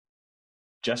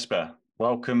Jesper,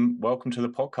 welcome to the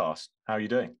podcast. How are you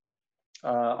doing?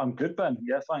 I'm good, Ben.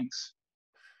 Yeah, thanks.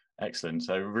 Excellent.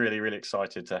 So really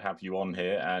excited to have you on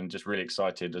here, and just really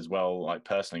excited as well, like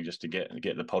personally, just to get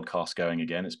the podcast going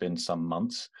again. It's been some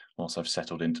months once I've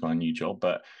settled into my new job,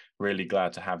 but really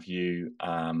glad to have you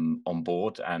on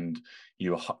board. And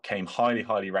you came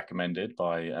highly recommended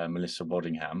by Melissa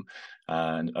Waddingham,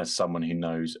 and as someone who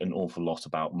knows an awful lot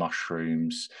about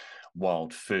mushrooms,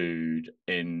 wild food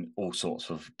in all sorts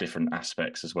of different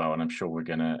aspects as well, and I'm sure we're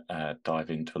going to dive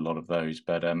into a lot of those.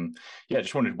 But yeah,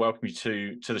 just wanted to welcome you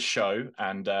to the show,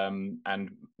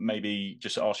 and maybe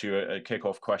just ask you a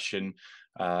kick-off question,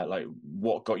 like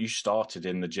what got you started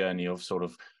in the journey of sort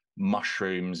of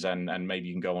mushrooms, and maybe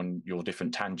you can go on your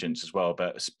different tangents as well,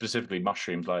 but specifically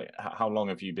mushrooms. Like, how long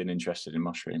have you been interested in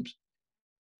mushrooms?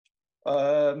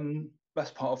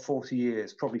 Best part of 40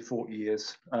 years, probably 40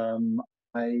 years.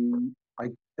 I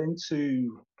tend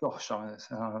to, gosh, that's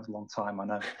a long time, I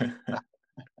know.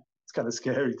 It's kind of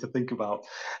scary to think about.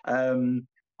 I mean,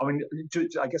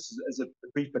 I guess as a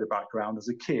brief bit of background, as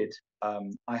a kid,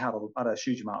 I had a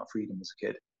huge amount of freedom as a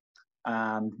kid.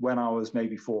 And when I was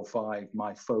maybe 4 or 5,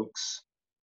 my folks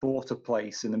bought a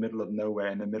place in the middle of nowhere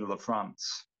in the middle of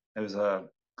France. It was a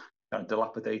kind of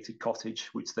dilapidated cottage,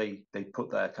 which they put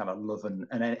their kind of love and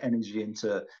energy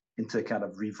into kind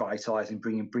of revitalizing,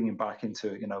 bringing back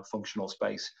into functional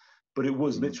space. But it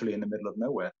was literally in the middle of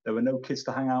nowhere. There were no kids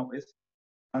to hang out with,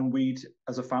 and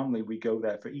as a family, we'd go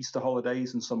there for Easter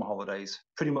holidays and summer holidays,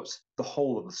 pretty much the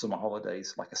whole of the summer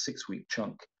holidays, like a 6-week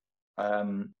chunk.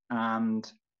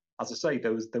 And as I say,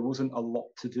 there wasn't a lot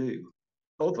to do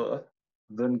other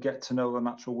than get to know the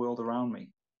natural world around me.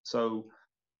 So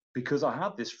because I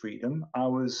had this freedom, I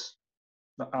was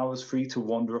free to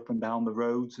wander up and down the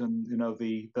roads and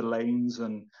the lanes,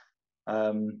 and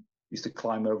used to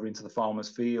climb over into the farmers'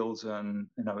 fields and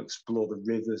explore the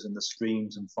rivers and the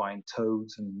streams and find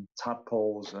toads and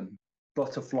tadpoles and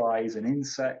butterflies and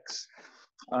insects.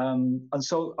 And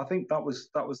so I think that was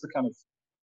the kind of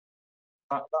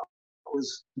that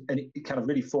was any kind of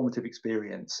really formative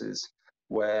experiences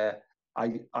where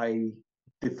I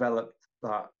developed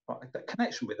that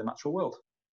connection with the natural world.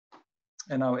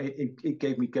 It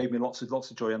gave me lots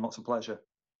of joy and lots of pleasure.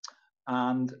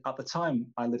 And at the time,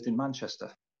 I lived in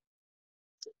Manchester.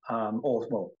 I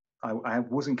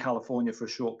was in California for a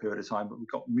short period of time, but we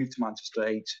moved to Manchester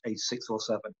age 6 or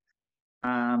 7.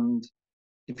 And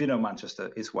if you know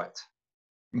Manchester, it's wet.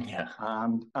 Yeah.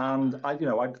 And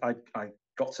I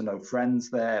got to know friends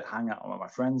there, hang out at my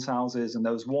friends' houses. And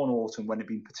there was one autumn when it'd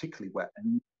been particularly wet, and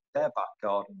in their back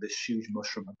garden, this huge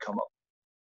mushroom had come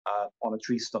up on a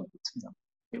tree stump.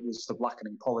 It was the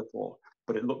blackening polypore,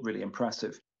 but it looked really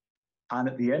impressive. And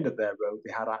at the end of their road,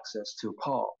 they had access to a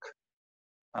park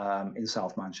in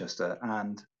South Manchester,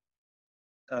 and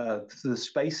the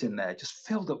space in there just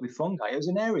filled up with fungi. It was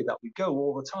an area that we go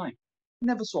all the time.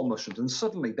 Never saw mushrooms, and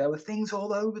suddenly there were things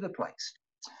all over the place.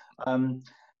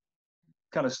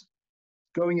 Kind of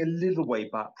going a little way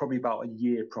back, probably about a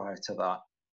year prior to that,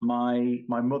 my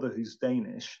mother, who's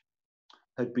Danish,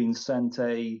 had been sent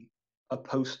a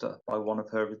poster by one of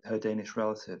her Danish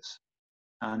relatives,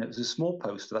 and it was a small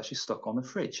poster that she stuck on the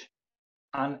fridge,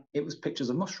 and it was pictures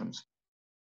of mushrooms,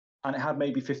 and it had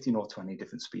maybe 15 or 20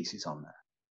 different species on there.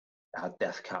 It had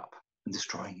death cap and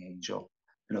destroying angel,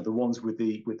 the ones with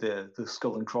the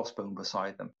skull and crossbone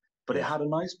beside them. But it had a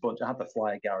nice bunch. It had the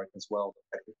fly agaric as well,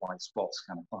 the petrified spots,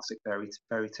 kind of classic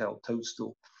fairy tale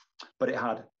toadstool. But it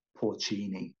had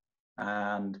porcini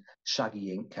and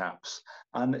shaggy ink caps,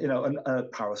 and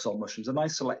parasol mushrooms, a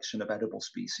nice selection of edible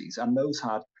species. And those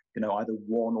had either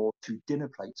 1 or 2 dinner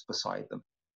plates beside them.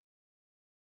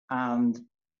 And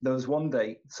there was one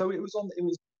day, so it was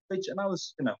fridge, and I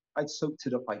was, I'd soaked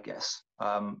it up, I guess,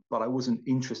 but I wasn't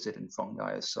interested in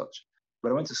fungi as such.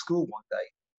 But I went to school one day,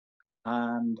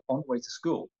 and on the way to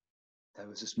school, there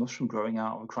was this mushroom growing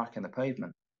out of a crack in the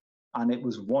pavement, and it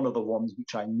was one of the ones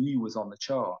which I knew was on the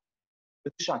chart.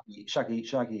 The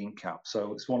shaggy ink cap.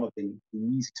 So it's one of the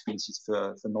easy species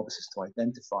for novices to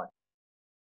identify.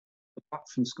 But back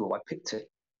from school, I picked it,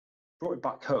 brought it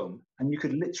back home, and you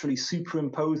could literally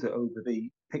superimpose it over the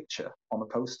picture on the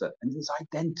poster, and it was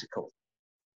identical.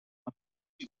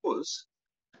 Because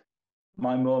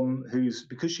my mum,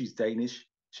 because she's Danish,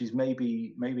 she's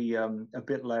maybe a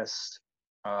bit less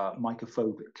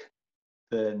mycophobic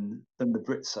than the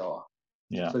Brits are.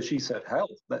 Yeah. So she said, "Hell,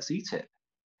 let's eat it."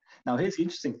 Now, here's the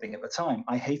interesting thing. At the time,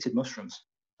 I hated mushrooms.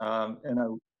 The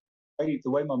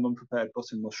way my mum prepared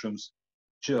button mushrooms,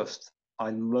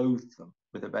 I loathed them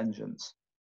with a vengeance.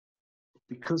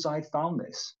 Because I found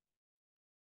this,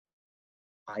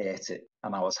 I ate it,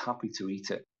 and I was happy to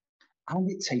eat it. and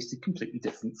it tasted completely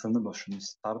different from the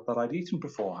mushrooms that I'd eaten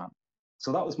beforehand.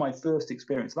 So that was my first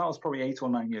experience. That was probably 8 or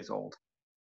 9 years old.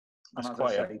 That's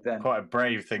quite a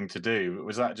brave thing to do.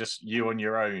 Was that just you on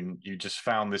your own? You just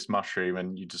found this mushroom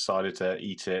and you decided to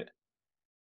eat it?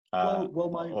 Or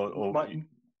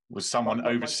was someone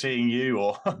overseeing you,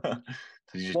 or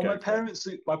did you just go?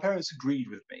 My parents agreed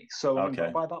with me. So I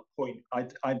mean, by that point,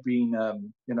 I'd been I'd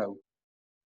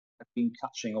been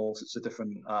catching all sorts of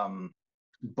different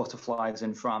butterflies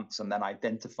in France, and then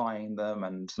identifying them,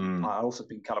 and I'd also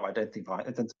been kind of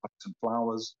identifying some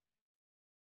flowers.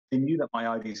 They knew that my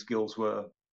ID skills were,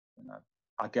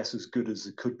 I guess, as good as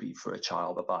it could be for a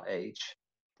child at that age.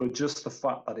 But just the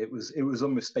fact that it was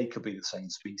unmistakably the same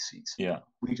species. Yeah.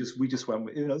 We just went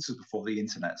with, this was before the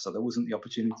internet, so there wasn't the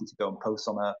opportunity to go and post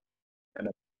on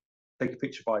take a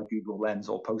picture by Google Lens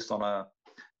or post on a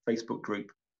Facebook group.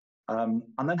 And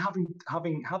then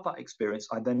having had that experience,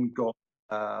 I then got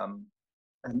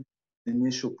an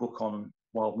initial book on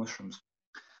wild mushrooms.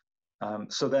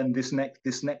 So then this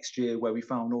next year, where we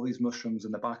found all these mushrooms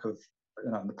in the back of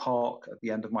in the park at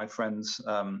the end of my friend's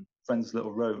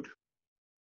little road,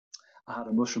 I had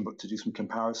a mushroom book to do some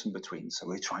comparison between. So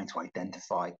we're trying to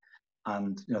identify,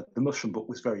 and the mushroom book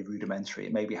was very rudimentary.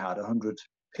 It maybe had 100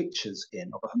 pictures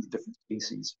of 100 different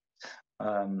species,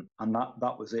 and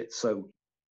that was it. So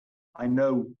I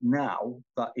know now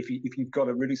that if you've got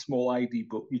a really small ID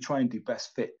book, you try and do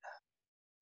best fit.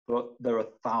 But there are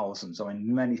thousands,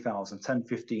 many thousands, 10,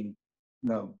 15,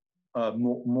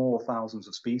 more thousands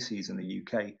of species in the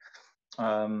UK.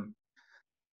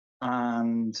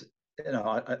 And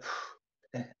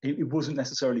it wasn't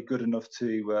necessarily good enough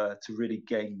to really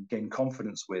gain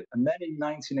confidence with. And then in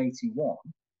 1981,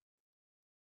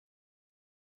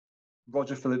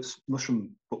 Roger Phillips'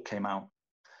 mushroom book came out.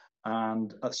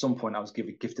 And at some point I was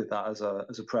gifted that as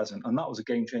a present. And that was a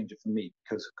game changer for me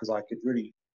because I could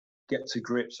really get to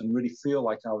grips and really feel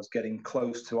like I was getting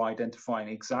close to identifying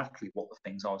exactly what the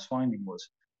things I was finding was.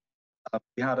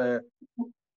 We had there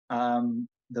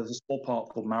was a small park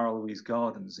called Mara Louise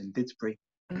Gardens in Didsbury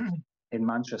in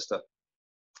Manchester.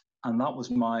 And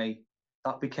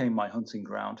that became my hunting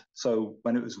ground. So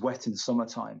when it was wet in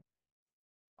summertime,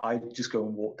 I'd just go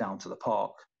and walk down to the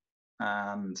park,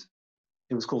 and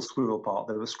it was called Squirrel Park.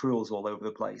 There were squirrels all over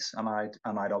the place, and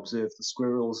I'd observe the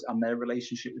squirrels and their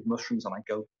relationship with mushrooms, and I'd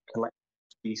go collect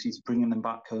species, bringing them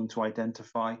back home to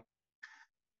identify.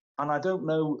 And I don't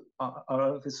know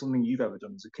if it's something you've ever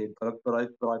done as a kid, but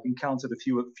I've encountered a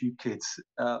few kids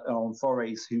on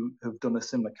forays who have done a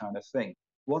similar kind of thing.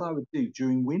 What I would do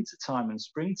during winter time and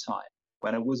springtime,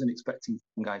 when I wasn't expecting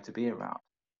fungi to be around,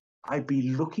 I'd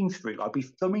be thumbing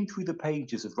through the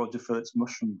pages of Roger Phillips'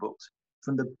 mushroom books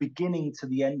from the beginning to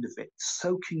the end of it,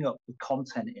 soaking up the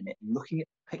content in it and looking at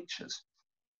the pictures.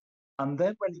 And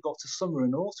then when it got to summer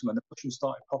and autumn and the mushrooms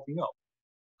started popping up,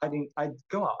 I'd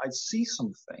go out, I'd see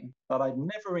something that I'd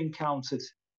never encountered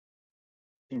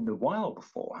in the wild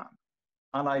beforehand.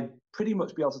 And I'd pretty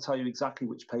much be able to tell you exactly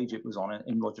which page it was on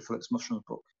in Roger Phillips' mushroom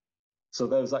book. So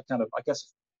there was that kind of, I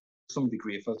guess, some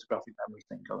degree of photographic memory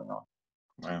thing going on.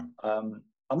 Wow.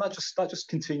 And that just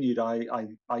continued. I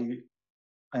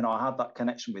had that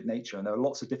connection with nature, and there are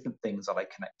lots of different things that I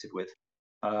connected with.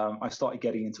 I started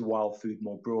getting into wild food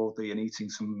more broadly and eating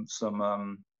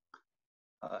some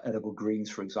edible greens,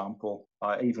 for example.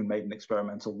 I even made an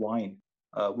experimental wine,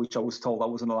 which I was told I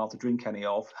wasn't allowed to drink any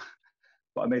of,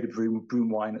 but I made a broom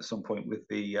wine at some point with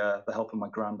the help of my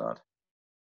granddad.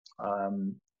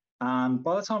 And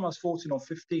by the time I was 14 or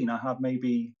 15, I had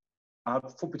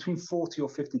between 40 or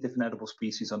 50 different edible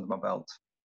species under my belt.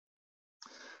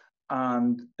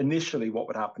 And initially what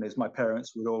would happen is my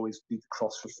parents would always be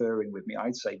cross-referring with me.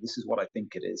 I'd say, this is what I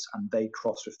think it is. And they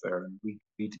cross-refer, and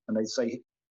they'd say,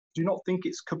 do you not think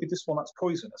it could be this one that's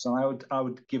poisonous? And I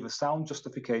would give a sound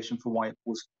justification for why it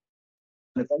was.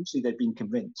 And eventually they'd been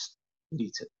convinced to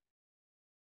eat it.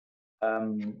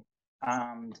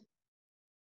 And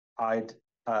I'd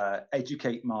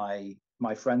educate my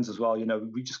friends as well.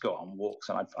 We just go on walks,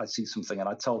 and I'd see something and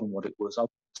I'd tell them what it was. Some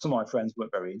of my friends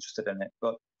weren't very interested in it,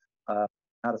 but I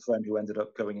had a friend who ended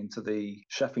up going into the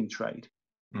chefing trade.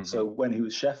 Mm-hmm. So when he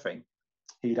was chefing,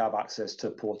 he'd have access to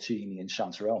porcini and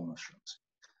chanterelle mushrooms.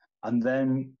 And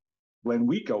then when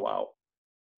we go out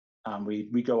and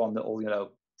we go on the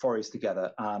forays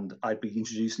together, and I'd be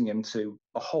introducing him to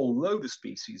a whole load of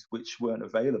species which weren't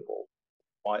available,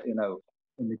 in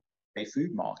the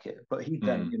food market. But he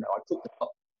then, I put them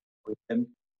up with him,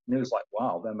 and he was like,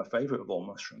 wow, they're my favorite of all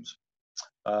mushrooms.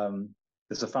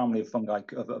 There's a family of fungi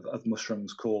of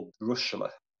mushrooms called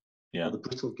russula, or the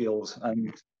brittle gills,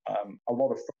 and A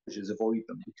lot of foragers avoid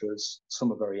them because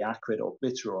some are very acrid or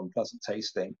bitter or unpleasant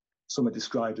tasting. Some are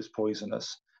described as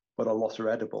poisonous, but a lot are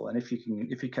edible. And if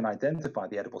you can identify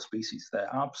the edible species,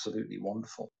 they're absolutely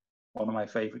wonderful. One of my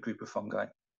favorite group of fungi.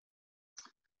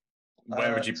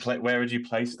 Where would you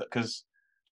place that? Because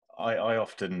I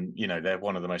often, they're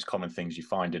one of the most common things you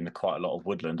find in quite a lot of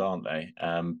woodland, aren't they?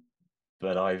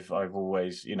 But I've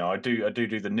always, I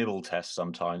do the nibble test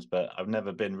sometimes, but I've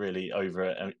never been really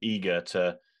eager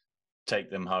to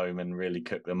take them home and really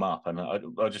cook them up. And I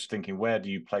was just thinking, where do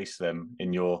you place them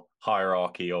in your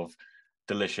hierarchy of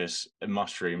delicious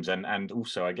mushrooms? And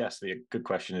also, I guess the good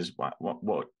question is,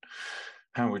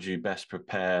 how would you best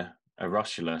prepare a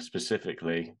russula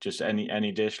specifically? Just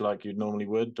any dish like you'd normally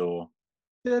would, or?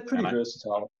 They're pretty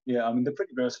versatile. Yeah, I mean, they're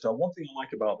pretty versatile. One thing I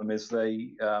like about them is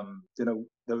they, there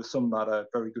are some that are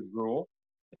very good raw,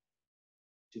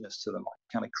 to them, like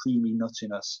kind of creamy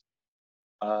nuttiness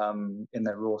in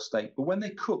their raw state. But when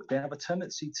they cook, they have a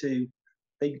tendency to,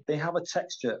 they have a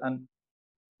texture, and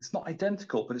it's not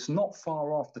identical, but it's not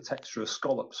far off the texture of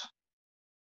scallops.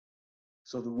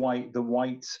 So the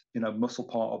white, muscle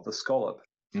part of the scallop.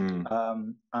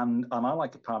 And I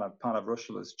like a pan of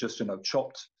russulas, just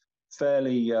chopped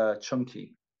fairly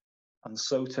chunky and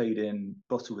sauteed in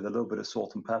butter with a little bit of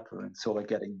salt and pepper until they're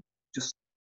getting just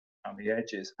on the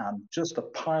edges. And just a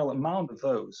amount of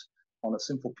those on a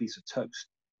simple piece of toast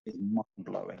is mind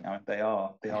blowing. I mean, they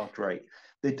are great.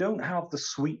 They don't have the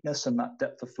sweetness and that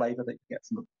depth of flavor that you get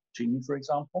from a porcini, for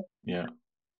example. Yeah.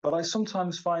 But I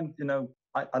sometimes find,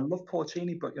 I love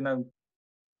porcini, but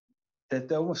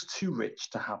they're almost too rich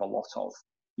to have a lot of.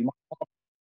 You might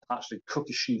actually cook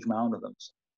a huge amount of them.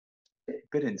 So it's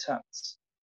a bit intense.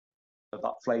 But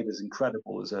that flavor is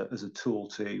incredible as a tool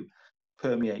to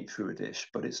permeate through a dish,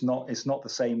 but it's not the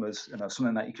same as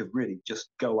something that you could really just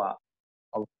go at.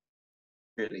 I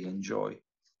really enjoy.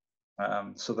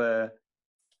 So they're,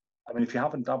 I mean, if you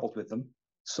haven't dabbled with them,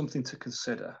 something to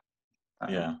consider.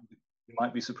 Yeah. You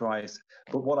might be surprised.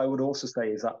 But what I would also say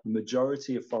is that the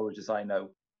majority of foragers I know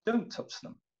don't touch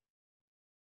them.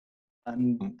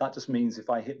 And that just means if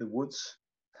I hit the woods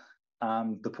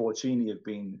and the porcini have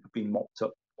been mopped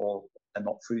up or they're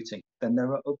not fruiting, then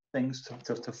there are other things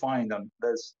to find. And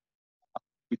there's,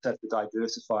 you said,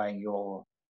 diversifying your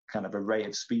kind of array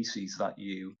of species that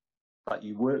you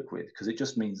work with, because it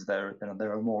just means there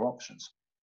are more options.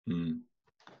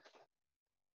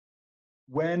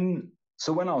 When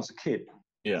I was a kid,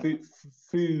 yeah,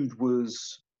 food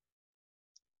was,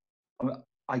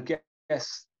 I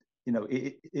guess,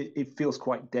 it feels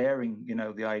quite daring,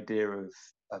 the idea of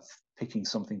picking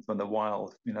something from the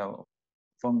wild,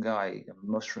 fungi and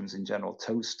mushrooms in general,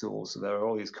 toadstools. There are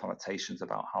all these connotations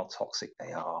about how toxic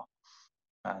they are.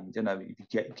 And if you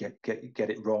get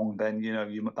it wrong, then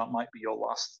that might be your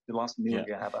last meal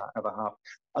you ever have.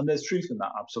 And there's truth in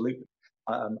that, absolutely.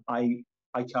 I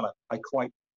found that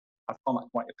quite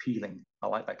appealing. I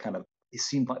like that kind of. It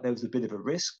seemed like there was a bit of a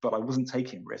risk, but I wasn't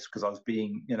taking risk because I was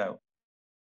being,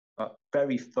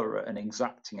 very thorough and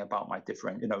exacting about my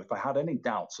different. If I had any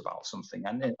doubts about something,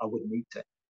 and I wouldn't eat it,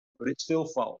 but it still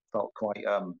felt quite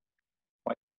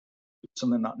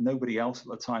something that nobody else at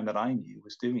the time that I knew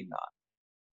was doing that.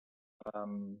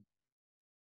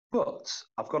 But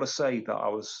I've got to say that I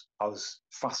was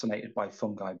fascinated by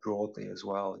fungi broadly as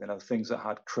well. Things that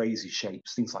had crazy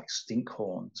shapes, things like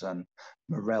stinkhorns and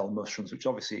morel mushrooms, which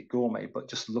obviously are gourmet, but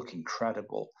just look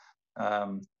incredible.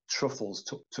 Truffles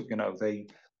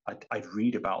I'd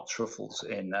read about truffles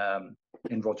in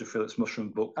Roger Phillips' mushroom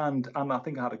book, and I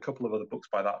think I had a couple of other books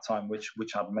by that time which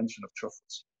had mention of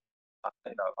truffles.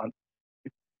 And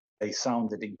they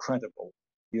sounded incredible.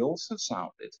 They also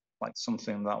sounded like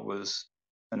something that was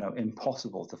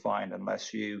impossible to find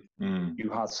unless you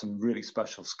had some really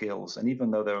special skills. And even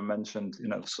though they were mentioned,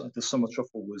 the summer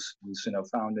truffle was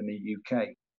found in the UK,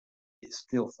 it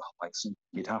still felt like something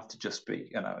you'd have to just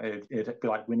be, it'd be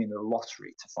like winning the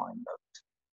lottery to find those.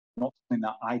 Not something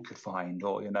that I could find,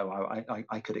 or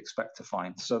I could expect to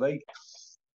find. So they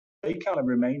kind of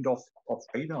remained off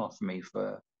radar for me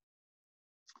for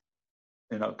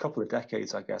a couple of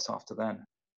decades, I guess. After then,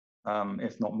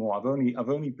 if not more, I've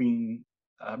only been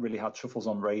really had truffles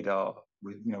on radar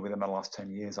within the last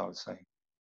 10 years, I would say.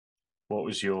 What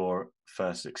was your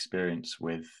first experience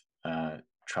with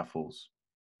truffles?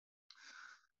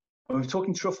 We're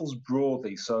talking truffles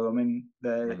broadly, so I mean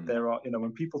there are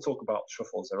when people talk about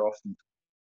truffles, they're often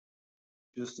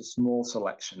just a small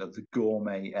selection of the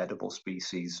gourmet edible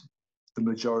species, the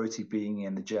majority being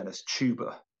in the genus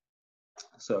Tuber.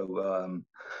 So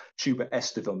tuber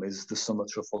estivum is the summer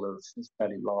truffle of this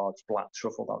fairly large black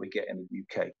truffle that we get in the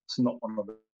UK. It's not one of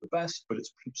the best, but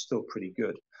it's still pretty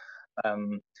good.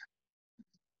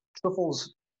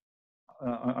 Truffles,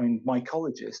 I mean,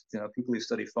 mycologists, people who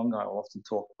study fungi will often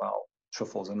talk about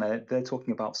truffles, and they're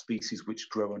talking about species which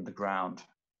grow underground.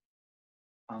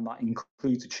 And that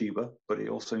includes a tuber, but it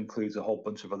also includes a whole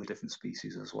bunch of other different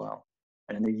species as well.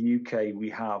 And in the UK, we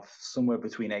have somewhere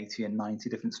between 80 and 90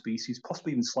 different species,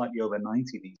 possibly even slightly over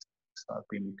 90 these days that have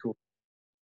been recorded.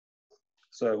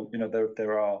 So,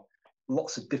 there are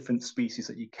lots of different species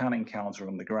that you can encounter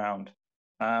on the ground.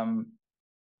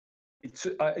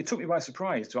 It took me by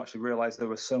surprise to actually realize there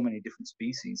were so many different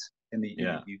species in the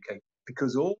UK,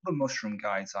 because all the mushroom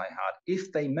guides I had,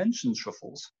 if they mentioned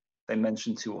truffles, they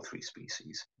mentioned 2 or 3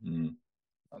 species.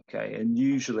 Okay, and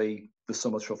usually the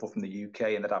summer truffle from the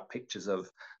UK, and they'd have pictures of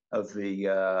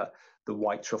the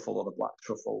white truffle or the black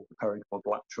truffle, the Perigord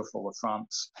black truffle of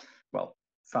France. Well,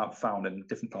 found in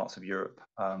different parts of Europe,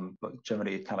 but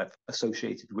generally kind of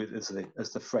associated with as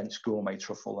the French gourmet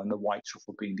truffle, and the white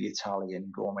truffle being the Italian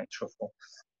gourmet truffle.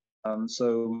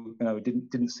 So it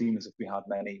didn't seem as if we had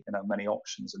many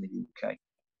options in the UK.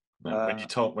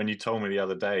 When you told me the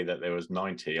other day that there was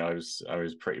 90, I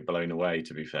was pretty blown away,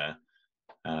 to be fair.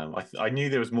 I knew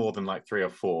there was more than like 3 or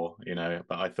 4,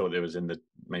 but I thought there was in the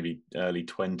maybe early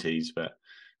 20s, but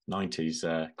 90's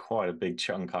quite a big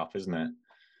chunk up, isn't it?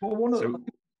 Well, one of the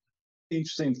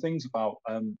interesting things about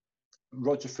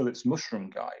Roger Phillips'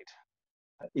 Mushroom Guide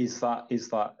is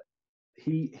that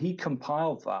he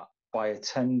compiled that by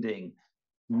attending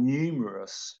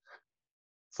numerous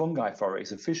fungi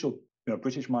forays, official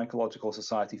British Mycological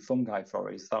Society fungi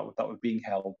forays that were being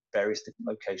held at various different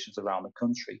locations around the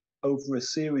country over a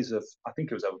series of, I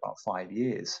think it was over about 5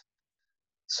 years.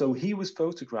 So he was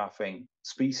photographing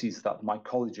species that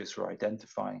mycologists were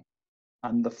identifying.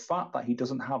 And the fact that he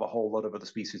doesn't have a whole lot of other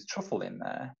species of truffle in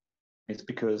there is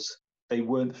because they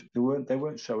weren't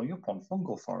showing up on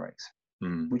fungal forays,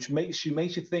 which makes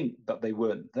you think that they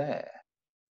weren't there.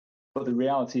 But the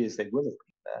reality is they will have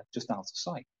been there, just out of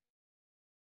sight.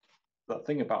 That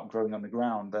thing about growing on the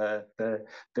ground, they're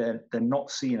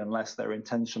not seen unless they're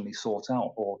intentionally sought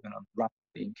out or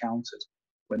rapidly encountered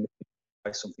when they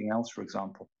by something else, for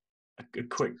example. A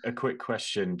quick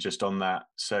question just on that.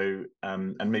 So,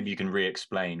 and maybe you can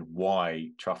re-explain why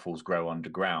truffles grow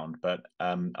underground. But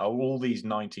are all these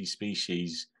 90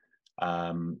 species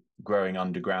growing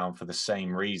underground for the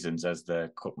same reasons as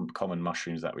the common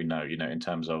mushrooms that we know? In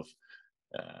terms of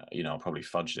I'll probably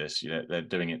fudge this. They're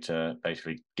doing it to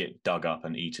basically get dug up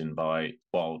and eaten by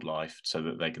wildlife so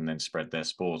that they can then spread their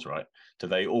spores, right? Do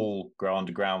they all grow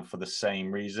underground for the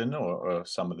same reason, or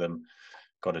some of them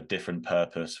got a different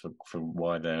purpose for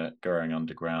why they're growing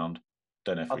underground?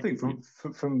 Don't know. I think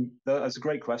from that's a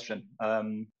great question.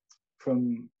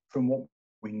 From what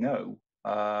we know,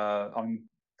 on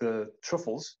the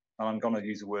truffles, and I'm going to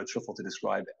use the word truffle to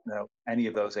describe it. Any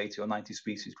of those 80 or 90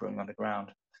 species growing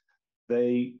underground,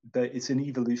 it's an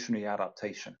evolutionary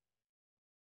adaptation,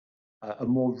 a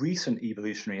more recent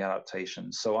evolutionary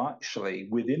adaptation. So actually,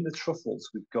 within the truffles,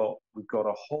 we've got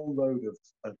a whole load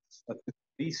of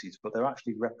species, but they're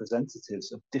actually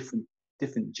representatives of different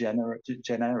genera,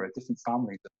 different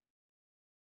families.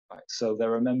 Right. So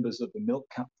there are members of the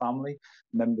milkcap family,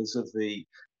 members of the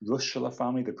russula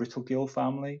family, the brittlegill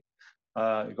family.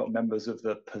 You've got members of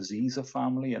the Paziza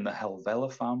family and the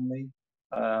Helvella family.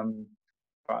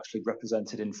 Are actually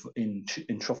represented in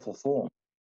truffle form.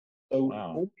 So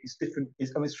wow. all these different,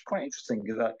 it's quite interesting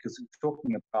because we're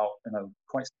talking about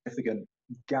quite significant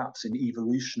gaps in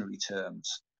evolutionary terms.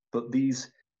 But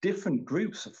these different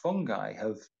groups of fungi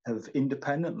have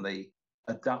independently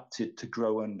adapted to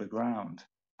grow underground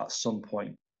at some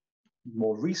point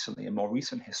more recently, in more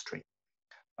recent history.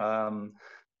 And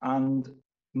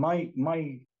I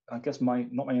guess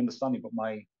not my understanding, but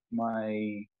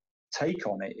my take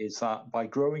on it is that by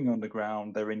growing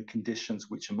underground, they're in conditions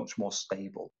which are much more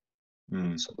stable.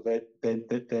 So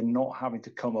they're not having to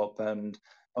come up and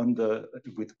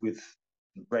with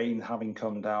rain having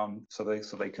come down, so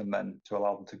they can then to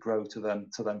allow them to grow to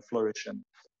then flourish and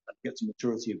get to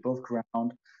maturity above ground.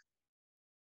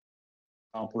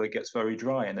 For example, it gets very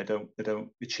dry and they don't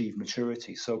achieve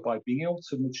maturity. So by being able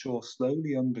to mature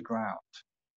slowly underground,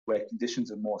 where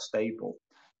conditions are more stable,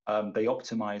 they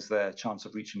optimize their chance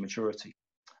of reaching maturity.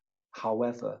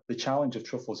 However, the challenge of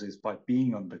truffles is by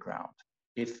being underground,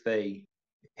 if they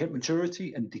hit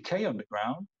maturity and decay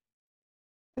underground,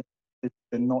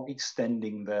 they're not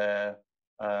extending their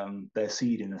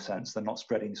seed in a sense. They're not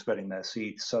spreading their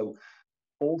seed. So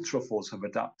all truffles have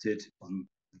adapted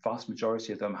vast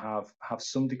majority of them have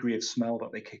some degree of smell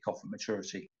that they kick off at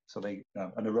maturity. So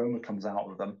an aroma comes out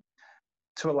of them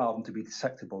to allow them to be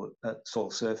detectable at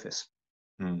soil surface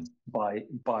by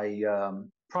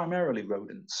primarily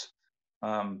rodents,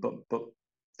 but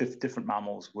different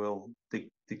mammals will dig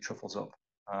truffles up,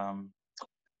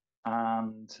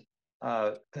 and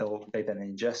they then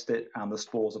ingest it, and the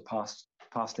spores are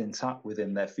passed intact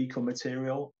within their fecal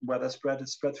material, where they're spread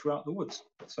throughout the woods.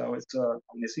 So it's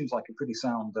it seems like a pretty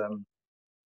sound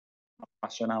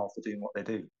rationale for doing what they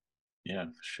do. Yeah,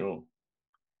 for sure.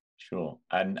 Sure.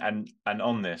 And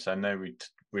on this, I know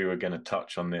we were going to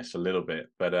touch on this a little bit,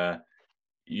 but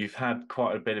you've had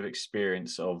quite a bit of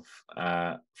experience of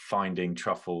finding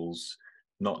truffles,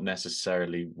 not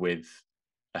necessarily with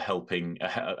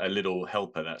a little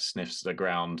helper that sniffs the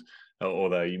ground,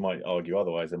 although you might argue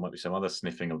otherwise. There might be some other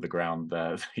sniffing of the ground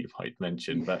that you might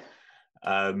mention, but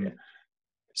Yeah.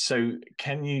 so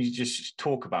can you just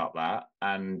talk about that,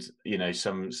 and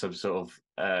some sort of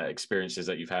experiences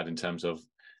that you've had in terms of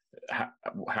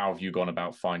how have you gone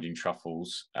about finding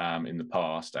truffles in the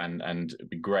past, and it'd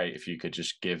be great if you could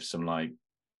just give some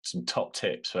top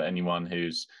tips for anyone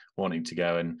who's wanting to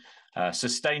go and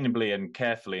sustainably and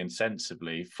carefully and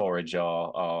sensibly forage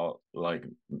our like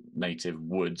native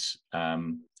woods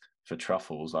for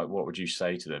truffles. Like, what would you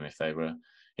say to them if they were,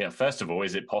 first of all,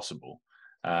 is it possible,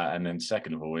 and then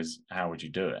second of all, is how would you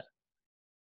do it?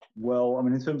 Well, I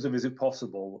mean, in terms of is it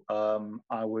possible,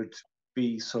 I would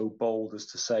be so bold as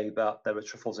to say that there are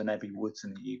truffles in every woods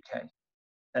in the UK.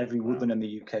 Every woodland in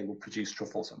the UK will produce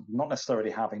truffles, not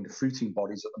necessarily having the fruiting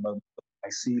bodies at the moment, but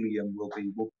mycelium will be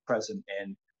present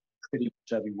in pretty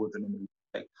much every woodland in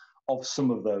the UK, of some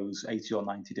of those 80 or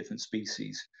 90 different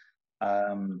species.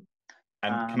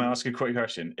 And can I ask a quick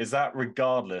question? Is that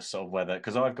regardless of whether,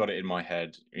 because I've got it in my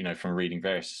head, from reading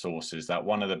various sources, that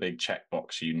one of the big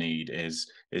checkbox you need is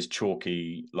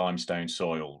chalky limestone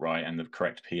soil, right, and the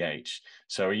correct pH.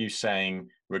 So are you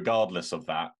saying regardless of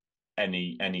that,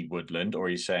 any woodland, or are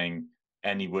you saying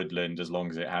any woodland as long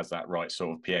as it has that right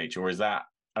sort of pH, or is that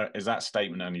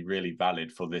statement only really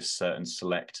valid for this certain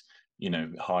select,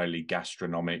 highly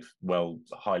gastronomic,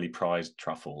 highly prized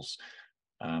truffles?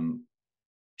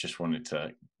 Just wanted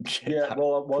to get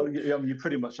well, you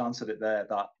pretty much answered it there.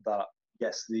 That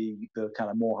yes, the kind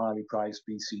of more highly prized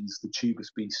species, the tuber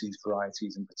species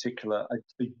varieties in particular, are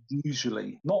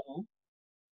usually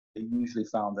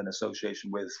found in association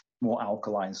with more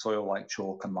alkaline soil like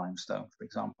chalk and limestone, for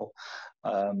example.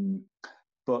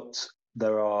 But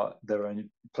there are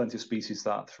plenty of species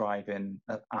that thrive in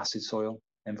acid soil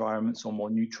environments or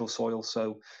more neutral soil.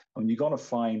 So you're going to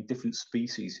find different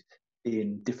species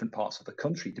in different parts of the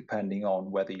country, depending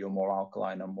on whether you're more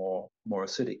alkaline or more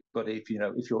acidic. But if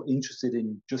you're interested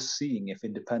in just seeing if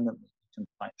independently you can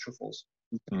find truffles,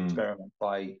 you can experiment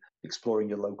by exploring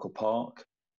your local park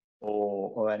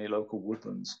or any local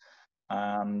woodlands.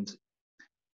 And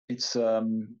it's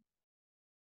one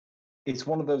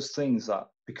of those things that,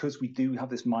 because we do have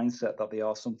this mindset that they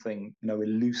are something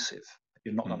elusive,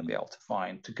 you're not going to be able to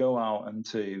find, to go out and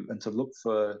to look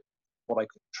for what I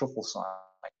call truffle signs,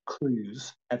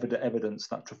 clues, evidence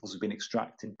that truffles have been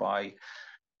extracted by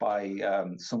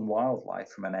some wildlife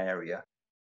from an area.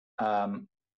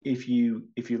 If you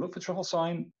look for truffle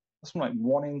sign, that's like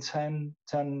 1 in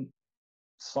 10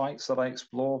 sites that I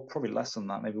explore, probably less than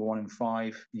that, maybe 1 in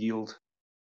 5 yield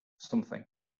something.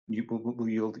 You will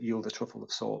yield a truffle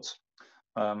of sorts,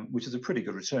 which is a pretty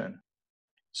good return.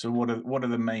 So what are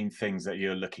the main things that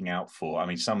you're looking out for? I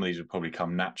mean, some of these would probably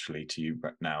come naturally to you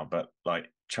now, but like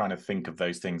trying to think of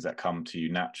those things that come to you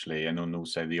naturally, and then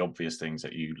also the obvious things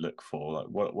that you look for. Like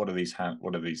what are these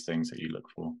things that you look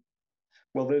for?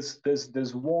 Well, there's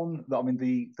one that, I mean,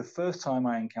 the first time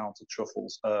I encountered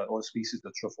truffles or a species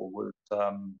of truffle was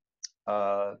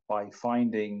by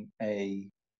finding a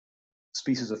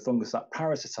species of fungus that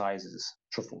parasitizes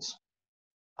truffles,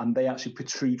 and they actually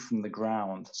protrude from the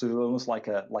ground. So they're almost like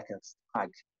a flag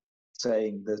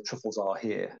saying the truffles are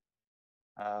here.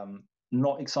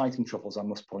 Not exciting truffles, I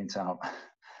must point out.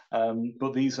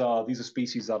 But these are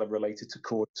species that are related to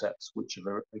cordyceps, which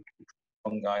are a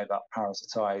fungi that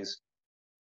parasitize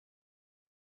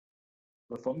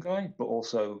the fungi, but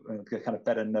also kind of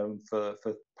better known for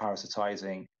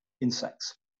parasitizing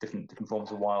insects, different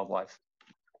forms of wildlife.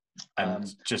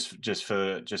 And just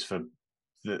for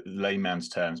the layman's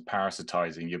terms,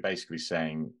 parasitizing, you're basically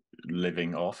saying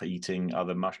living off, eating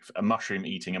other a mushroom,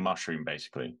 eating a mushroom,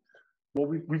 basically. Well,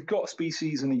 we've got a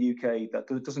species in the UK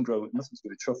that doesn't grow nothing to do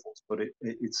with truffles, but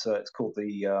it's called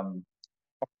the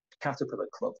caterpillar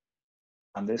club,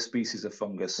 and this species of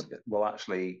fungus will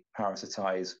actually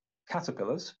parasitize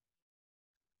caterpillars,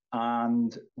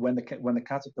 And when the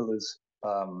caterpillar's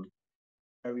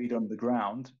buried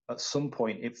underground, at some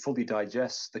point it fully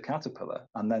digests the caterpillar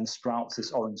and then sprouts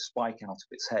this orange spike out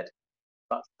of its head.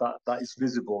 That is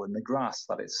visible in the grass.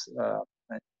 That it's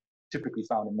typically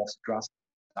found in mossy grass.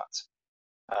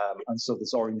 And so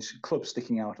this orange club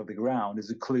sticking out of the ground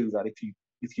is a clue that if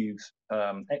you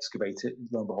excavate it,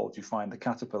 lo and behold, you find the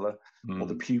caterpillar or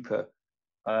the pupa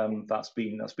that's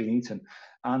been eaten.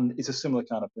 And it's a similar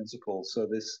kind of principle. So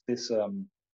this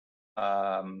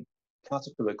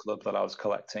caterpillar club that I was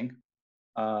collecting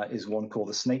is one called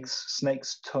the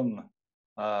snake's tongue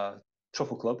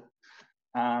truffle club,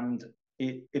 and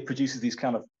it produces these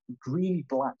kind of greeny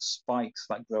black spikes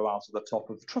that grow out of the top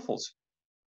of the truffles.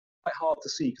 Quite hard to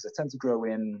see because they tend to grow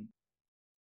in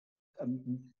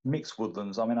mixed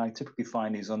woodlands. I mean, I typically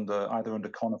find these either under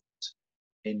conifers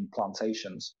in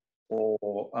plantations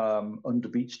or under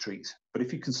beech trees. But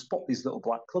if you can spot these little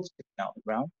black clubs sticking out of the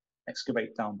ground,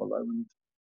 excavate down below, and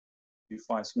you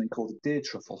find something called a deer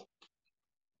truffle.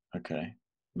 Okay,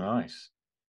 nice.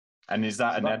 And is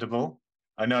that an edible?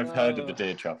 I know I've heard of the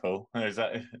deer truffle. Is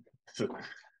that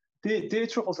deer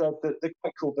truffles? They're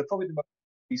quite cool. They're probably the most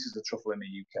species of truffle in the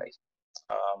UK,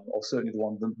 or certainly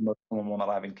the most common one that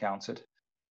I've encountered.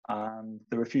 And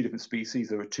there are a few different species.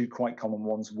 There are two quite common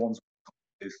ones. One's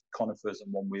with conifers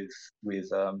and one with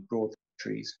broad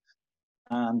trees.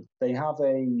 And they have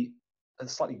a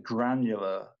slightly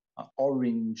granular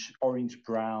orange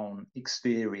brown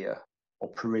exterior, or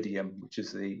peridium, which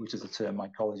is the term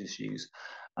mycologists use.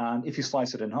 And if you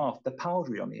slice it in half, they're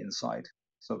powdery on the inside.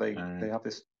 So they have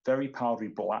this very powdery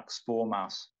black spore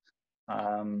mass.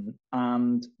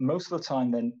 And most of the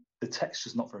time, then the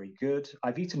texture's not very good.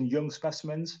 I've eaten young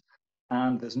specimens,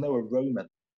 and there's no aroma.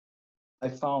 I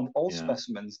found old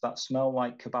specimens that smell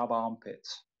like kebab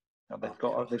armpits. You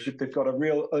know, they've got a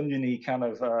real oniony kind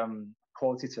of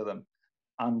quality to them.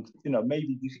 And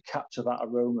maybe you could capture that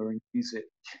aroma and use it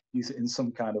in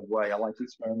some kind of way. I like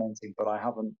experimenting, but I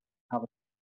haven't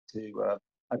to.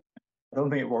 I don't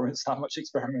think it warrants that much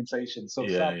experimentation. So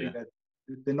sadly,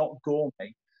 they're not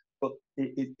gourmet, but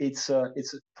it's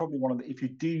probably one of the. If you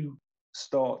do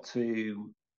start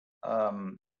to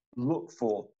look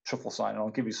for truffle sign, and I'll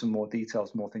give you some more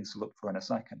details, more things to look for in a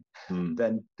second,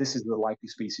 then this is the likely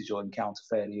species you'll encounter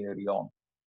fairly early on.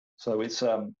 So it's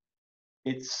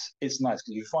nice because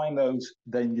you find those,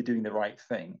 then you're doing the right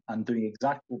thing, and doing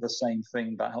exactly the same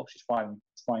thing that helps you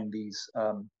find these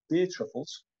deer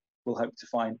truffles will help to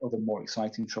find other more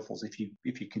exciting truffles if you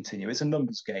continue. It's a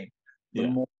numbers game. The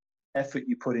more effort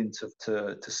you put into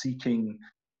seeking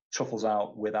truffles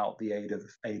out without the aid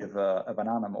of an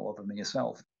animal other than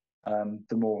yourself,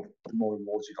 the more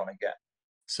rewards you're going to get.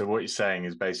 So what you're saying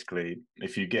is basically,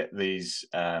 if you get these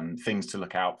things to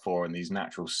look out for and these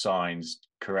natural signs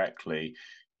correctly,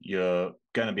 you're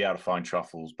going to be able to find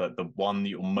truffles. But the one that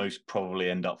you'll most probably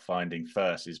end up finding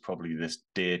first is probably this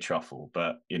deer truffle.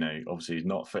 But obviously it's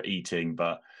not for eating.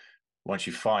 But once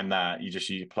you find that, you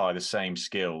apply the same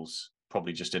skills,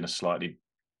 probably just in a slightly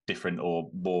different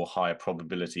or more higher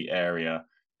probability area,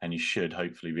 and you should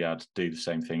hopefully be able to do the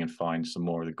same thing and find some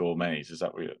more of the gourmets. Is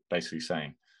that what you're basically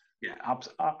saying? Yeah,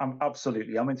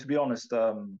 absolutely. I mean, to be honest,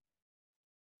 I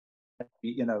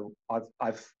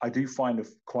do find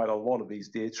quite a lot of these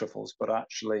deer truffles, but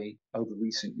actually over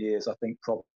recent years, I think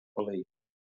probably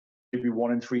maybe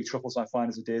 1 in 3 truffles I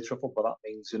find is a deer truffle, but that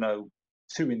means 2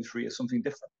 in 3 is something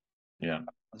different. Yeah.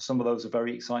 And some of those are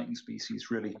very exciting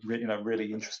species, really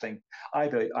interesting.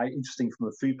 Either interesting from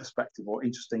a food perspective or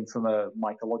interesting from a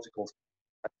mycological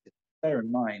perspective. Bear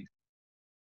in mind,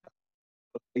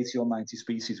 80 or 90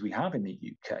 species we have in the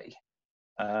UK,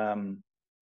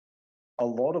 a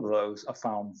lot of those are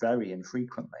found very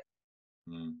infrequently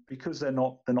because they're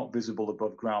not visible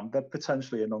above ground. They're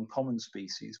potentially an uncommon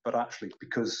species, but actually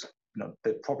because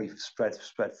they're probably spread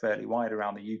fairly wide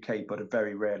around the UK, but are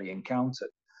very rarely encountered.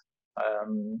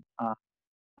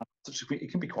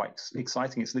 It can be quite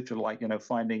exciting. It's literally like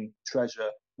finding treasure,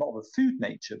 not of a food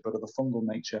nature, but of a fungal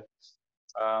nature.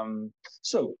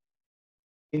 So,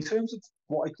 in terms of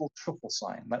what I call truffle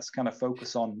sign, let's kind of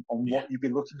focus on what you'd be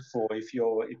looking for if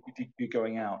you're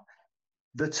going out.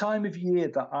 The time of year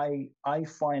that I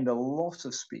find a lot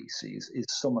of species is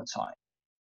summertime,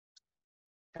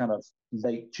 kind of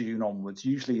late June onwards,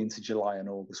 usually into July and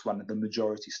August when the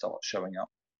majority starts showing up.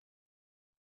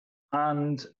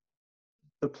 And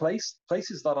the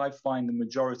places that I find the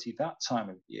majority that time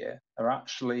of year are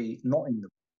actually not in the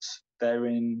woods. They're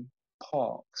in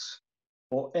parks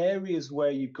or areas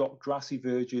where you've got grassy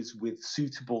verges with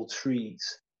suitable trees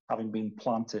having been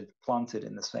planted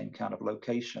in the same kind of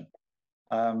location.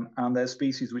 And there's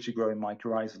species which are growing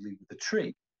mycorrhizally with the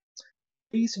tree.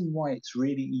 reason why it's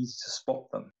really easy to spot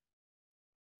them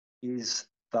is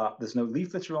that there's no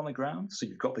leaf litter on the ground, so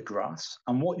you've got the grass,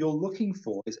 and what you're looking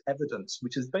for is evidence,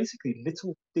 which is basically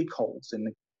little dig holes in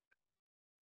the.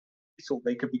 So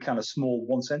they could be kind of small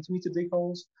 1 centimeter dig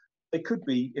holes. They could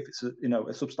be, if it's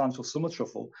a substantial summer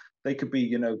truffle, they could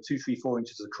be 2, 3, 4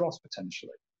 inches across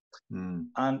potentially.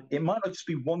 And it might not just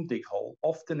be one dig hole.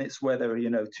 Often it's where there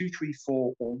are 2, 3,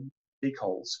 4 dig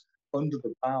holes under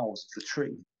the boughs of the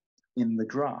tree in the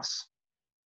grass,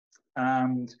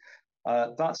 and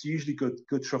that's usually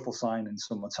good truffle sign in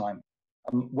summertime.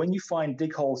 When you find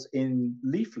dig holes in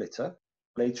leaf litter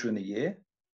later in the year,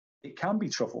 it can be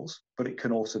truffles, but it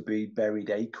can also be buried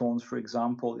acorns, for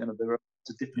example. There are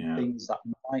different things that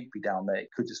might be down there. It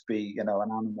could just be, an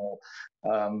animal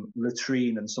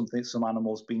latrine and some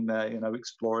animals being there,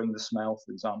 exploring the smell,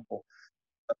 for example.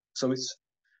 So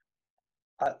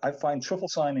I find truffle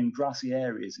sign in grassy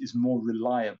areas is more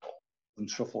reliable than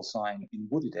truffle sign in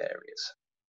wooded areas,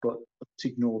 but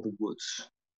ignore the woods.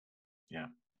 Yeah.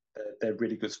 They're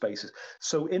really good spaces.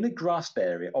 So in a grassed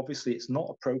area, obviously it's not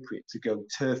appropriate to go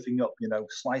turfing up,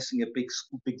 slicing a big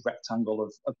rectangle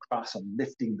of grass and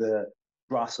lifting the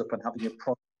grass up and having it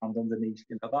prod around underneath.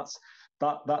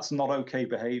 That's not okay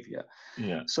behavior.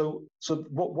 Yeah. So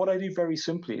what I do very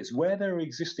simply is, where there are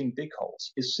existing dig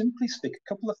holes, is simply stick a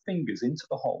couple of fingers into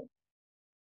the hole.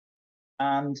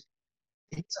 And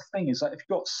it's a thing is that if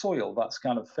you've got soil that's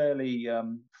kind of fairly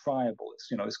friable,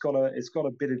 it's got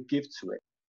a bit of give to it.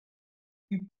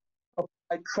 You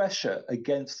apply pressure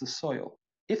against the soil.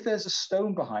 If there's a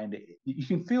stone behind it, you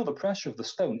can feel the pressure of the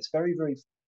stone. It's very, very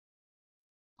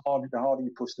hard. The harder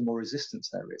you push, the more resistance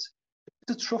there is. If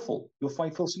it's a truffle, you'll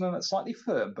feel something that's slightly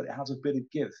firm, but it has a bit of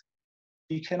give.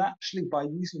 You can actually, by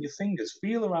using your fingers,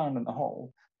 feel around in the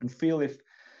hole and feel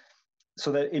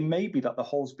so that it may be that the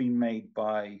hole's been made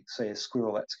by, say, a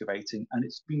squirrel excavating, and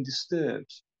it's been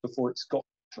disturbed before it's got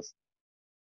truffle.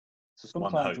 So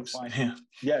sometimes you'll find,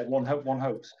 one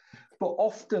hopes. But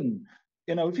often,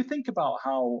 if you think about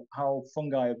how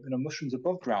fungi, mushrooms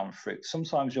above ground fruit,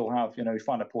 sometimes you'll have, you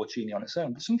find a porcini on its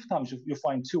own, but sometimes you'll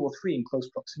find 2 or 3 in close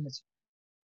proximity.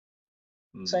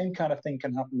 Same kind of thing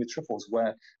can happen with truffles,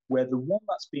 where the one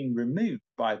that's being removed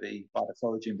by the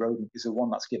foraging rodent is the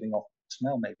one that's giving off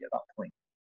smell maybe at that point.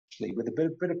 Actually, with a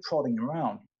bit of prodding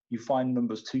around, you find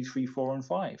numbers 2, 3, 4, and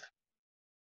 5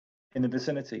 in the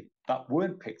vicinity that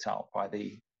weren't picked out by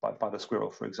the squirrel,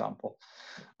 for example.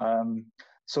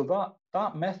 So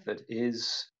that method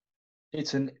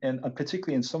and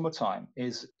particularly in summertime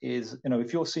is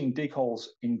if you're seeing dig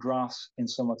holes in grass in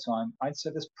summertime, I'd say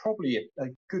there's probably a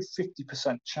good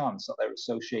 50% chance that they're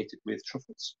associated with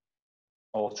truffles,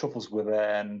 or truffles were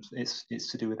there, and it's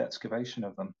to do with excavation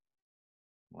of them.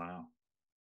 Wow.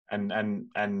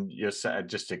 And you're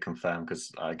just to confirm, because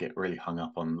I get really hung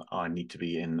up on I need to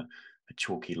be in a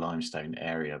chalky limestone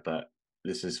area, but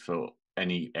this is for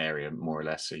any area more or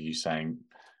less. Are you saying,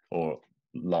 or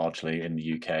largely in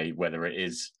the UK, whether it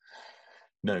is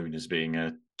known as being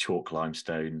a chalk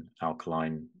limestone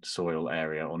alkaline soil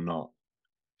area or not?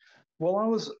 Well, I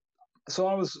was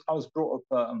brought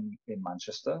up in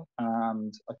Manchester,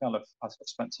 and I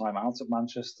spent time out of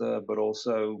Manchester, but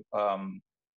also I'm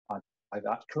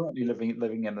currently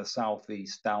living in the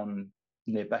southeast, down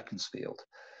near Beaconsfield.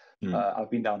 I've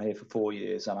been down here for 4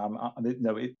 years, and I'm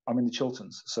in the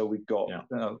Chilterns, so we've got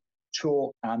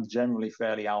chalk and generally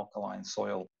fairly alkaline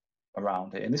soil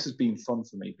around here. And this has been fun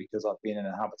for me because I've been in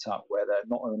a habitat where there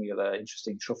not only are there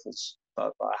interesting truffles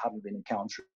that I haven't been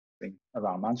encountering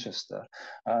around Manchester,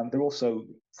 there are also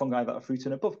fungi that are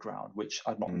fruiting above ground, which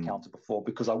I'd not encountered before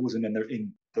because I wasn't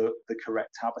in the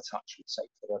correct habitat, should say,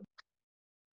 for them.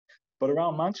 But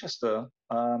around Manchester,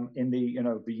 in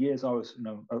the years I was,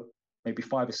 maybe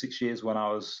 5 or 6 years when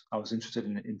I was interested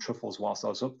in truffles whilst I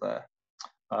was up there,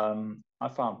 I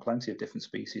found plenty of different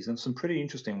species and some pretty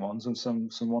interesting ones, and some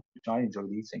ones which I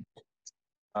enjoyed eating.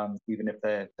 Even if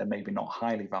they're maybe not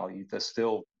highly valued, they're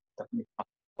still definitely,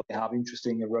 they have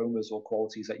interesting aromas or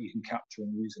qualities that you can capture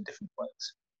and use in different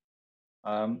ways.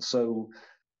 So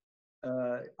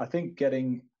I think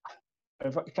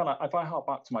if I hark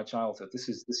back to my childhood, this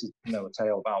is a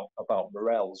tale about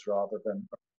morels rather than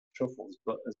truffles.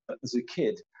 But as a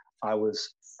kid, I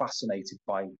was fascinated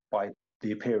by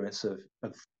the appearance of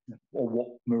or what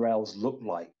morels look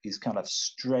like. These kind of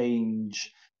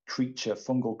strange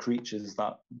fungal creatures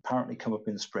that apparently come up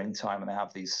in springtime, and they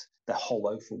have they're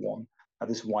hollow for one, have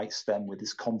this white stem with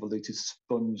this convoluted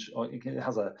sponge, or it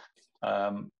has a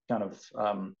kind of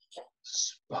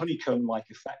honeycomb-like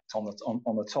effect on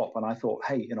the top. And I thought,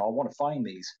 hey, I want to find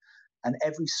these. And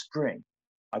every spring,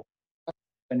 I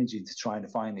energy to trying to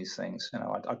find these things.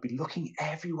 I'd be looking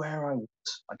everywhere I was.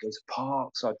 I'd go to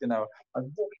parks. I'd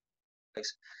walk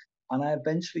place, and I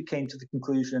eventually came to the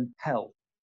conclusion: hell,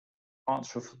 there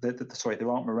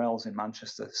aren't morels in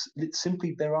Manchester.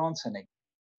 Simply, there aren't any.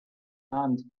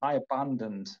 And I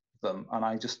abandoned them, and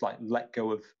I just let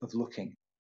go of looking.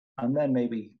 And then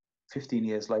maybe 15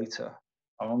 years later,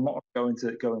 I'm not going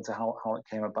to go into how it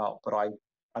came about, but I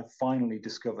finally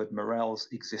discovered morels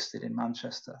existed in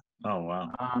Manchester. Oh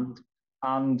wow!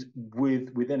 And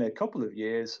within a couple of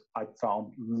years, I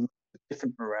found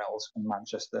different morels in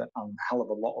Manchester, and a hell of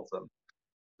a lot of them.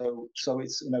 So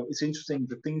it's interesting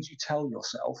the things you tell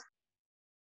yourself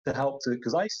to help to,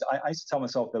 because I used to tell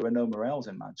myself there were no morels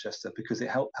in Manchester because it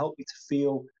helped me to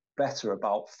feel better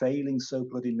about failing so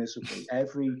bloody miserably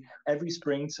every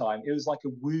springtime. It was like a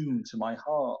wound to my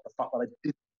heart, the fact that I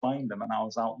didn't find them and I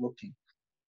was out looking.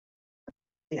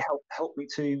 It helped me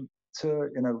to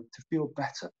feel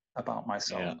better about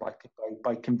myself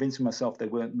by convincing myself they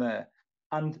weren't there.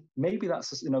 And maybe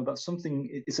that's something.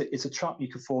 It's a trap you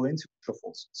could fall into with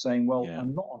truffles, saying, well,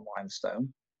 I'm not on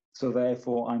limestone, so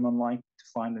therefore I'm unlikely to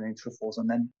find any truffles, and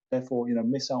then therefore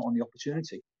miss out on the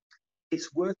opportunity.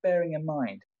 It's worth bearing in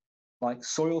mind, like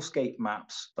soilscape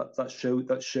maps that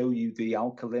show you the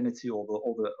alkalinity or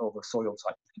the soil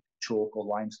type, chalk or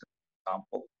limestone, for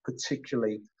example,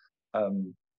 particularly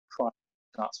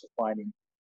that's for finding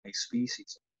a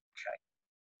species.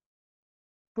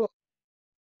 Okay,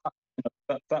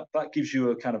 but that gives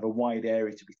you a kind of a wide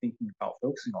area to be thinking about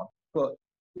focusing on. But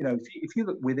if you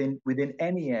look within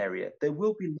any area, there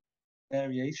will be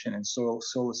variation in soil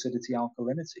acidity,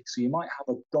 alkalinity. So you might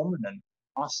have a dominant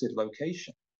acid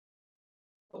location,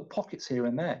 little pockets here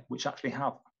and there, which actually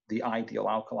have the ideal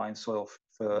alkaline soil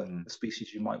for the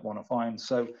species you might want to find.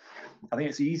 So I think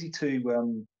it's easy to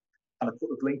kind of put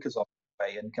the blinkers on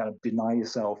and kind of deny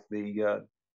yourself the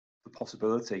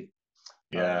possibility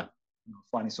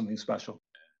finding something special.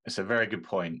 It's a very good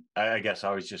point. I guess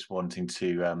I was just wanting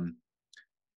to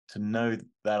know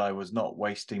that I was not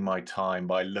wasting my time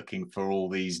by looking for all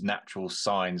these natural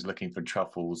signs, looking for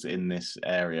truffles in this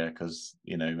area, because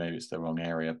maybe it's the wrong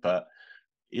area. But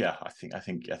yeah, I think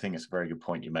it's a very good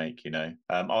point you make.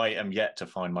 I am yet to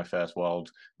find my first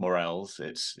wild morels.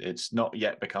 It's not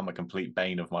yet become a complete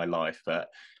bane of my life, but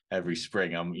every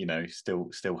spring I'm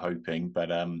still hoping.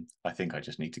 But I think I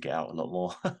just need to get out a lot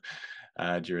more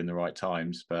during the right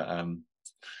times. But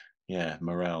yeah,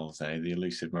 morels, the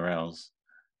elusive morels.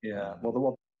 Yeah,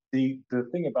 well, the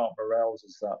thing about morels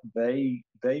is that they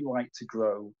like to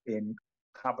grow in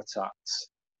habitats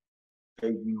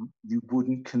that you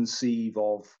wouldn't conceive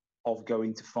of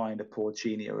going to find a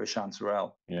porcini or a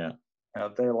chanterelle. Yeah,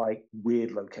 they're like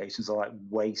weird locations. They're like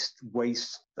waste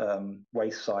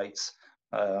sites,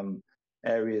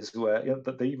 areas where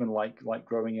they even like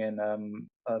growing in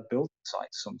building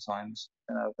sites sometimes.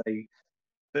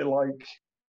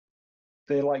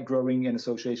 They like growing in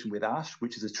association with ash,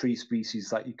 which is a tree species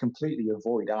that you completely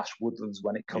avoid ash woodlands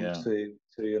when it comes to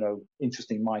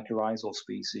interesting mycorrhizal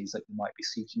species that you might be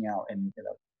seeking out in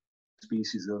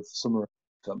species of summer.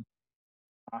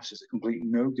 Ash is a complete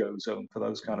no-go zone for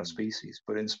those kind of species.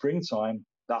 But in springtime,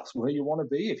 that's where you want to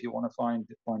be if you want to find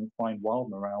wild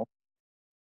morel.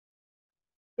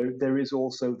 There is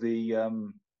also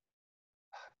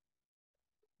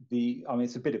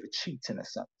it's a bit of a cheat in a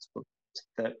sense, but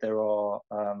there are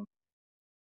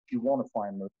if you want to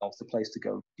find morels, the place to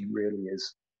go really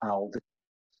is Aldi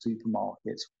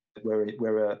supermarkets,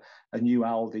 where a new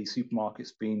Aldi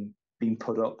supermarket's been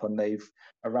put up, and they've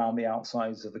around the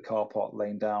outsides of the car park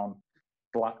laying down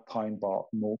black pine bark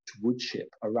mulch wood chip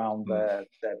around their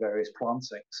various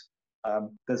plantings.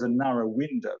 There's a narrow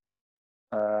window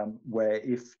where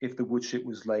if the wood chip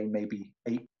was laying maybe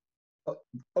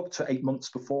up to 8 months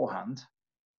beforehand,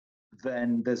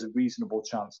 then there's a reasonable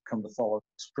chance come the following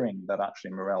spring that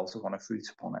actually morels are going to fruit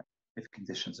upon it if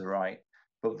conditions are right.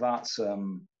 But that's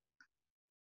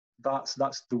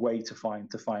the way to find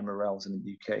morels in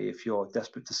the UK if you're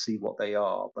desperate to see what they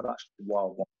are, but actually the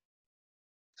wild ones.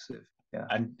 Yeah.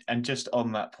 And just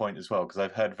on that point as well, because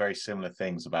I've heard very similar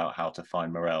things about how to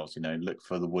find morels. Look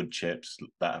for the wood chips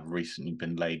that have recently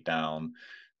been laid down,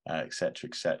 etc.,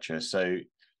 etc. So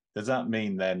does that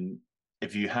mean then,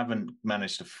 if you haven't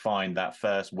managed to find that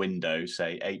first window,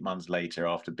 say 8 months later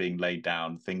after being laid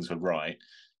down, things were right,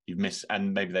 you've missed,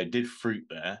 and maybe they did fruit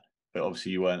there, but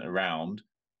obviously you weren't around.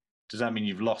 Does that mean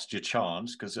you've lost your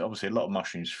chance? Because obviously a lot of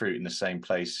mushrooms fruit in the same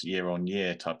place year on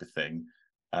year type of thing.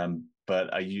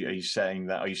 But are you saying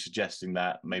that? Are you suggesting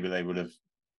that maybe they would have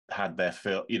had their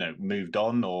fill, moved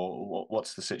on, or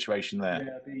what's the situation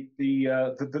there?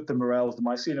 Yeah, the morels, the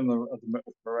Mycelium of the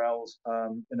morels,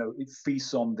 it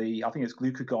feasts on I think it's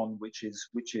glucagon, which is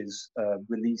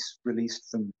released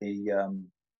from the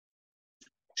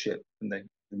chip and the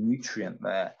nutrient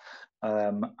there,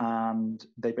 and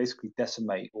they basically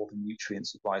decimate all the nutrient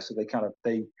supply. So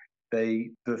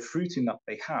the fruiting that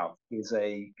they have is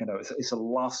it's a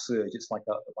last surge. It's like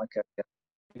a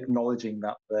acknowledging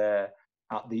that they're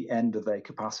at the end of their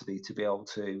capacity to be able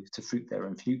to fruit there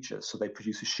in future. So they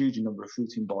produce a huge number of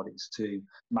fruiting bodies to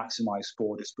maximize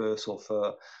spore dispersal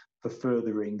for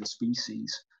furthering the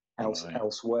species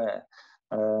elsewhere.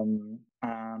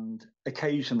 And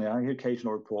occasionally, I hear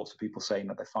occasional reports of people saying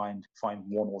that they find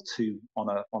one or two on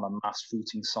a mass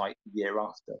fruiting site the year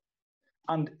after.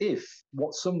 And if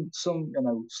what some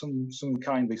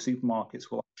kindly supermarkets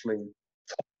will actually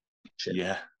chip.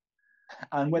 Yeah.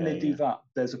 And when they do that,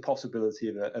 there's a possibility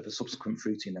of a subsequent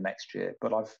fruiting the next year.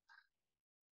 But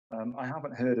I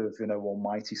haven't heard of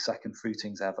almighty second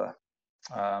fruitings ever.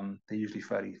 They're usually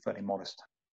fairly modest.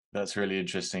 That's really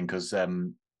interesting because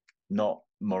not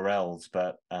morels,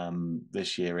 but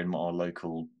this year in our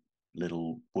local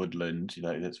little woodland,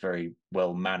 that's very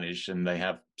well managed, and they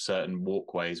have certain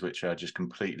walkways which are just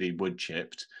completely wood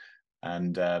chipped.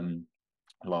 And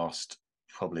last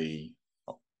probably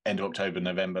end of October,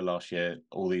 November last year,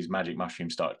 all these magic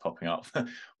mushrooms started popping up,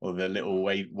 or the little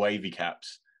wavy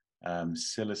caps.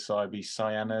 Psilocybe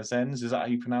cyanescens, is that how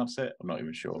you pronounce it? I'm not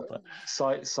even sure. But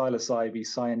Psilocybe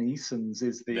cyanescens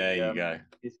is there you go.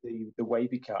 Is the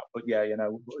wavy cap. But yeah,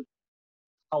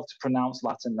 how to pronounce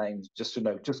Latin names, just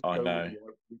go with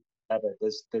whatever.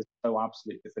 There's no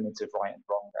absolute definitive right and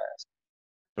wrong there.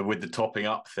 But with the topping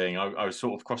up thing, I was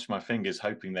sort of crossing my fingers,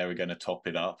 hoping they were going to top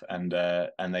it up, and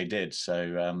they did.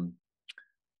 So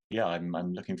yeah,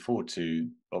 I'm looking forward to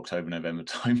October, November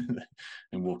time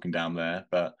and walking down there.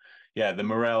 But yeah, the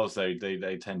morels though,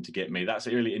 they tend to get me. That's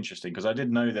really interesting because I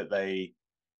did know that they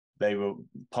were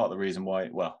part of the reason why.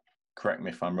 Well, correct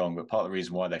me if I'm wrong, but part of the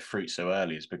reason why they fruit so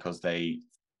early is because they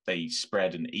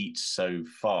spread and eat so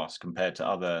fast compared to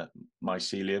other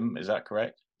mycelium. Is that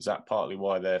correct? Is that partly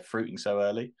why they're fruiting so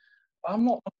early? I'm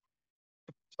not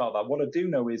about that. What I do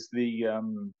know is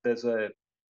there's a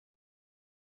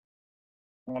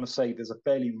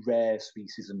fairly rare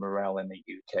species of morel in the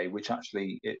UK, which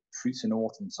actually it fruits in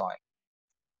autumn time.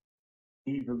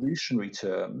 Evolutionary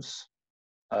terms,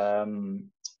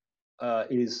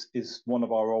 is one of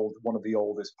the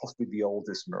oldest, possibly the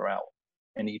oldest morel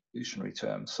in evolutionary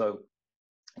terms. So,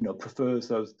 prefers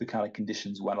the kind of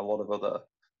conditions when a lot of other,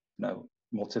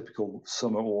 more typical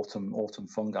summer, autumn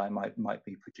fungi might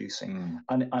be producing,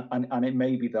 and it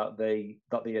may be that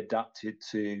they adapted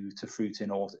to fruit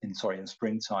in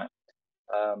springtime,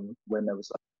 when there was,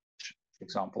 for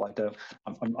example,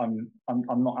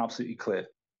 I'm not absolutely clear,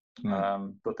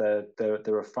 but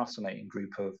they're a fascinating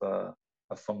group of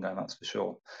fungi, that's for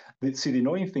sure. See, the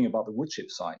annoying thing about the wood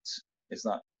chip sites is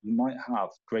that you might have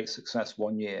great success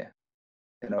one year,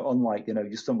 unlike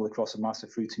you stumble across a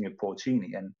massive fruiting of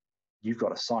porcini and you've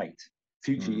got a site.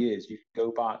 Future years, you can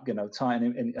go back, time,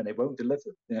 and it won't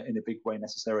deliver in a big way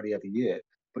necessarily every year,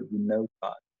 but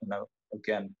that,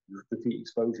 again, repeat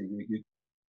exposure, you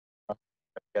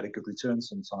get a good return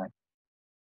sometime.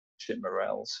 Chip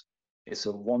morels, it's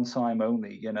a one-time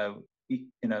only,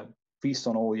 feast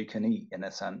on all you can eat in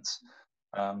a sense.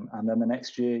 And then the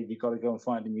next year you've got to go and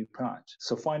find a new patch.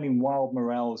 So finding wild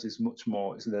morels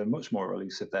they're much more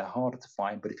elusive. They're harder to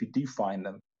find, but if you do find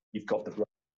them, you've got the variety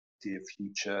of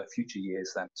future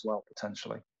years then as well,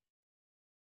 potentially.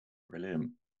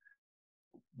 Brilliant.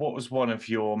 What was one of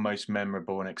your most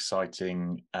memorable and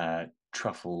exciting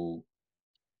truffle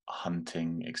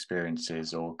hunting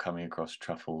experiences or coming across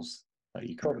truffles that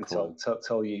you can probably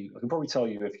tell you? I can probably tell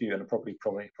you a few, and I probably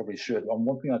should. And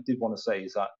one thing I did want to say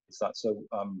is that so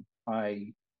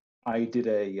I did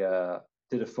a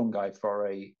fungi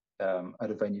foray at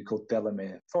a venue called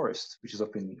Delamere Forest, which is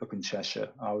up in Cheshire.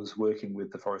 I was working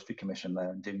with the Forestry Commission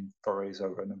there and doing forays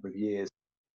over a number of years.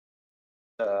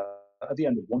 At the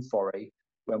end of one foray,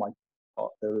 where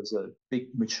there was a big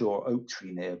mature oak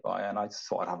tree nearby, and I just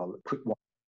thought I'd have a quick one,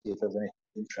 see if there's any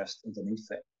interest underneath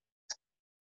it.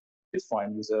 This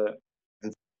find was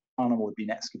the animal had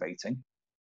been excavating.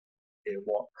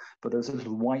 But there was a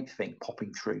little white thing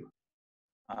popping through,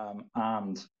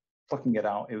 and plucking it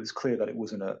out, it was clear that it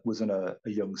wasn't a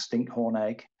young stinkhorn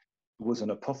egg, it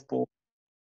wasn't a puffball.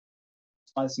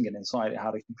 Slicing it inside, it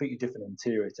had a completely different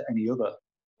interior to any other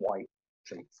white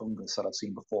shaped fungus that I've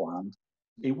seen beforehand.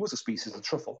 It was a species of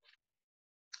truffle,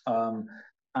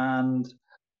 and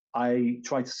I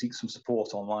tried to seek some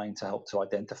support online to help to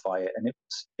identify it, and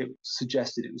it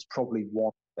suggested it was probably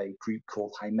one of a group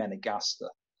called Hymenogasta.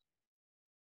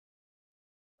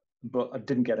 But I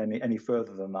didn't get any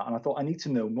further than that. And I thought, I need to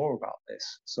know more about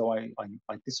this. So I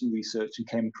did some research and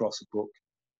came across a book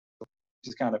which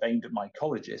is kind of aimed at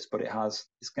mycologists, but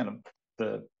it's kind of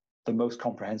the most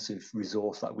comprehensive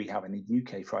resource that we have in the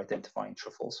UK for identifying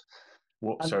truffles.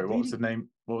 Sorry, what was the name?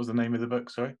 What was the name of the book?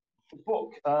 Sorry. The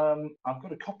book, I've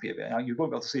got a copy of it. You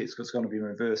won't be able to see it because it's going to be in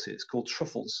reverse. It's called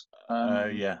Truffles.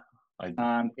 Yeah,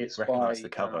 and it's recognise by the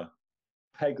cover.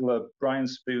 Pegler, Brian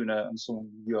Spooner, and someone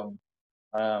young.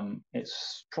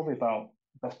 It's probably about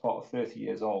the best part of 30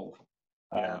 years old.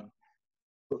 Yeah.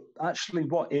 But actually,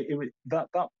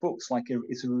 that book's like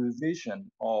it's a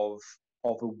revision of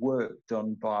a work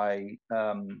done by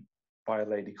a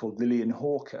lady called Lillian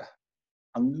Hawker.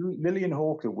 And Lillian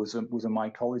Hawker was a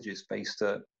mycologist based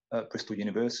at Bristol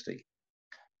University.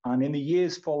 And in the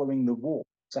years following the war,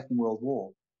 Second World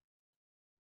War,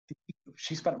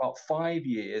 she spent about 5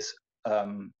 years,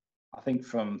 I think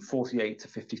from 48 to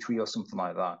 53 or something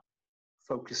like that,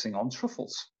 focusing on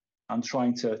truffles and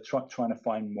trying to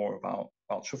find more about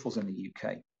truffles in the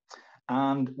UK.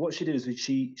 And what she did is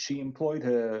she employed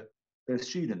her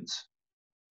students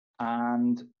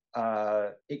and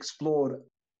explored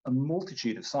a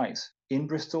multitude of sites in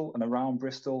Bristol and around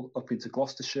Bristol, up into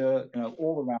Gloucestershire,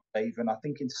 all around Avon, I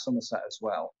think into Somerset as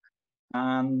well.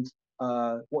 And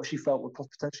what she felt were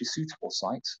potentially suitable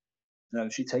sites.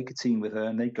 She'd take a team with her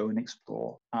and they'd go and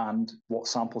explore. And what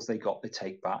samples they got, they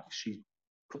take back. She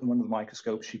put them under the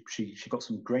microscope. She got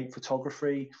some great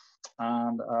photography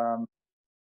and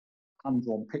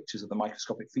hand-drawn pictures of the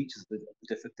microscopic features of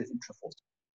the different truffles.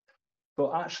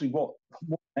 But actually, more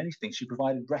than anything, she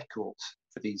provided records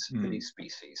for these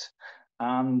species.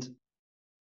 And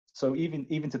so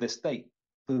even to this date,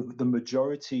 the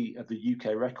majority of the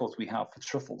UK records we have for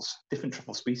truffles, different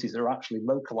truffle species, are actually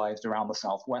localized around the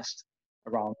southwest,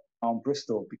 around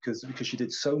Bristol, because she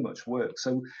did so much work.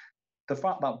 So the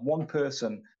fact that one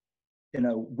person,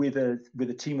 with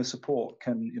a team of support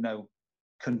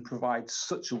can provide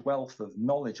such a wealth of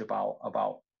knowledge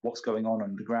about what's going on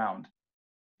underground,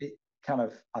 it kind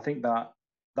of, I think that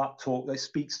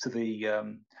speaks to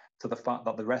the fact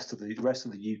that the rest of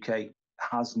the UK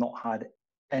has not had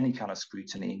any kind of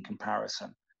scrutiny in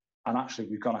comparison. And actually,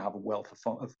 we're going to have a wealth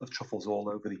of truffles all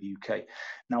over the UK.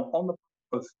 Now, on the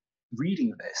of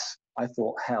reading this, I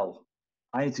thought, hell,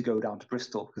 I need to go down to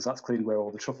Bristol because that's clearly where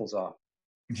all the truffles are.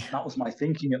 That was my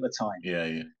thinking at the time.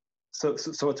 Yeah. So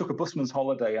I took a busman's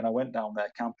holiday and I went down there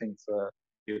camping for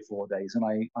 3 or 4 days, and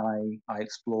I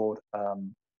explored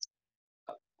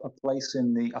a place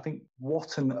in I think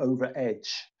Watton over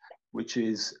Edge, which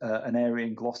is an area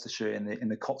in Gloucestershire in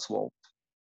the Cotswolds.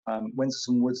 Went to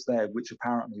some woods there, which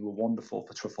apparently were wonderful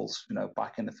for truffles,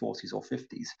 back in the 40s or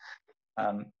 50s.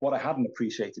 What I hadn't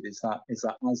appreciated is that as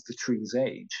the trees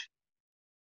age,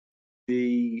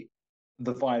 the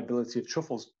viability of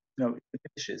truffles,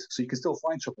 diminishes. So you can still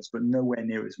find truffles, but nowhere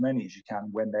near as many as you can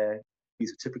when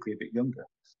these are typically a bit younger.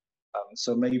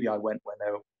 So maybe I went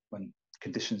when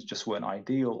conditions just weren't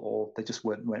ideal, or there just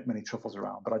weren't many truffles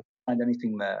around. But I didn't find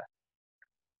anything there.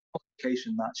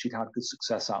 Application that she'd had good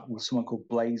success at was someone called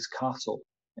Blaze Castle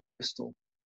in Bristol.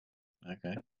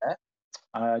 Okay.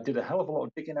 I did a hell of a lot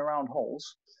of digging around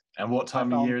holes. And what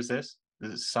time of year is this?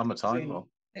 Is it summertime?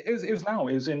 It was now.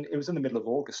 It was in the middle of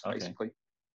August, basically.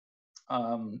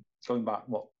 Going back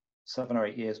 7 or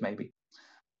 8 years maybe.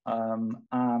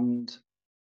 And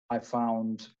I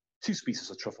found 2 species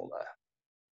of truffle there.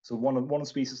 So one of the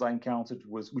species I encountered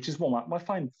which is one I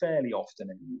find fairly often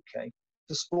in the UK.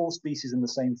 It's a small species in the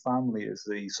same family as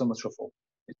the summer truffle.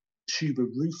 It's tuber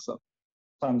rufa,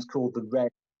 sometimes called the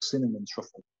red cinnamon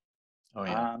truffle. Oh,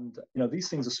 yeah. And these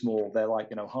things are small. They're like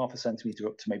 0.5 centimeter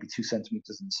up to maybe 2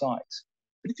 centimeters in size.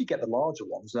 But if you get the larger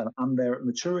ones and they're at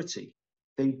maturity,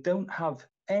 they don't have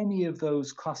any of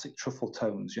those classic truffle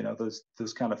tones.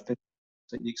 Those kind of that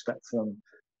you expect from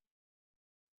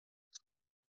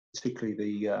particularly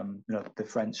the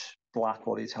French black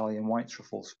or the Italian white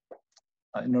truffles.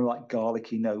 Like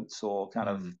garlicky notes or kind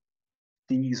of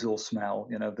diesel smell.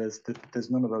 There's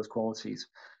none of those qualities.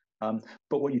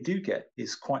 But what you do get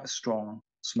is quite a strong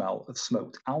smell of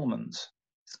smoked almonds.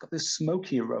 It's got this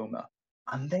smoky aroma,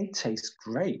 and they taste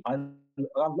great. I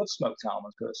love smoked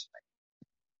almonds personally.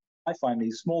 I find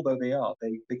these, small though they are,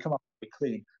 they come up pretty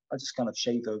clean. I just kind of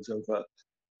shave those over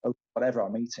whatever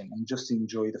I'm eating and just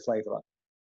enjoy the flavour.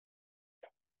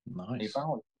 Nice.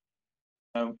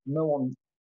 No one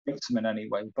eats them in any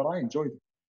way, but I enjoy them.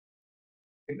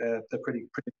 I think they're pretty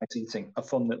nice eating, a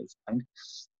fun little thing.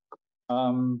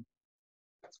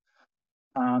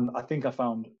 And I think I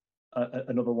found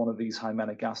another one of these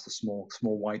Hymenogast, the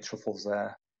small white truffles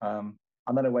there.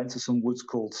 And then I went to some woods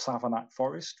called Savernake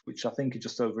Forest, which I think are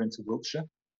just over into Wiltshire.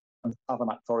 And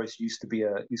Savernake Forest used to be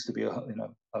a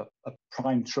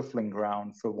prime truffling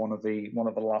ground for one of the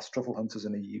last truffle hunters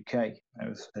in the UK.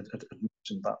 Had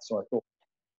mentioned that, so I thought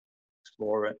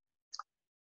explore it.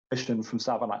 Mission from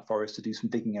Savernake Forest to do some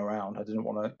digging around. I didn't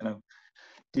want to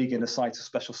dig in a site of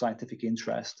special scientific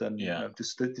interest and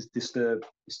disturb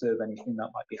anything that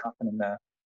might be happening there.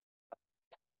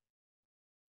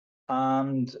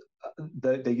 And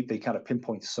they kind of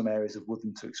pinpointed some areas of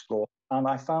woodland to explore, and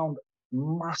I found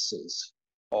masses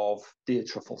of deer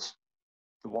truffles,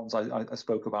 the ones I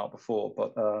spoke about before,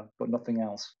 but nothing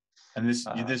else. And this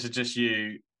is just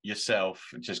you yourself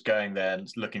just going there and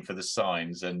looking for the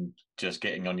signs and just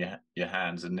getting on your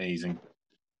hands and knees and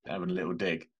having a little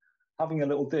dig. Having a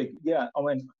little dig, yeah. I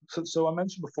mean, so I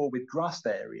mentioned before with grassed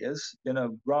areas,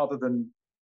 rather than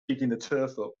digging the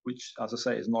turf up, which, as I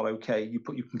say, is not okay, you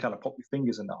can kind of pop your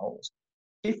fingers in the holes.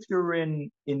 If you're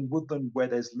in woodland where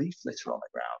there's leaf litter on the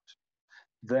ground,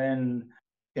 then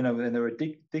and there are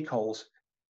dig holes.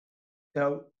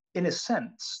 In a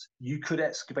sense, you could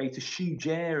excavate a huge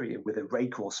area with a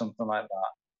rake or something like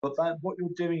that. But what you're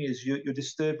doing is you're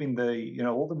disturbing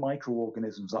all the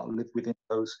microorganisms that live within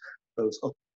those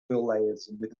upper layers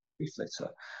and with leaf litter.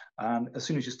 And as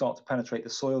soon as you start to penetrate the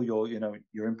soil, you're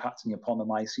impacting upon the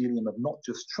mycelium of not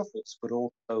just truffles, but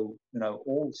also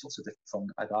all sorts of different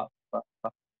fungi.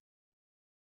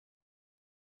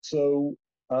 So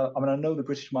I know the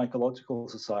British Mycological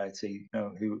Society,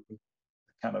 who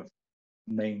kind of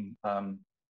main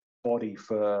body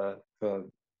for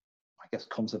I guess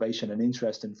conservation and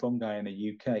interest in fungi in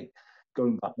the UK,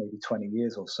 going back maybe 20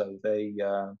 years or so, they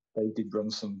did run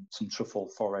some truffle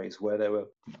forays where they were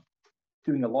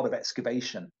doing a lot of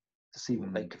excavation to see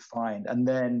what they could find, and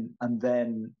then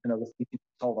the people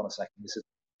told, on a second, this is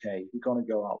okay, you're going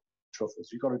to go out with truffles,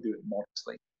 you've got to do it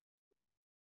modestly.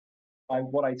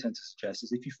 What I tend to suggest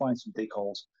is if you find some dig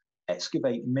holes,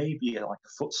 excavate maybe like a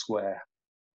foot square,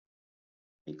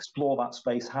 explore that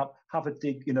space, have a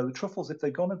dig. The truffles, if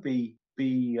they're going to be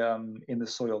in the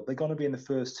soil, they're going to be in the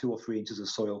first 2 or 3 inches of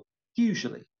soil.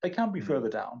 Usually, they can be further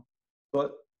down,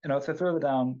 but if they're further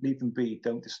down, leave them be.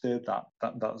 Don't disturb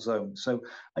that zone. So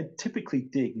I typically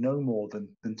dig no more than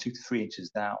 2 to 3 inches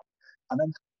down, and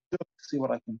then see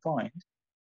what I can find.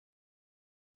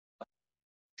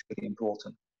 It's really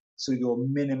important. So you're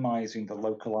minimizing the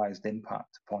localized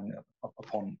impact upon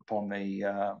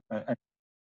the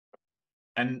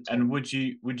And would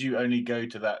you only go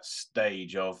to that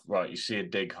stage of, right, you see a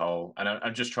dig hole, and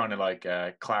I'm just trying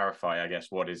to clarify, I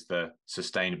guess, what is the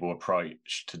sustainable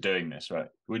approach to doing this, right?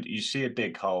 Would you see a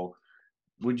dig hole,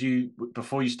 would you,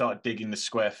 before you start digging the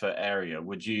square foot area,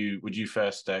 would you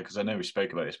first, because I know we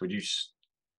spoke about this, would you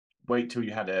wait till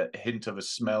you had a hint of a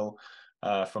smell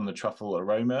from the truffle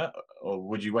aroma, or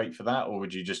would you wait for that, or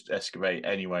would you just excavate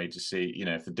anyway to see,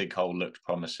 if the dig hole looked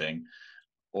promising?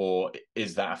 Or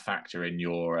is that a factor in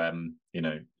your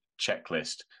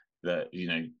checklist, that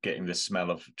getting the smell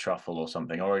of truffle or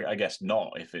something? Or I guess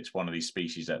not, if it's one of these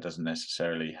species that doesn't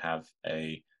necessarily have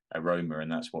a aroma, and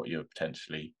that's what you're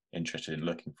potentially interested in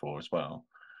looking for as well.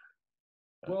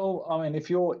 Well, I mean, if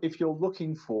you're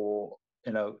looking for,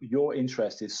 your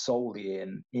interest is solely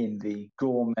in the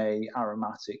gourmet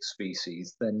aromatic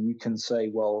species, then you can say,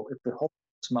 well, if the whole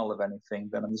smell of anything,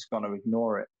 then I'm just going to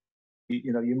ignore it.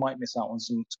 You might miss out on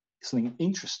something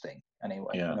interesting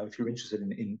anyway. Yeah. If you're interested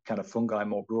in kind of fungi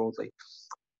more broadly.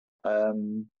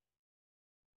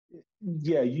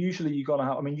 Yeah, usually you're gonna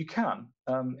have. I mean, you can.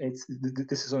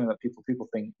 This is something that people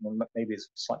think maybe it's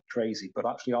slightly crazy, but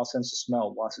actually our sense of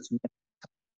smell, whilst it's,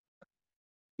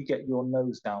 you get your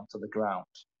nose down to the ground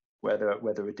where there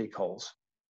are dig holes.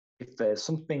 If there's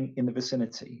something in the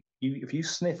vicinity, if you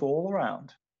sniff all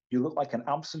around, you look like an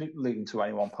absolute loon to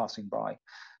anyone passing by.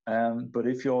 But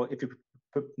if you're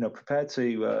prepared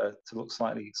to look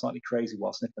slightly crazy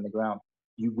while sniffing the ground,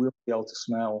 you will be able to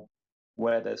smell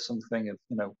where there's something of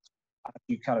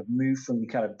you kind of move from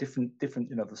kind of different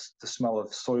the smell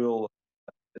of soil.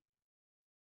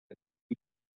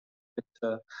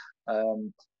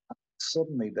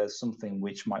 Suddenly there's something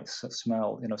which might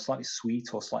smell slightly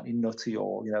sweet or slightly nutty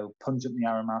or pungently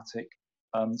aromatic.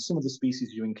 Some of the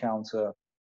species you encounter,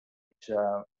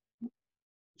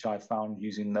 which I found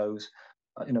using those,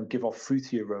 give off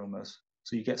fruity aromas.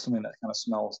 So you get something that kind of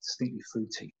smells distinctly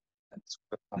fruity. And it's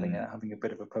having a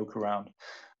bit of a poke around.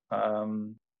 I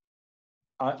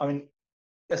mean,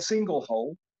 a single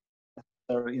hole,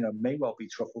 there may well be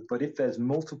truffle, but if there's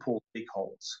multiple big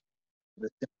holes, the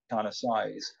kind of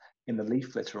size, the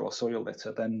leaf litter or soil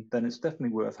litter, then it's definitely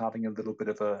worth having a little bit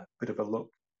of a look.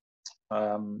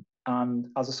 And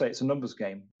as I say, it's a numbers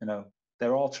game.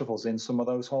 There are truffles in some of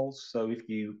those holes, so if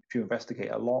you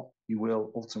investigate a lot, you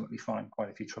will ultimately find quite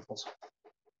a few truffles.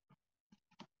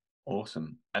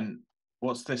 Awesome. And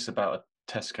what's this about a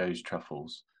Tesco's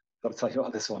truffles? Got to tell you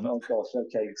about this one. Oh gosh,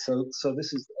 okay. So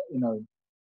this is,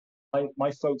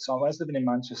 my folks. I was living in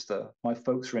Manchester. My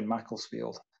folks were in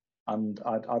Macclesfield, and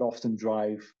I'd often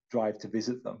drive to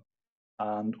visit them.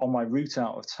 And on my route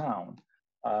out of town,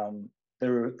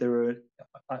 there are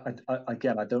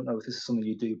again, I don't know if this is something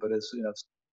you do, but as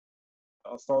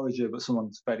a forager, but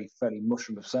someone's fairly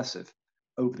mushroom obsessive.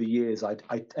 Over the years, I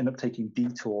end up taking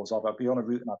detours. I'd be on a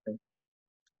route and I think,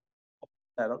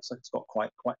 that looks like it's got quite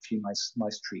a few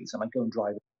nice trees, and I go and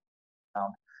drive it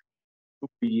down.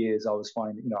 For years, I was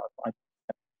finding, I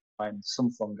find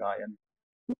some fungi and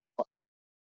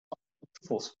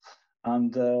truffles.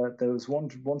 And there was one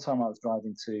time I was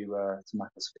driving to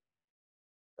Macclesfield.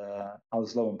 I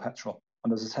was low on petrol,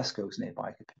 and there was a Tesco's nearby.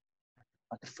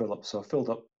 I could fill up, so I filled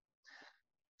up.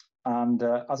 And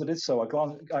as I did so,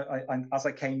 as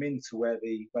I came into where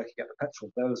I could get the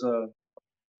petrol, there was a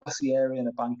grassy area and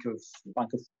a bank of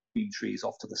hornbeam trees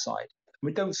off to the side.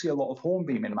 We don't see a lot of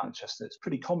hornbeam in Manchester. It's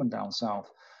pretty common down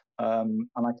south. And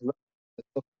I could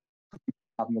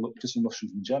having a look just at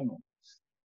mushrooms in general.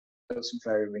 There's some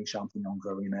fairy ring champignon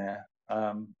growing there.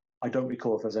 I don't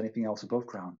recall if there's anything else above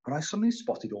ground, but I suddenly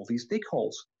spotted all these dig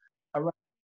holes. Around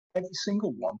every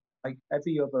single one, like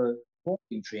every other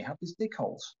hornbeam tree, had these dig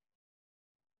holes.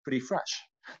 Pretty fresh.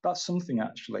 That's something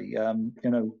actually.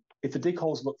 If the dig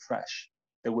holes look fresh,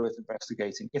 they're worth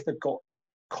investigating. If they've got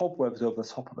cobwebs over the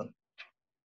top of them,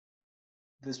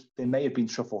 there may have been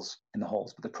truffles in the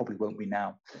holes, but there probably won't be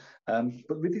now.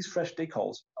 But with these fresh dig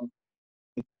holes,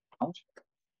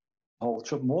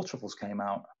 more truffles came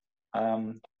out.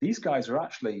 These guys are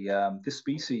actually, this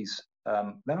species,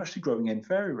 they're actually growing in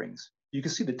fairy rings. You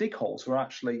can see the dig holes were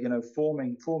actually,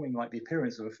 forming like the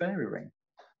appearance of a fairy ring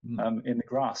in the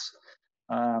grass.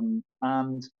 And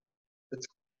it's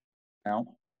now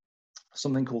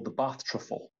something called the Bath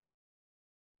truffle.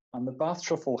 And the Bath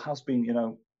truffle has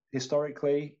been,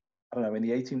 historically, I don't know, in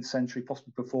the 18th century,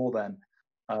 possibly before then,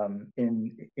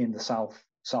 in the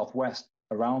southwest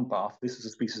around Bath, this is a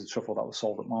species of truffle that was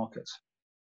sold at markets.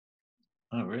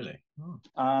 Oh, really? Oh.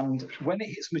 And when it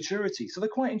hits maturity, so they're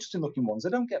quite interesting looking ones. They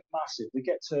don't get massive. They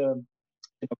get to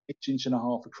inch and a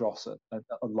half across at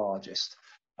largest,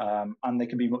 and they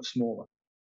can be much smaller.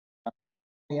 On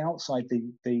the outside,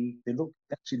 they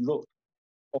actually look.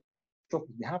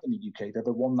 Truffles we have in the UK, they're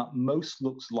the one that most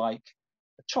looks like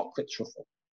a chocolate truffle.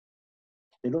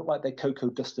 They look like they're cocoa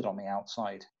dusted on the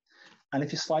outside. And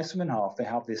if you slice them in half, they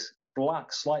have this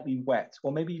black, slightly wet,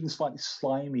 or maybe even slightly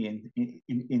slimy in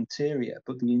interior.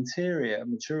 But the interior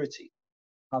maturity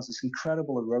has this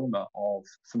incredible aroma of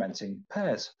fermenting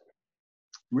pears.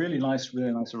 Really nice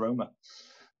aroma.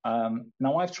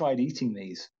 Now I've tried eating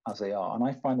these as they are, and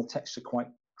I find the texture quite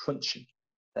crunchy.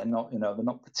 They're not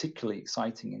particularly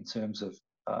exciting in terms of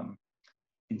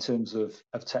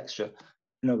texture.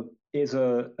 As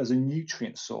a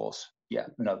nutrient source, yeah,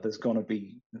 there's gonna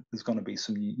be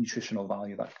some nutritional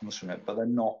value that comes from it, but they're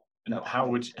not. How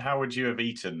would you have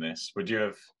eaten this? Would you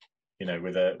have,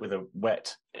 with a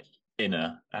wet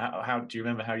inner? How do you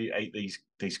remember how you ate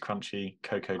these crunchy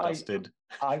cocoa dusted?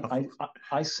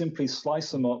 I simply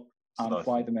slice them up and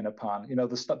fry them in a pan.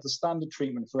 The standard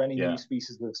treatment for any new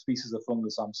species of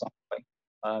fungus I'm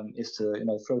sampling is to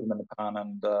throw them in the pan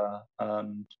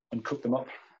and cook them up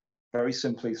very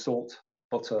simply, salt,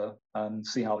 butter, and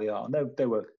see how they are. And they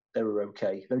were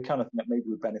okay. They kind of maybe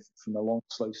would benefit from a long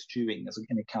slow stewing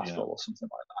in a casserole or something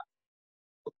like that.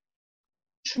 But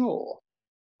sure.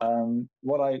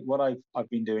 What I've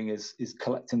been doing is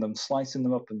collecting them, slicing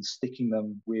them up, and sticking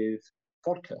them with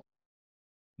vodka.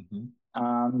 Mm-hmm.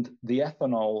 And the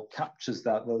ethanol captures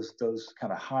those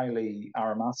kind of highly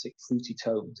aromatic, fruity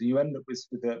tones. You end up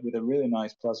with a really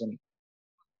nice, pleasant,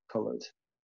 coloured,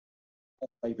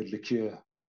 flavored liqueur.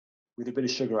 With a bit of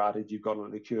sugar added, you've got a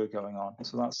liqueur going on.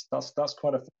 So that's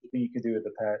quite a thing you can do with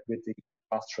the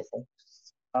Bath truffle.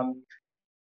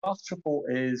 Bath truffle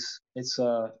its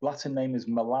Latin name is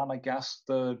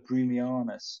Melanogaster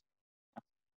brumianus.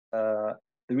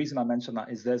 The reason I mention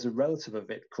that is there's a relative of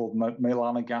it called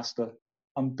Melanogaster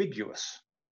ambiguus,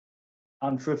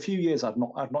 and for a few years I've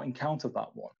not encountered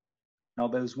that one. Now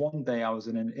there's one day I was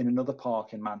in another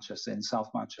park in Manchester, in South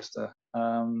Manchester,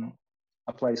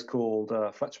 a place called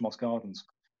Fletcher Moss Gardens,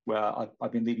 where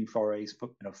I've been leading forays,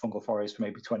 fungal forays for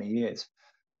maybe 20 years,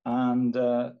 and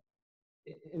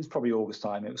it was probably August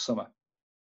time. It was summer,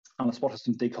 and I spotted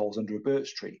some dig holes under a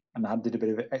birch tree, and I did a bit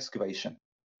of excavation.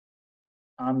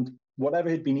 And whatever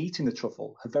had been eating the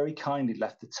truffle had very kindly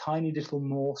left a tiny little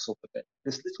morsel of it,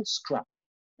 this little scrap.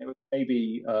 It was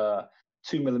maybe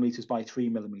 2 millimeters by 3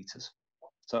 millimeters.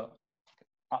 So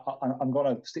I'm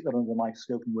going to stick that under the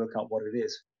microscope and work out what it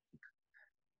is.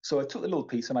 So I took the little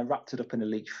piece and I wrapped it up in a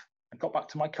leaf. I got back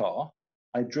to my car.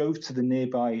 I drove to the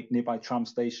nearby tram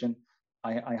station.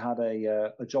 I had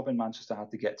a job in Manchester I had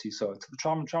to get to, so I took the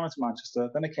tram to Manchester.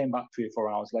 Then I came back 3 or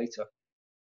 4 hours later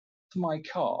to my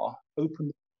car,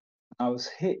 opened. I was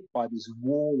hit by this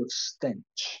wall of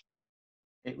stench.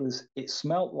 It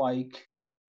smelt like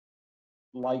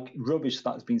rubbish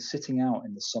that has been sitting out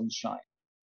in the sunshine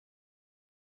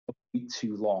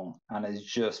too long and is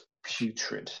just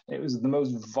putrid. It was the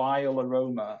most vile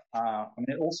aroma.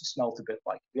 It also smelt a bit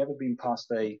like, have you ever been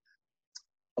past a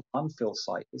landfill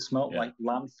site? It smelt like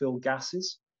landfill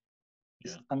gases,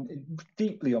 and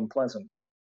deeply unpleasant.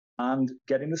 And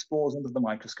getting the spores under the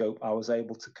microscope, I was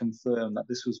able to confirm that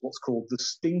this was what's called the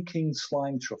stinking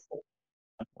slime truffle.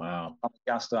 Wow.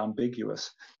 Gaster ambiguous.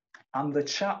 And the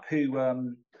chap who,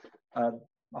 I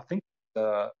think,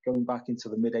 going back into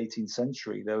the mid-18th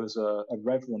century, there was a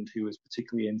reverend who was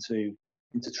particularly into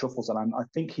truffles, and I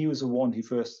think he was the one who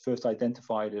first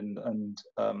identified and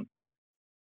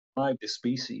described this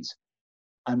species.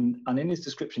 And in his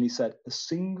description, he said a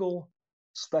single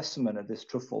specimen of this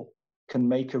truffle can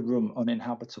make a room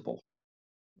uninhabitable.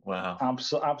 Wow.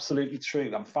 Absolutely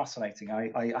true. And fascinating.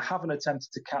 I haven't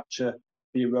attempted to capture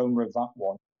the aroma of that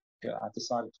one. Yeah, I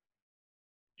decided.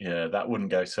 Yeah, that wouldn't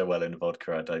go so well in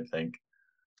vodka, I don't think.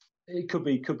 It could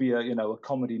be a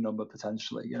comedy number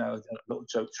potentially, a little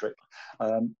joke trick.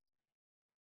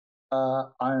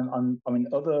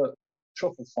 Other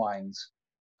truffle finds.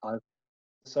 I've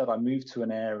said I moved to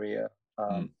an area,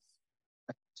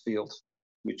 field,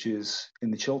 which is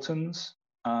in the Chilterns,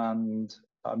 and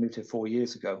I moved here 4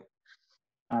 years ago.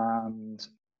 And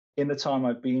in the time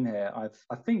I've been here,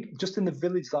 I think just in the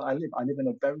village that I live in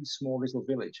a very small little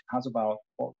village. It has about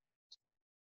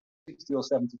 60 or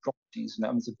 70 properties,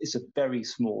 and it's a very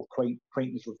small, quaint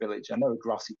little village. And there are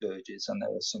grassy verges, and there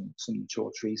are some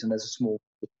mature trees, and there's a small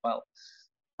well.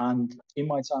 And in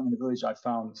my time in the village, I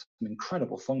found some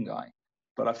incredible fungi,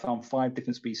 but I found 5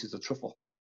 different species of truffle,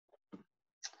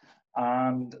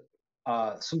 and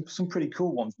some pretty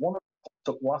cool ones. One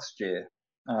popped up last year.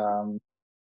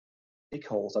 Dig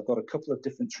holes. I've got a couple of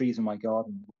different trees in my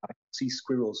garden. I can see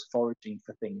squirrels foraging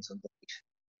for things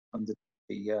under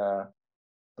the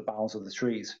boughs of the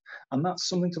trees, and that's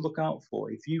something to look out for.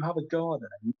 If you have a garden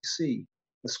and you see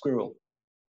a squirrel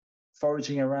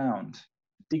foraging around,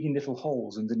 digging little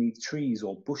holes underneath trees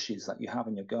or bushes that you have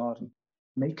in your garden,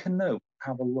 make a note,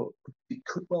 have a look. It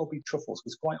could well be truffles,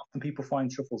 because quite often people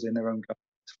find truffles in their own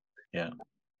gardens. Yeah.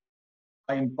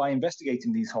 By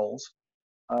investigating these holes,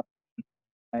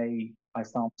 I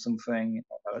found something,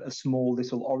 a small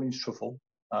little orange truffle.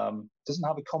 Doesn't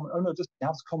have a common. Oh no, it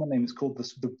has a common name. It's called the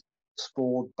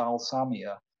spored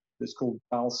balsamia. It's called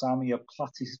Balsamia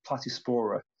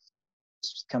platyspora.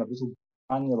 It's kind of little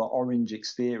annular orange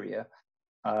exterior,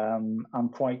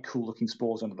 and quite cool looking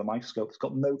spores under the microscope. It's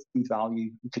got no food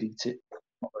value. You could eat it.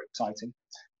 Not very exciting.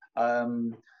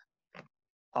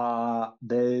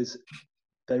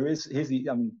 Here's the.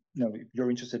 If you're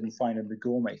interested in finding the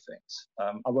gourmet things,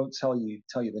 I won't tell you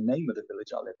the name of the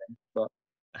village I live in, but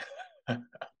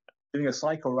doing a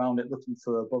cycle around it looking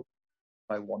for a bug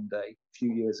one day a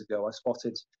few years ago, I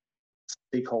spotted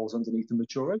dig holes underneath a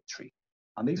mature oak tree,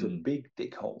 and these were big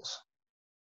dig holes.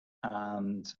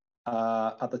 And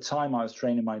at the time, I was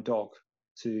training my dog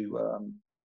to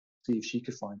see if she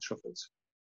could find truffles.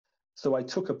 So I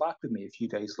took her back with me a few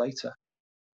days later,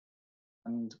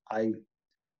 and I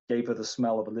gave her the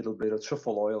smell of a little bit of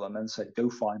truffle oil, and then said, "Go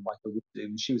find like a would do."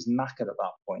 And she was knackered at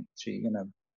that point. She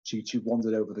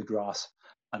wandered over the grass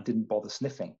and didn't bother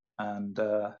sniffing, and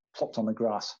plopped on the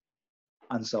grass.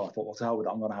 And so I thought, well, to hell with it,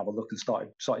 I'm going to have a look, and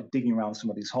started digging around some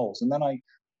of these holes. And then I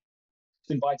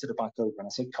invited her back over, and I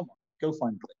said, "Come on, go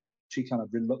find Blake." She kind of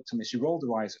reluctantly, she rolled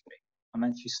her eyes at me, and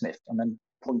then she sniffed, and then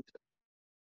pointed.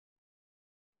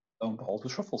 Lo and behold, were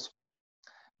truffles,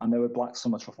 and they were black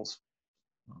summer truffles.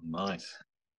 Oh, nice.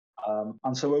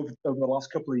 And so over the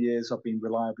last couple of years, I've been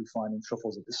reliably finding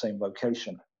truffles at the same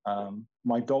location.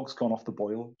 My dog's gone off the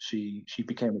boil. She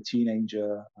became a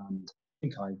teenager, and I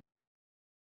think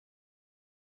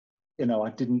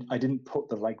I didn't put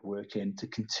the legwork in to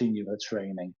continue her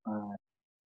training.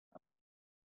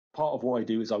 Part of what I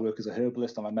do is I work as a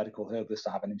herbalist. I'm a medical herbalist.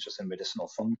 I have an interest in medicinal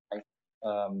fungi.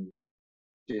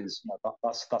 is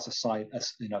that's a side,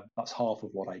 that's half of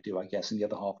what I do, I guess, and the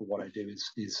other half of what I do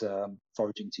is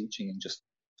foraging, teaching, and just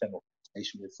general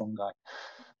fascination with fungi.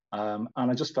 And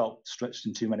I just felt stretched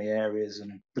in too many areas.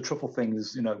 And the truffle thing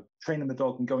is, training the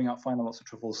dog and going out finding lots of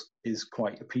truffles is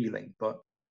quite appealing, but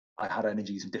I had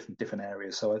energies in different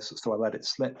areas, so I let it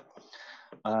slip.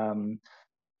 And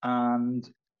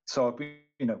so I've been,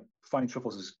 finding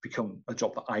truffles has become a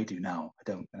job that I do now. I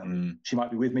don't. She might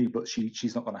be with me, but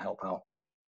she's not going to help out.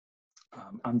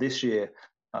 And this year,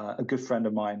 a good friend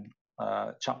of mine,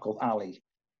 a chap called Ali,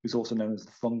 who's also known as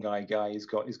the Fungi guy, he's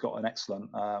got an excellent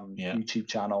YouTube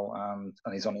channel,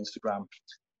 and he's on Instagram.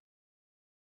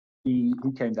 He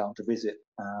came down to visit,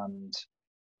 and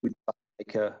we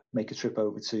make a trip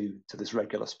over to this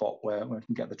regular spot where we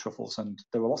can get the truffles. And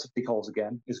there were lots of big holes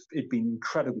again. It'd been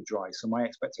incredibly dry, so my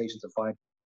expectations of finding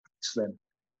slim.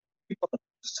 We got them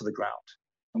just to the ground,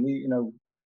 and we,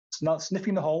 not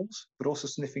sniffing the holes, but also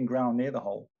sniffing ground near the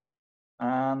hole,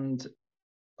 and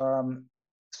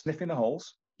sniffing the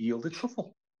holes yielded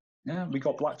truffle. Yeah, we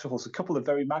got black truffles, a couple of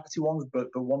very maggoty ones, but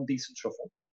one decent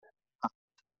truffle.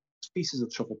 Pieces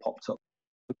of truffle popped up.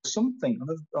 But something on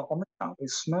the ground, it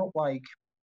smelled like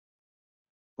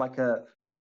a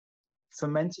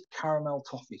fermented caramel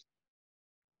toffee.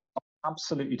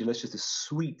 Absolutely delicious. This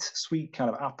sweet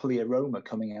kind of appley aroma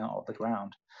coming out of the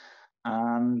ground.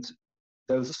 And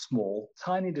there was a small,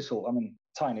 tiny little,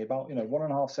 tiny, about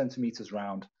 1.5 centimeters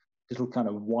round, little kind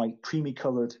of white, creamy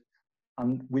coloured,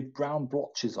 and with brown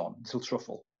blotches on, little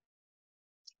truffle.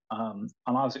 And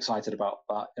I was excited about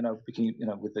that,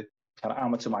 with the kind of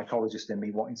amateur mycologist in me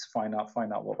wanting to find out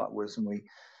what that was. And we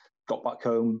got back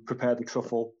home, prepared the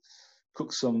truffle,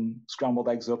 cooked some scrambled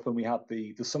eggs up, and we had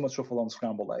the summer truffle on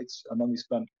scrambled eggs. And then we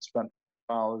spent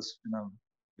hours,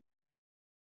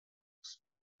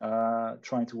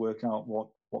 trying to work out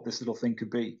what this little thing could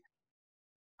be.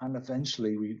 And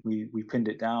eventually we pinned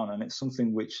it down, and it's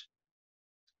something which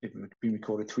it's been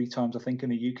recorded 3 times, I think, in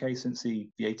the UK since the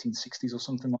 1860s or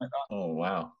something like that. Oh,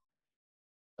 wow.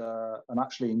 And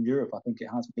actually in Europe, I think it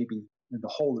has maybe, in the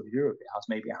whole of Europe, it has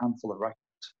maybe a handful of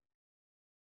records.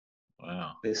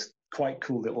 Wow. This quite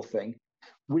cool little thing,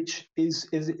 which is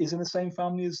in the same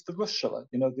family as the russula,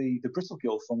 the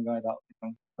brittle-gill fungi that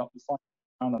we find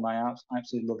around, and I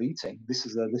absolutely love eating. This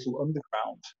is a little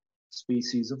underground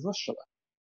species of russula.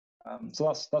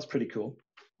 So that's pretty cool.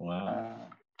 Wow.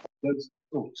 Lost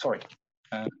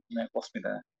me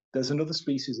there. There's another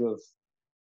species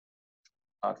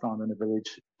I found in a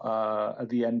village at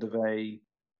the end of a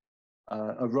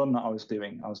run that I was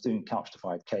doing. I was doing Couch to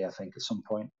 5K, I think, at some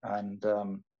point, and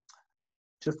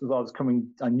just as I was coming,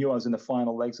 I knew I was in the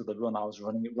final legs of the run. I was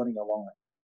running along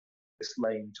this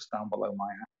lane just down below my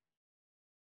house,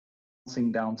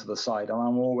 bouncing down to the side, and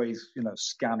I'm always,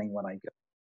 scanning when I go.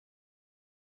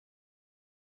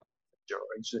 You're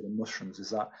interested in mushrooms, is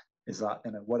that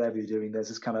whatever you're doing, there's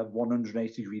this kind of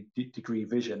 180-degree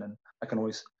vision, and I can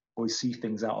always see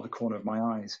things out of the corner of my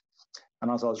eyes. And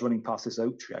as I was running past this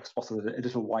oak tree, I spotted a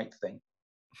little white thing,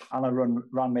 and I ran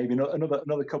maybe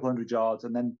another couple hundred yards,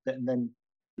 and then it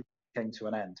came to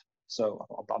an end. So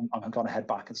I'm going to head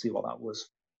back and see what that was.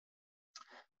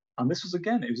 And this was,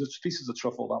 again, it was a piece of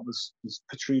truffle that was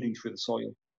protruding through the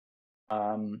soil,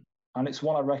 and it's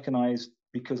one I recognised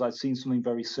because I'd seen something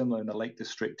very similar in the Lake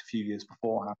District a few years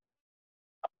beforehand.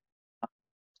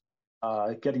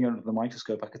 Getting under the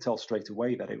microscope, I could tell straight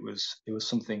away that it was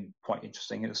something quite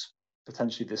interesting. It was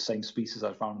potentially the same species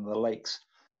I found in the lakes.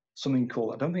 Something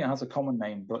called, I don't think it has a common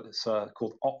name, but it's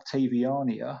called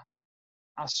Octaviania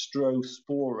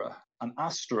astrospora. And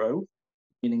astro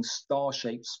meaning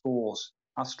star-shaped spores,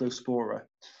 astrospora.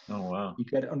 Oh, wow. You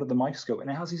get it under the microscope, and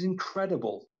it has these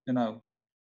incredible,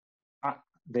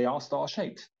 they are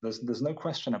star-shaped. There's no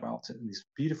question about it. These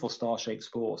beautiful star-shaped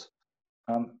spores.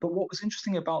 But what was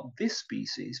interesting about this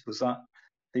species was that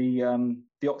the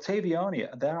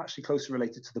Octaviania, they're actually closely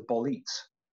related to the boletes,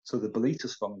 so the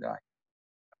boletus fungi,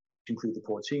 which include the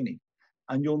porcini.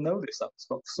 And you'll notice that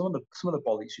some of the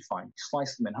boletes you find, you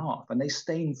slice them in half, and they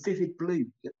stain vivid blue.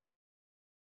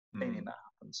 Staining that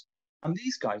happens. And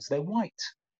these guys, they're white.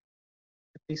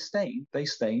 If they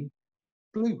stain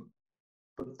blue.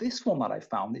 But this one that I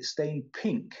found, it stained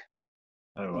pink.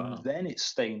 Oh, wow. And then it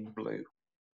stained blue.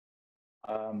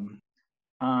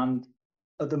 And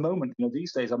at the moment,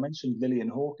 these days, I mentioned Lillian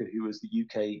Hawker, who was the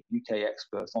UK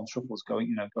expert on truffles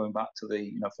going back to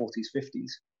the 40s,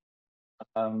 50s.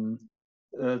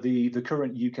 The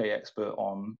current UK expert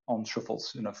on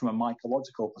truffles, from a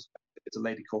mycological perspective, is a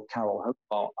lady called Carol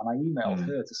Hobart, and I emailed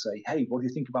her to say, hey, what do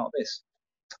you think about this?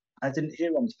 I didn't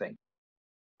hear anything.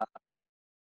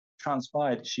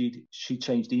 Transpired she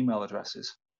changed email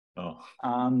addresses. Oh,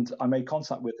 And I made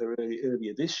contact with her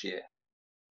earlier this year,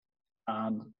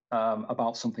 and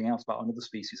about something else, about another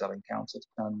species I've encountered.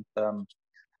 And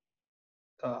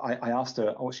I asked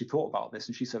her what she thought about this,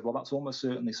 and she said, "Well, that's almost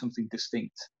certainly something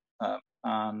distinct,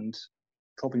 and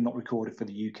probably not recorded for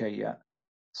the UK yet."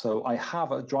 So I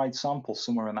have a dried sample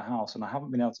somewhere in the house, and I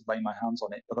haven't been able to lay my hands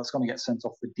on it, but that's going to get sent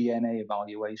off for DNA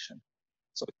evaluation.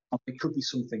 So it could be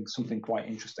something quite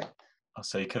interesting.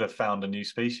 so you could have found a new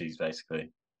species,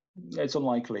 basically. It's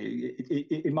unlikely.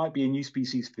 It might be a new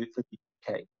species for the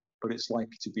UK, but it's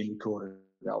likely to be recorded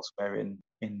elsewhere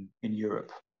in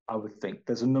Europe. I would think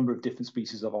there's a number of different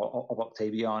species of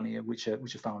Octaviania which are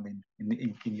found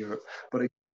in Europe, but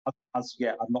as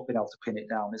yet I've not been able to pin it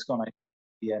down. It's gone to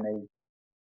DNA to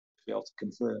be able to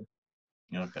confirm.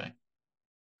 Okay.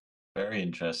 Very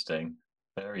interesting.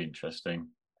 Very interesting.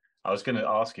 I was going to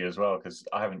ask you as well, because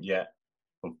I haven't yet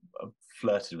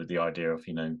flirted with the idea of,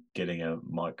 getting a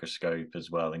microscope as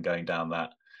well and going down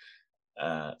that,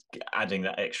 adding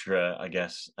that extra, I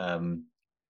guess,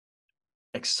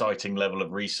 exciting level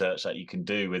of research that you can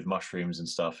do with mushrooms and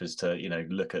stuff is to,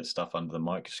 look at stuff under the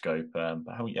microscope. But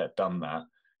I haven't yet done that.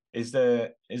 Is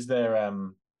there,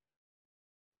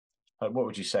 like, what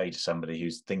would you say to somebody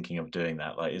who's thinking of doing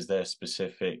that? Like, is there a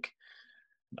specific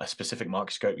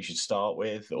microscope you should start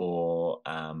with, or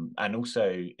and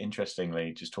also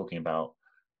interestingly, just talking about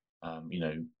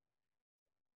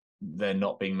there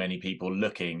not being many people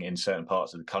looking in certain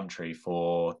parts of the country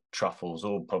for truffles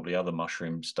or probably other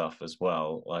mushroom stuff as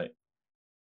well. Like,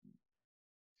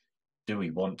 do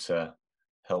we want to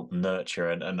help nurture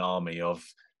an army of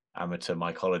amateur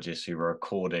mycologists who are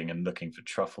recording and looking for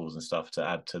truffles and stuff to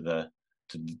add to the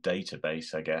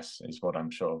database? I guess is what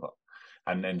I'm sure of.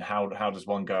 And then how does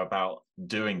one go about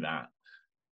doing that?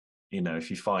 If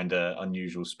you find a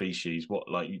unusual species,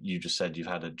 what, like you just said, you've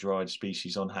had a dried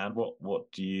species on hand.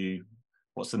 What's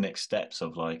the next steps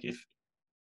of, like, if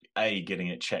A, getting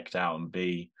it checked out, and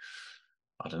B,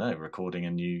 I don't know, recording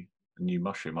a new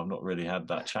mushroom? I've not really had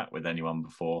that chat with anyone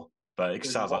before, but it There's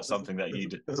a sounds lot. like something that you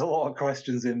do. There's a lot of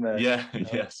questions in there. Yeah,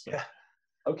 yes. Yeah.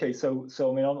 Okay. So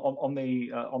I mean,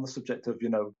 on the subject of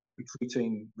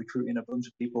recruiting a bunch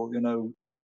of people,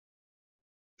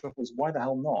 truffles. Why the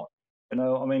hell not?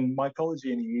 I mean,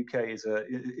 mycology in the UK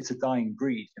it's a dying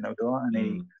breed. There aren't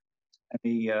Mm,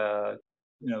 any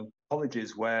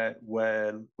colleges where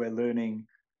learning,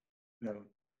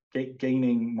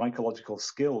 gaining mycological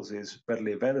skills is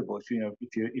readily available. If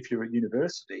you're at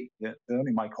university, the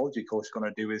only mycology course you're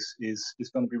going to do is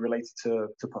going to be related to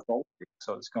pathology.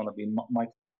 So it's going to be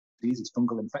diseases,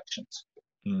 fungal infections.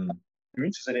 mm, If you're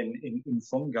interested in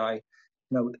fungi,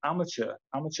 amateur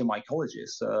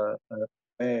mycologists are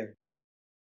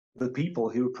the people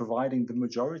who are providing the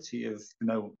majority of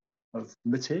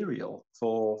material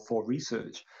for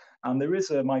research. And there is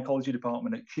a mycology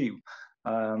department at Kew,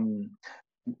 um,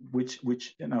 which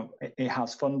it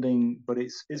has funding, but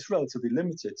it's relatively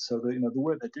limited. So the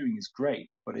work they're doing is great,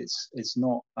 but it's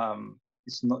not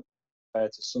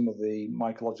compared to some of the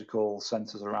mycological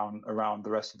centres around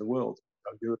the rest of the world,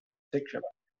 Europe in particular.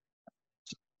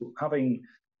 So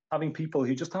having people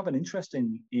who just have an interest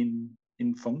in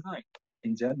fungi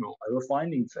in general, who are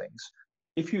finding things.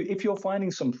 If you're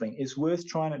finding something, it's worth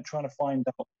trying to find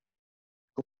out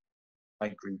who the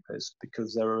group is,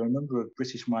 because there are a number of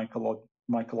British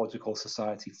Mycological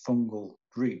Society fungal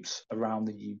groups around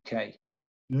the UK.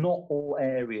 Not all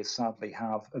areas, sadly,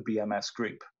 have a BMS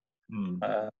group, mm.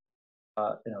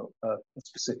 a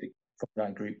specific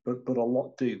fungi group, but a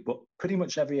lot do. But pretty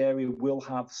much every area will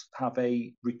have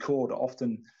a recorder,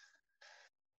 often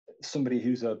somebody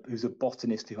who's a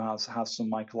botanist who has some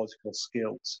mycological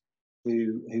skills,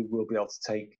 who will be able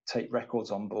to take records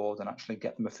on board and actually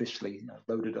get them officially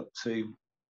loaded up to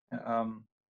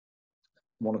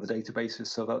one of the databases,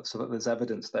 so that there's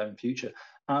evidence there in future.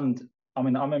 And I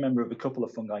mean, I'm a member of a couple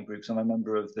of fungi groups. I'm a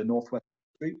member of the Northwest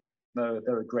group.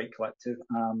 They're a great collective,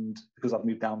 and because I've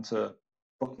moved down to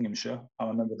Buckinghamshire, I'm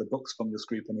a member of the Bucks Fungus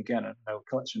group, and again, a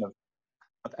collection of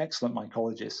excellent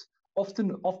mycologists.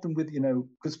 Often with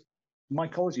because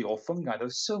mycology or fungi,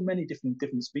 there's so many different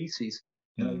species.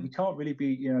 You can't really be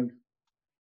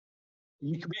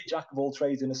you can be a jack of all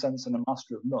trades in a sense and a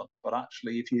master of none. But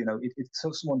actually, if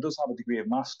someone does have a degree of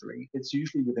mastery, it's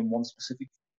usually within one specific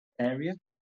area.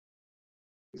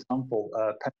 For example,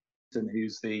 Pennington,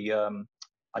 who's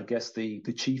I guess the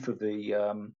chief of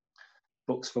the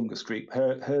Bucks fungus group.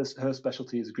 Her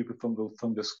specialty is a group of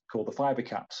fungus called the fiber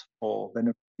caps, or they're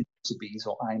known as bees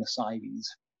or inocybees.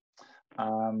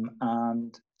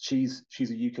 And she's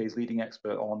the UK's leading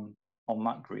expert on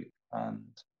that group, and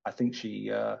I think she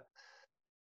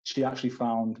she actually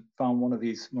found one of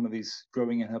these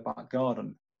growing in her back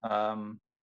garden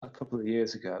a couple of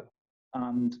years ago,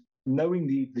 and knowing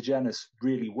the genus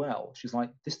really well, she's like,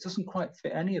 this doesn't quite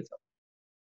fit any of them.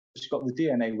 She got the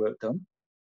DNA work done,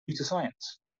 due to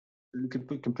science,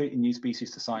 completely new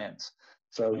species to science.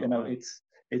 So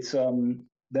it's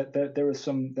there are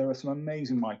some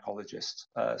amazing mycologists.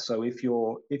 So if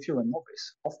you're a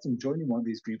novice, often joining one of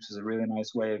these groups is a really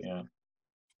nice way of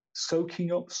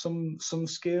soaking up some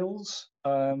skills.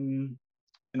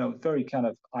 Very kind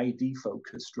of ID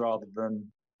focused rather than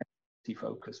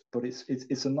focused. But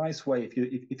it's a nice way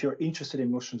if you're interested in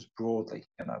mushrooms broadly.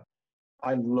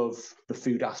 I love the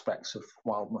food aspects of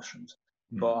wild mushrooms,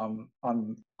 but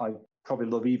I probably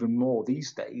love even more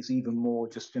these days,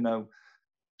 just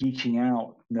geeking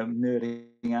out,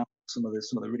 nerding out some of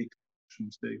the really cool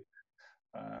mushrooms do.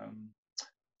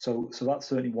 So that's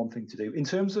certainly one thing to do. In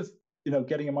terms of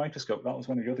getting a microscope, that was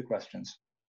one of the other questions.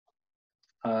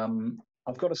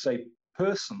 I've got to say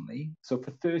personally, so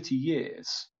for 30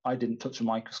 years, I didn't touch a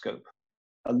microscope.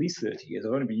 At least 30 years.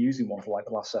 I've only been using one for like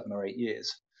the last 7 or 8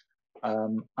 years.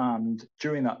 And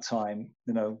during that time,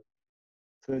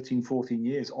 13, 14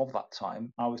 years of that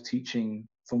time, I was teaching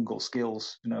fungal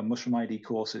skills, mushroom ID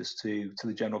courses to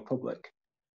the general public.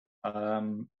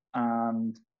 And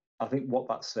I think what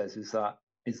that says is that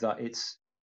it's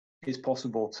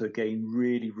possible to gain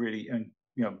really, really,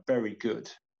 very good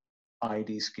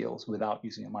ID skills without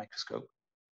using a microscope.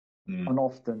 And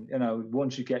often,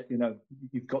 once you get,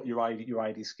 you've got your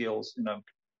ID skills,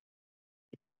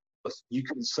 you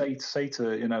can say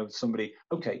to somebody,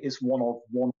 okay, it's one of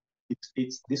one.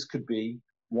 This could be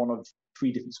one of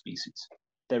 3 different species.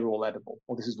 They're all edible,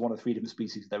 or this is one of 3 different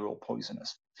species. They're all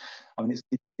poisonous. I mean,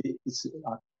 if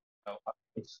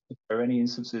there are any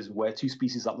instances where 2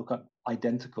 species that look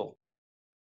identical,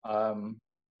 well,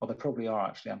 there probably are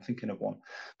actually. I'm thinking of one,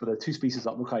 but there are 2 species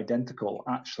that look identical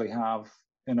actually have,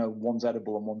 one's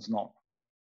edible and one's not.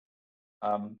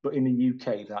 But in the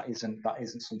UK, that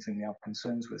isn't something we have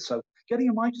concerns with. So getting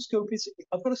a microscope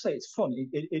I've got to say, it's fun.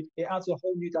 It adds a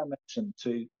whole new dimension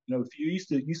to, if you're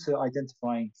used to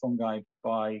identifying fungi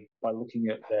by looking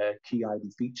at their key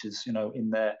ID features, in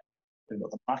the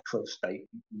macro state,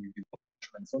 you've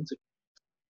got in front of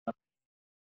you.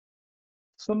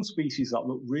 Some species that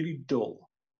look really dull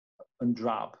and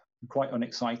drab and quite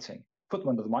unexciting, put them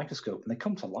under the microscope and they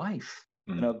come to life.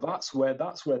 That's where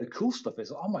the cool stuff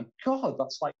is. Oh my God,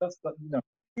 that's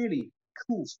really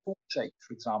cool spore shape,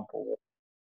 for example,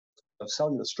 of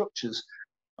cellular structures,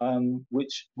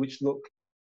 which look.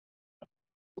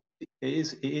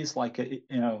 It is like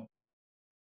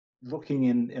looking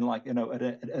in like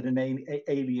at an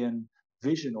alien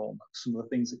vision, almost, some of the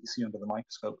things that you see under the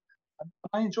microscope.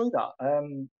 I enjoy that.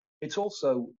 It's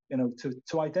also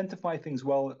to identify things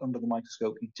well under the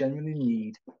microscope, you generally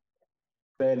need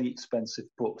fairly expensive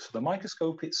books. The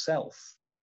microscope itself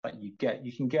that you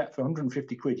can get for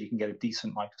 150 quid, you can get a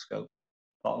decent microscope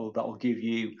that'll give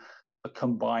you a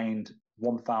combined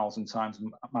 1,000 times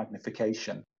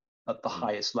magnification at the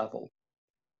highest level,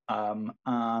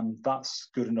 and that's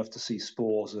good enough to see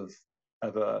spores of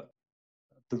the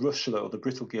russula or the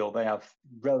brittle gill. They have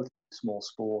relatively small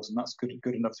spores, and that's good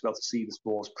enough to be able to see the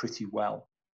spores pretty well.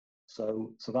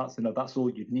 So that's all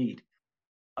you'd need.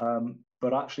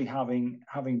 But actually having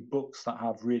books that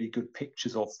have really good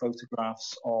pictures or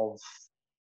photographs of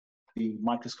the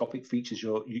microscopic features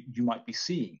you might be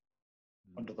seeing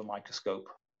under the microscope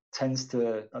tends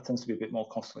to be a bit more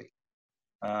costly.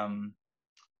 I mean,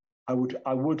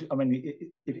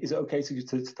 is it okay to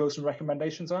throw some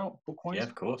recommendations out book-wise? Yeah,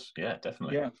 of course. Yeah,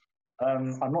 definitely. Yeah.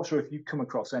 I'm not sure if you've come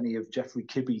across any of Geoffrey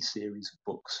Kibbe's series of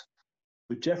books,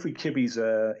 but Geoffrey Kibbe's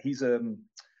he's a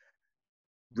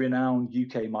renowned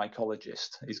UK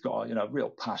mycologist. He's got a real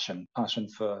passion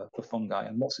for fungi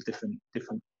and lots of different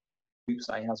groups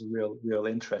that he has a real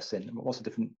interest in, lots of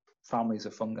different families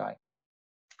of fungi.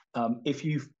 If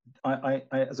I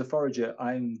as a forager,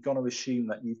 I'm going to assume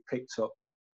that you've picked up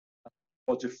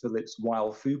Roger Phillips'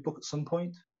 Wild Food book at some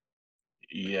point.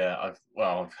 Yeah,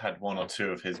 I've had 1 or 2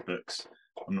 of his books.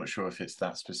 I'm not sure if it's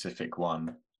that specific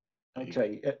one.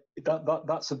 Okay,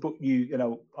 that's a book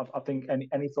I think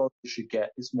any forager should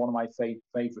get. It's one of my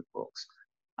favorite books.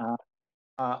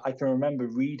 I can remember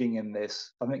reading in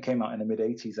this. I think it came out in the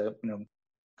mid-80s.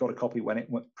 Got a copy when it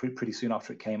went pretty soon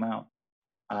after it came out,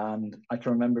 and I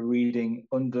can remember reading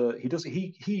under.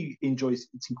 He enjoys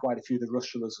eating quite a few of the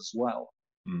russulas as well.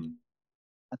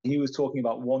 And he was talking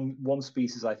about one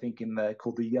species, I think, in there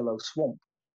called the yellow swamp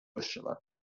russula,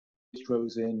 which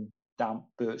grows in damp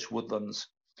birch woodlands.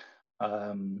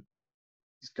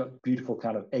 It's got beautiful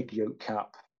kind of egg yolk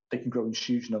cap. They can grow in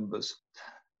huge numbers.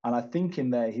 And I think in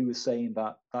there he was saying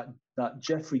that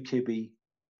Jeffrey Kibbe,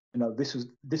 this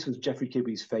was Jeffrey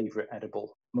Kibbe's favorite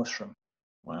edible mushroom.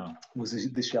 Wow.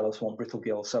 Was this yellow swan brittle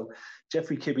gill. So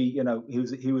Jeffrey Kibbe,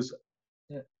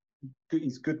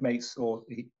 he's good mates, or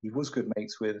he was good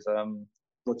mates with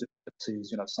Roger,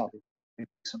 who's sadly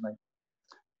recently,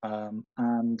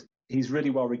 and he's really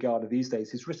well regarded these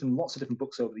days. He's written lots of different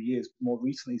books over the years. More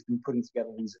recently, he's been putting together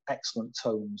these excellent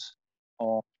tomes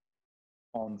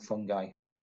on fungi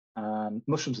and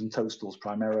mushrooms and toadstools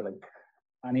primarily.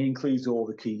 And he includes all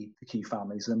the key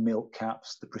families: the milk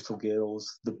caps, the brittle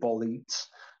gills, the boletes,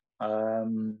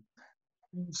 some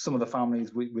of the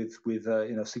families with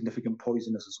significant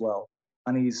poisonous as well.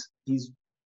 And he's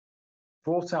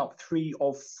brought out 3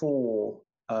 of 4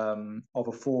 of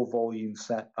a 4-volume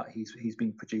set that he's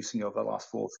been producing over the last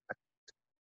 4,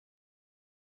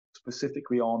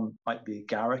 specifically on like the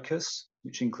agaricus,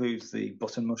 which includes the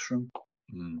button mushroom.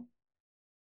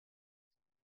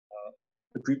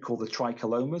 A group called the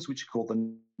tricholomas, which are called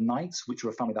the knights, which are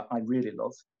a family that I really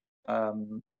love.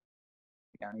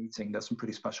 Eating, there's some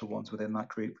pretty special ones within that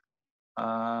group.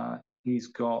 He's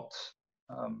got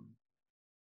a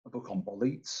book on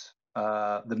boletes,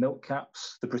 the milk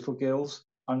caps, the brittle gills,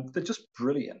 and they're just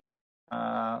brilliant,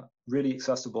 really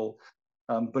accessible.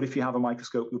 But if you have a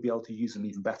microscope, you'll be able to use them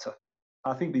even better.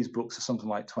 I think these books are something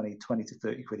like 20 to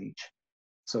 30 quid each.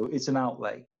 So it's an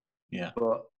outlay. Yeah.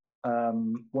 But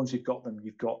once you've got them,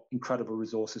 you've got incredible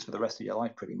resources for the rest of your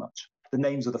life, pretty much. The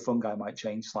names of the fungi might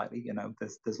change slightly.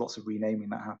 There's lots of renaming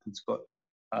that happens, but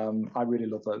I really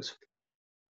love those.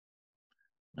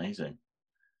 Amazing.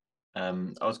 I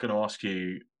was going to ask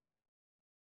you,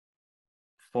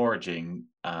 foraging,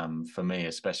 for me,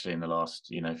 especially in the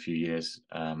last few years,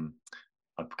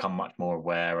 I've become much more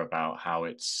aware about how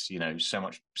it's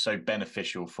so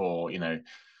beneficial for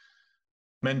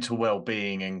mental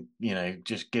well-being and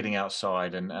just getting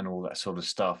outside and all that sort of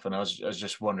stuff. And I was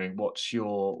just wondering, what's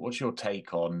your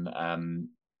take on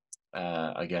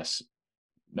I guess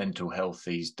mental health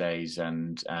these days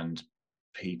and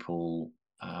people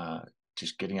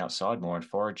just getting outside more and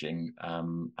foraging,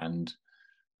 and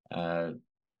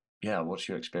what's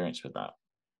your experience with that?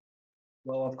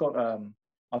 Well, I've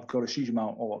got a huge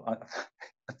amount, or a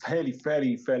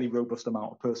fairly robust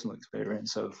amount of personal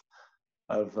experience of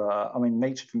I mean,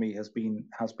 nature for me has been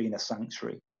a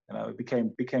sanctuary. It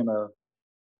became a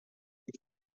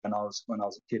when I was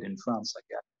a kid in France. I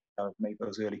guess I've made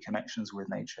those early connections with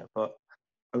nature, but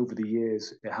over the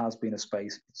years, it has been a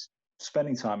space.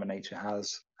 Spending time in nature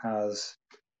has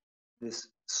this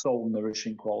soul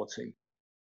nourishing quality,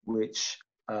 which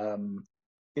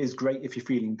is great if you're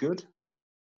feeling good,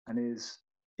 and is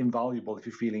invaluable if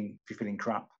you're feeling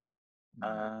crap.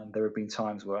 And there have been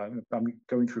times where I'm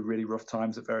going through really rough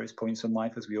times at various points in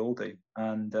life, as we all do,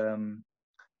 and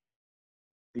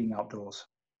being outdoors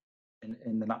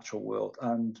in the natural world,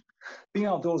 and being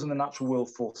outdoors in the natural world,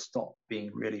 full stop,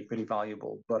 being really, really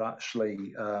valuable. But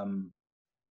actually,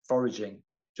 foraging,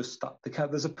 just that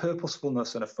there's a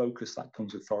purposefulness and a focus that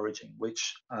comes with foraging,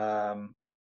 which for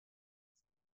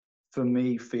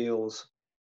me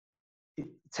it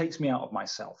takes me out of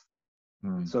myself.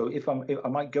 So if I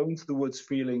might go into the woods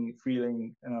feeling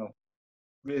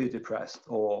really depressed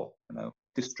or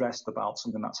distressed about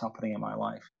something that's happening in my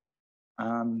life,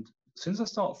 and as soon as I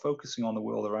start focusing on the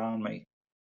world around me,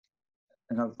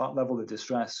 that level of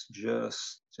distress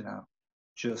just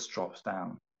drops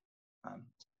down, and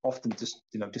often just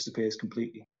disappears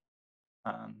completely.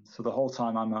 And so the whole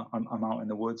time I'm out in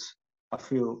the woods, I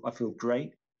feel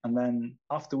great, and then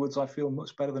afterwards I feel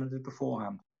much better than I did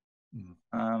beforehand.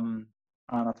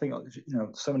 And I think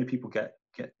so many people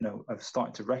have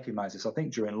started to recognize this. I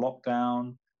think during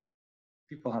lockdown,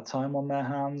 people had time on their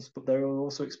hands, but they were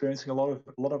also experiencing a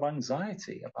lot of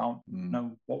anxiety about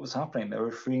what was happening. They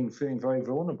were feeling very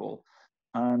vulnerable,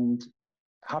 and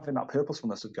having that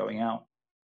purposefulness of going out,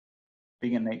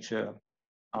 being in nature,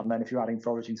 and then if you're adding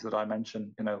foraging to the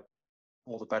dimension,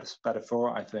 all the better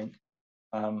for it. I think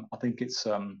it's.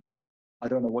 I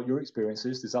don't know what your experience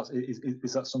is. Is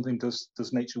that something? Does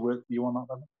nature work for you on that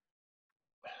level?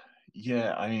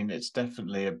 Yeah, I mean, it's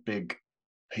definitely a big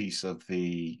piece of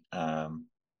the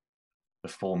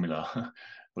formula,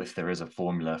 if there is a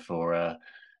formula for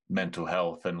mental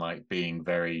health, and like being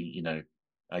very,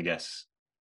 I guess,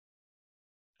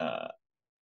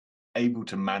 able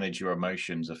to manage your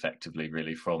emotions effectively,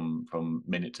 really, from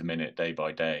minute to minute, day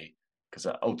by day. Because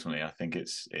ultimately, I think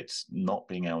it's not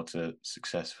being able to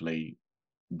successfully,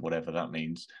 whatever that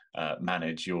means,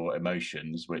 manage your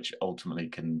emotions, which ultimately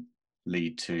can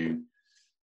lead to,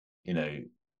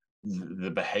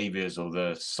 the behaviors or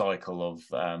the cycle of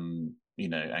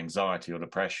anxiety or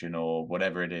depression or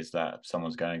whatever it is that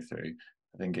someone's going through.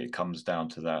 I think it comes down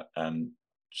to that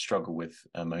struggle with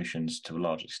emotions to a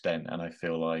large extent. And I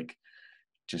feel like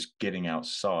just getting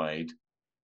outside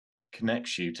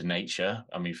connects you to nature.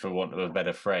 I mean, for want of a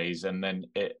better phrase. And then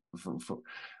for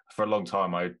a long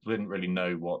time, I didn't really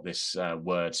know what this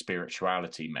word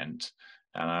spirituality meant.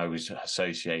 And I always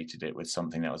associated it with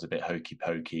something that was a bit hokey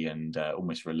pokey and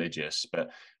almost religious. But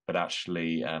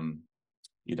actually,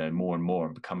 more and more,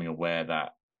 I'm becoming aware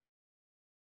that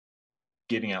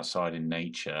getting outside in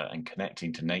nature and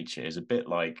connecting to nature is a bit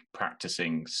like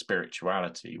practicing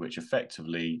spirituality, which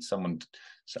effectively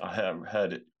I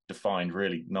heard it defined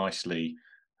really nicely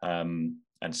and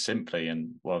simply,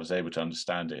 and I was able to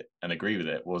understand it and agree with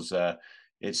it, was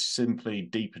it's simply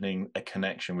deepening a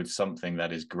connection with something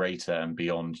that is greater and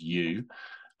beyond you,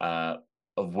 of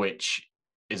which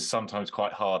is sometimes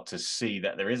quite hard to see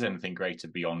that there is anything greater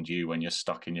beyond you when you're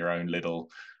stuck in your own little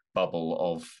bubble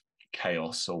of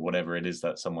chaos or whatever it is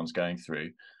that someone's going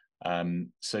through.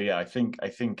 So yeah, I think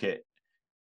it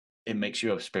makes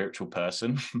you a spiritual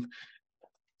person.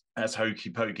 As hokey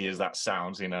pokey as that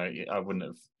sounds, I wouldn't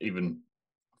have even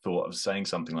thought of saying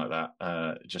something like that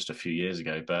just a few years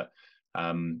ago. But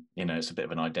it's a bit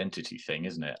of an identity thing,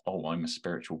 isn't it? Oh, I'm a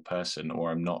spiritual person,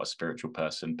 or I'm not a spiritual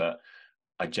person. But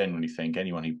I genuinely think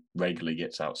anyone who regularly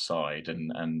gets outside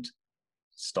and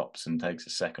stops and takes a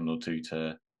second or two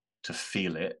to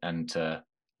feel it and to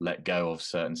let go of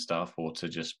certain stuff, or to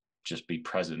just be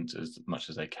present as much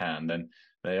as they can, then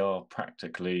they are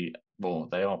practicing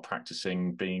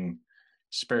being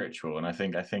spiritual. And I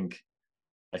think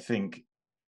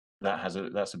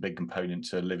that's a big component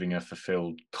to living a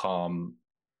fulfilled, calm,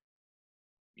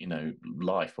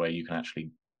 life where you can actually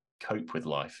cope with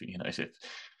life.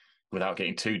 Without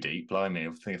getting too deep, blimey,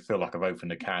 I feel like I've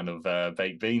opened a can of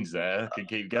baked beans there. I could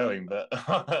keep going, but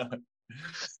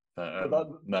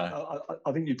no.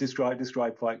 I think you described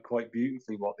quite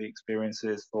beautifully what the experience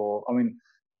is for. I mean,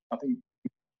 I think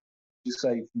you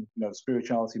say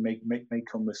spirituality may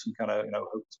come with some kind of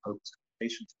hopes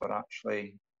patience, but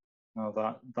actually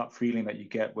that feeling that you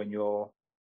get when you're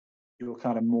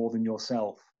kind of more than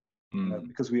yourself,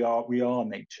 because we are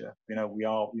nature. We are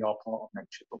part of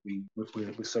nature, but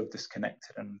we're so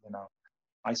disconnected and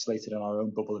isolated in our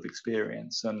own bubble of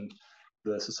experience, and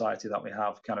the society that we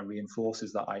have kind of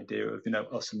reinforces that idea of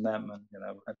us and them, and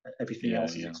everything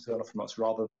else is external from us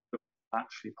rather than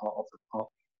actually part of the part.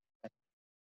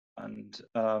 And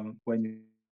when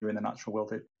you're in the natural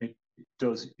world, it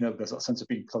does, there's that sense of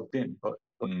being plugged in, but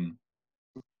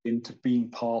into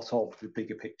being part of the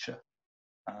bigger picture.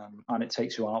 And it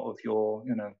takes you out of your,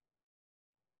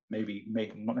 maybe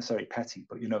not necessarily petty,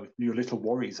 but your little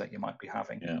worries that you might be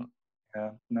having.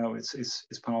 No, it's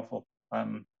powerful.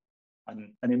 And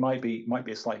it might be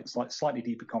a slightly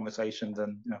deeper conversation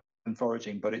than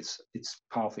foraging, but it's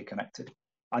powerfully connected.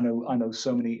 I know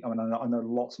so many. I know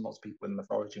lots and lots of people in the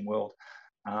foraging world,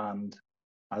 and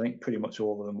I think pretty much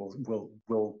all of them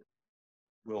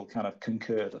will kind of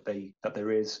concur that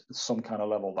there is some kind of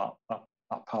level that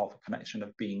powerful connection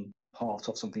of being part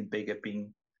of something bigger,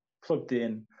 being plugged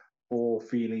in, or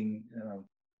feeling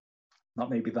that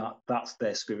maybe that's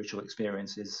their spiritual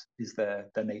experience is their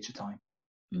nature time.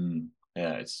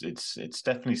 Yeah, it's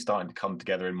definitely starting to come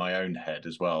together in my own head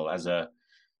as well, as a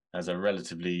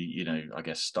relatively, I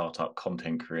guess, startup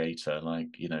content creator. Like,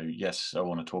 yes, I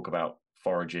want to talk about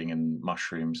foraging and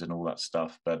mushrooms and all that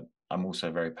stuff, but I'm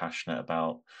also very passionate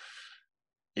about,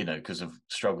 because of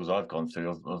struggles I've gone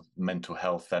through of mental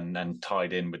health, and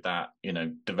tied in with that,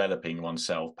 developing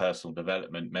oneself, personal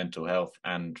development, mental health,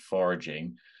 and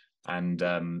foraging. And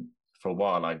for a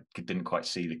while, I didn't quite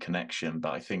see the connection,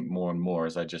 but I think more and more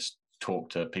as I just talk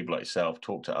to people like yourself,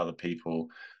 talk to other people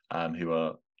who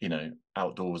are,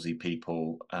 outdoorsy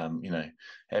people,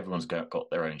 everyone's got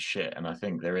their own shit, and I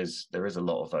think there is a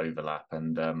lot of overlap,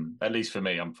 and at least for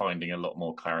me, I'm finding a lot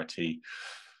more clarity,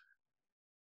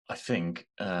 I think,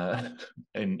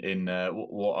 in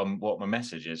what my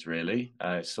message is really.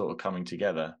 It's sort of coming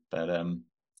together, but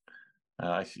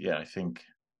I think,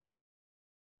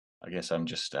 I guess I'm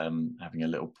just having a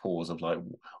little pause of like,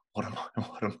 what am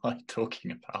I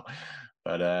talking about?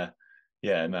 But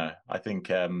no, I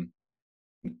think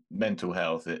mental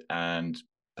health and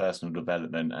personal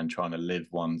development, and trying to live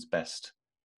one's best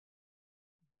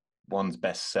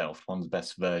self, one's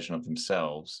best version of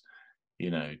themselves,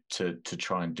 to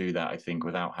try and do that, I think,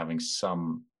 without having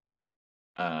some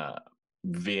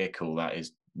vehicle that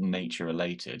is nature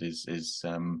related, is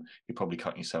you're probably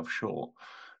cutting yourself short.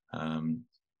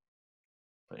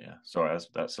 But yeah, sorry,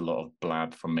 that's a lot of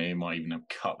blab from me. Might even have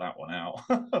cut that one out.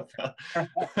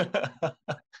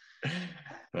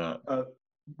 But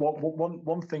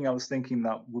One thing I was thinking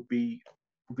that would be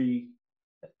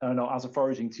I don't know, as a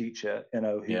foraging teacher,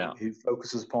 yeah, who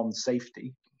focuses upon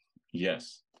safety,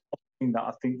 yes, thing that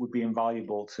I think would be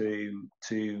invaluable to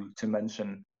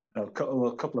mention, a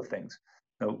couple of things.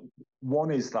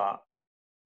 One is that,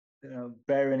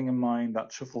 bearing in mind that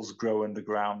truffles grow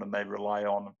underground and they rely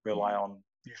on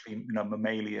usually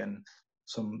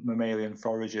some mammalian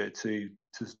forager to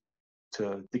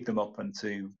dig them up and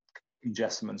to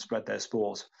ingest them and spread their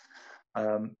spores.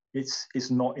 It's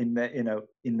not in their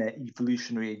in their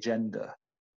evolutionary agenda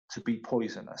to be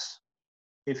poisonous.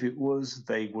 If it was,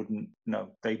 they wouldn't.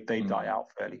 No, they die out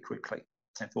fairly quickly.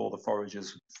 If all the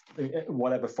foragers,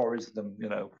 whatever foraged them,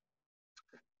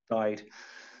 died.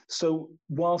 So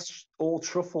whilst all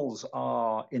truffles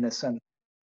are, in a sense,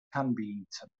 can be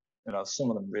eaten, some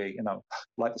of them really,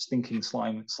 like the stinking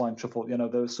slime truffle,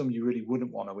 there are some you really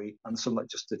wouldn't want to eat, and some that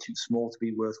just are too small to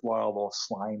be worthwhile or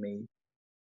slimy,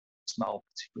 smell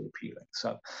particularly appealing.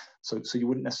 So you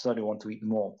wouldn't necessarily want to eat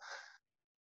them all.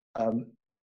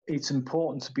 It's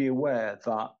important to be aware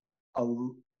that a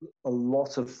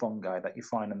lot of fungi that you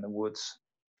find in the woods,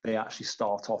 they actually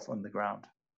start off underground.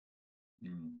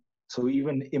 So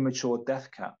even immature death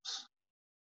caps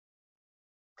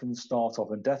can start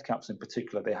off, and death caps in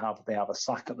particular, they have a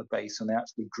sac at the base, and they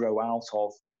actually grow out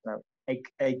of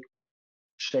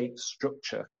egg-shaped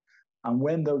structure. And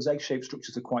when those egg-shaped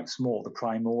structures are quite small, the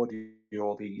primordial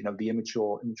or the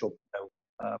immature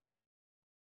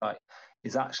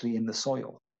is actually in the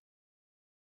soil.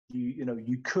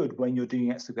 You could, when you're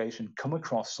doing excavation, come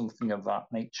across something of that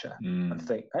nature and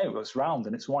think, hey, well, it's round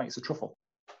and it's white, it's a truffle.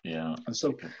 Yeah, and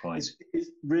so it's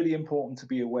really important to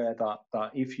be aware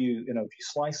that if you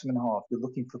slice them in half, you're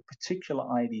looking for particular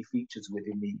ID features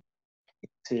within the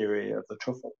interior of the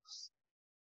truffle.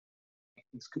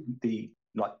 It could be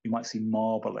like you might see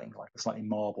marbling, like a slightly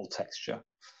marble texture,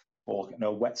 or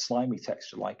wet slimy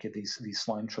texture, like these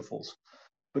slime truffles.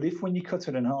 But if when you cut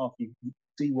it in half, you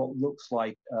see what looks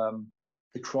like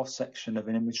the cross section of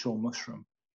an immature mushroom,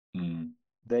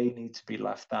 they need to be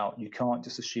left out. You can't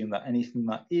just assume that anything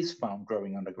that is found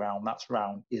growing underground, that's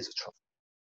round, is a truffle.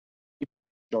 The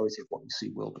majority of what you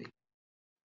see will be.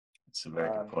 It's a very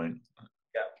good point.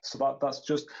 Yeah. So that's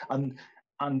just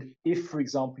and if, for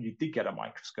example, you did get a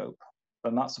microscope,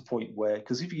 then that's the point where,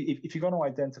 because if you're going to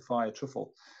identify a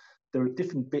truffle, there are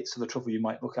different bits of the truffle you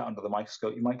might look at under the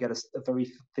microscope. You might get a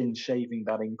very thin shaving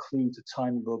that includes a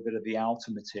tiny little bit of the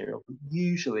outer material. But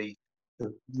usually,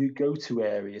 you go to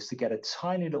areas to get a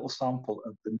tiny little sample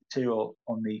of the material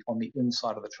on the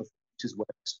inside of the truffle, which is where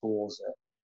the spores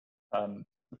are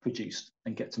produced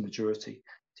and get to maturity.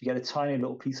 To get a tiny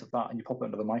little piece of that, and you pop it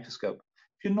under the microscope.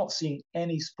 If you're not seeing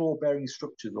any spore-bearing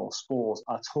structures or spores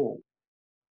at all,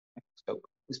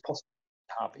 it's possible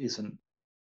to have isn't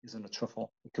a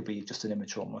truffle. It could be just an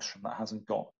immature mushroom that hasn't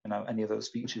got any of those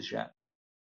features yet.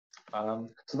 So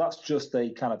that's just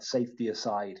a kind of safety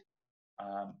aside.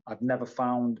 I've never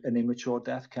found an immature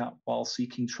death cap while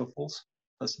seeking truffles.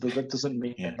 That doesn't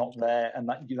mean they're not there, and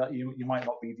that you might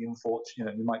not be the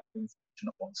unfortunate. You might be the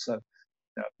unfortunate one. So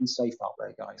be safe out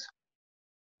there, guys.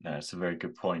 No, it's a very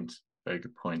good point. Very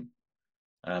good point.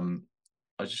 I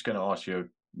was just going to ask you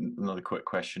another quick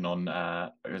question on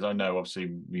because I know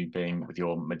obviously you being with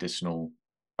your medicinal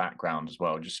background as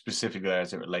well, just specifically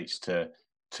as it relates to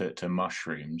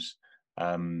mushrooms.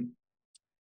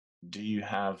 Do you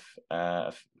have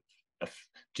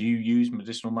do you use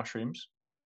medicinal mushrooms?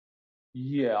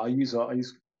 Yeah, I use a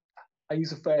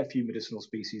fair few medicinal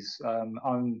species.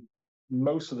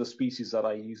 Most of the species that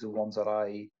I use are ones that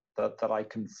I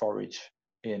can forage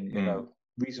in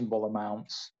reasonable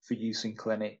amounts for use in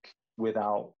clinic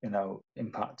without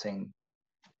impacting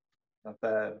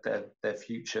their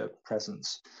future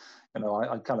presence.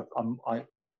 I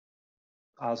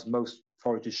as most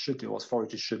foragers should do, as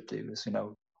foragers should do, is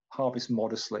harvest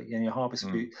modestly, and you harvest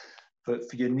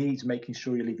for your needs, making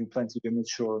sure you're leaving plenty of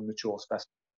immature and mature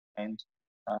specimens.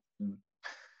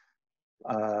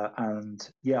 And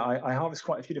yeah, I harvest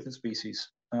quite a few different species.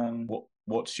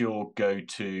 What's your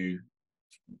go-to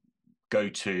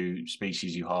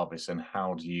species you harvest, and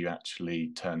how do you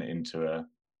actually turn it into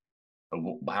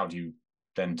how do you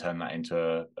then turn that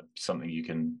into something you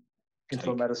can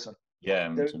into a medicine? Yeah,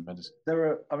 medicine.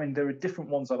 There are different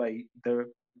ones there are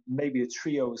maybe a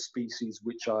trio of species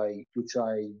which I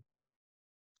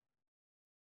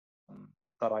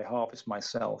harvest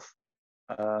myself.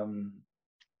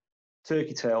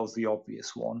 Turkey tail is the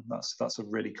obvious one. That's a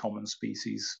really common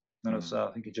species. I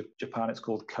think in Japan it's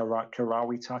called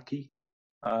karawitaki.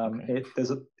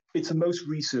 It's the most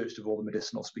researched of all the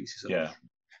medicinal species.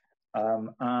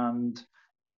 And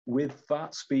with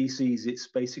that species, it's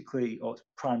basically, or it's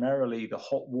primarily the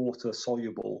hot water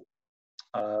soluble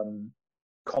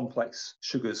complex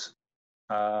sugars,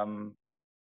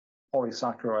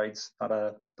 polysaccharides that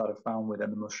are found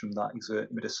within the mushroom that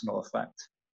exert medicinal effect,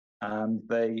 and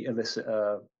they elicit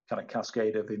a kind of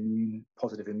cascade of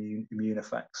positive immune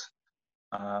effects,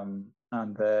 and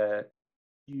they're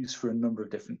used for a number of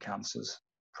different cancers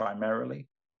primarily,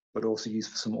 but also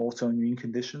used for some autoimmune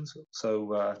conditions.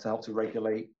 So to help to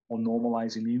regulate or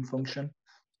normalize immune function,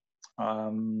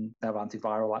 they have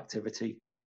antiviral activity.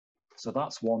 So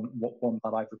that's one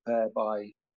that I prepare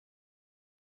by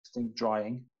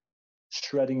drying,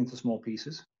 shredding into small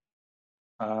pieces,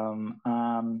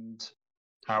 and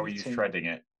how are you shredding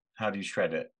it? How do you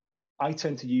shred it? I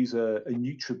tend to use a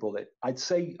NutriBullet. I'd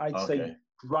say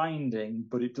grinding,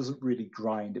 but it doesn't really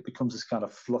grind. It becomes this kind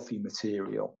of fluffy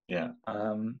material. Yeah.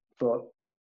 But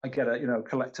I get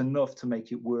collect enough to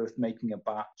make it worth making a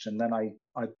batch, and then I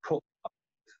put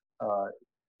a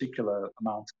particular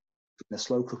amount in a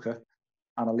slow cooker,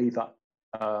 and I leave that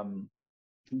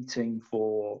heating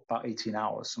for about 18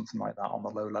 hours, something like that, on the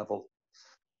low level.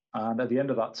 And at the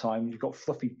end of that time, you've got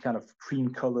fluffy kind of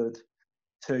cream-coloured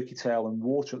turkey tail and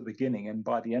water at the beginning, and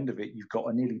by the end of it, you've got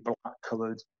a nearly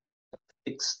black-coloured,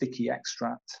 thick, sticky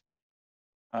extract,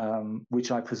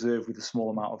 which I preserve with a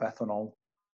small amount of ethanol.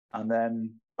 And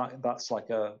then that's like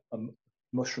a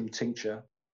mushroom tincture,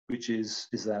 which is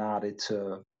then added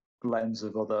to blends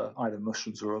of either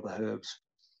mushrooms or other herbs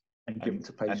and given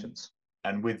to patients.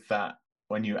 And with that,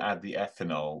 when you add the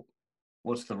ethanol,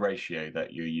 what's the ratio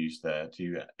that you use there?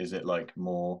 Is it like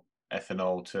more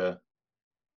ethanol to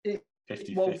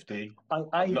 50-50?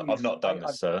 I've not done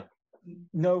this, sir.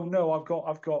 No, I've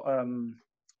got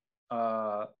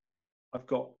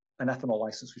an ethanol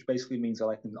license, which basically means that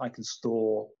I can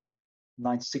store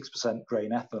 96%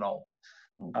 grain ethanol.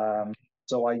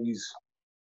 So I use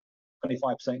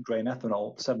 25% grain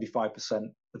ethanol,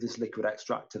 75% of this liquid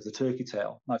extract of the turkey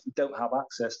tail. Now, if you don't have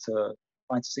access to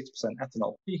 96%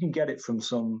 ethanol, you can get it from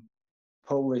some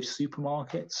Polish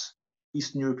supermarkets.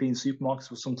 Eastern European supermarkets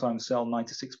will sometimes sell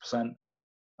 96%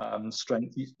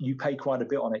 strength. You pay quite a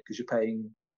bit on it because you're paying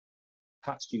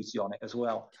tax duty on it as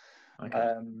well.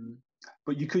 Okay.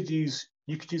 But you could use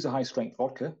a high strength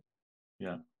vodka.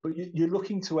 Yeah. But you're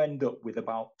looking to end up with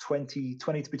about 20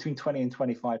 to between 20 and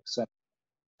 25%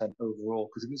 overall,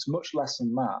 because if it's much less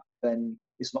than that, then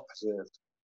it's not preserved.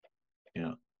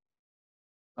 Yeah.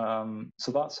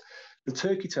 So that's the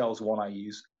turkey tails one I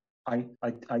use. I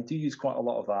do use quite a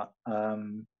lot of that.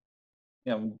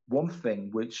 One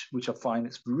thing which I find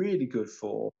it's really good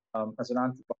for as an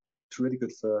antibiotic, it's really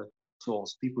good for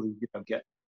sores. People who get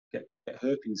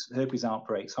herpes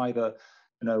outbreaks, either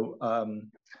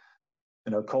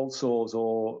cold sores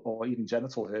or even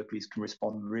genital herpes can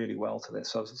respond really well to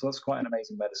this. So that's quite an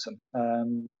amazing medicine.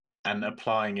 And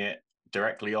applying it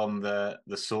directly on the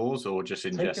sores, or just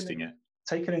ingesting it?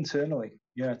 Taken internally.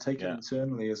 Yeah, taken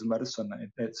internally as a medicine.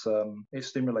 It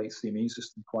stimulates the immune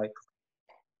system quite.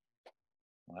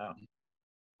 Wow.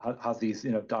 Has these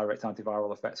direct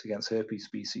antiviral effects against herpes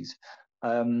species.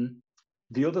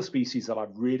 The other species that I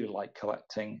really like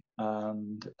collecting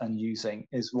and using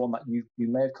is one that you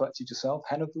may have collected yourself,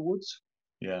 hen of the woods.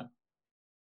 Yeah.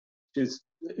 Which is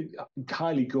a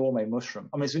highly gourmet mushroom.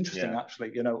 I mean, it's interesting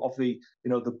actually. Of the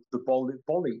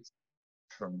bolete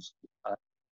mushrooms.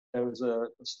 There was a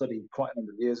study quite a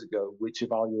number of years ago which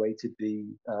evaluated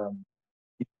the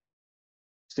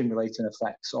stimulating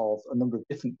effects of a number of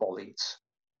different boletes,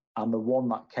 and the one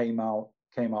that came out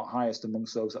highest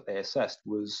amongst those that they assessed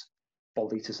was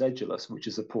Boletus edulus, which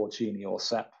is a porcini or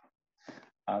cep.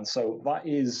 And so that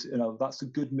is, that's a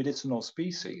good medicinal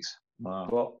species. Wow.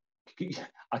 But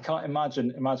I can't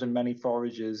imagine many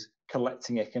foragers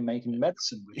collecting it and making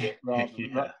medicine with it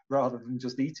rather than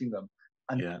just eating them.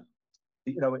 And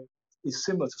it's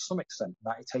similar to some extent in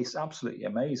that it tastes absolutely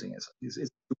amazing. It's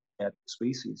a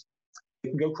species. It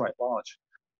can go quite large.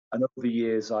 And over the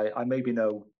years, I maybe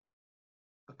know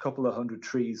a couple of hundred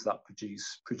trees that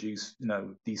produce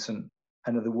decent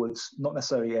hen of the woods, not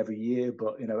necessarily every year,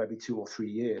 but every 2 or 3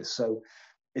 years. So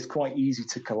it's quite easy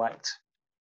to collect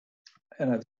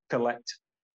plenty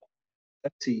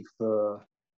for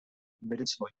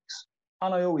medicinal use.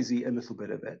 And I always eat a little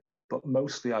bit of it, but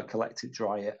mostly I collect it,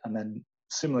 dry it, and then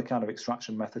similar kind of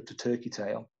extraction method to turkey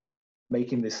tail,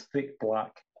 making this thick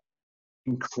black,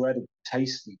 incredibly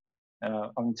tasty.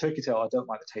 Turkey tail, I don't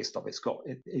like the taste of it.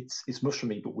 It's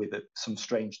mushroomy, but with some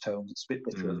strange tones. It's a bit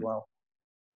bitter as well.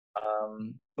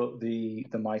 But the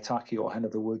maitake or hen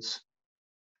of the woods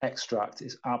extract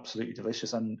is absolutely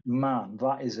delicious, and man,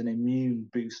 that is an immune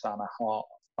boost and a heart.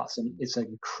 It's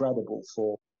incredible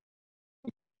for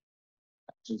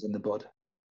in the bud.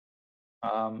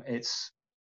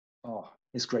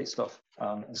 It's great stuff.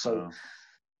 So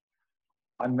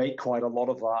I make quite a lot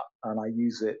of that, and I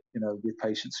use it, with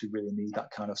patients who really need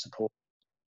that kind of support.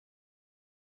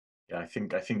 Yeah, I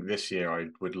think this year I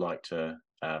would like to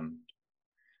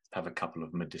have a couple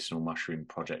of medicinal mushroom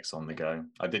projects on the go.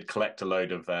 I did collect a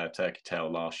load of turkey tail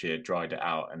last year, dried it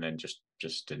out, and then just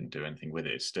didn't do anything with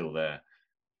it. It's still there.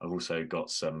 I've also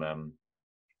got some.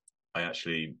 I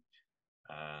actually,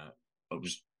 I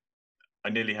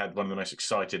nearly had one of the most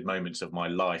excited moments of my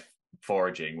life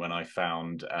foraging when I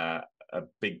found a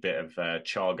big bit of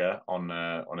chaga on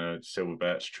a silver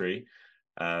birch tree,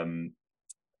 and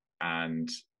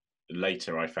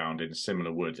later I found in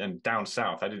similar woods and down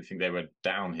south. I didn't think they were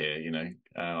down here.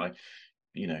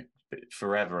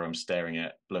 Forever I'm staring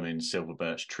at blooming silver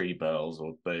birch tree burls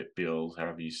or beels,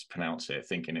 however you pronounce it,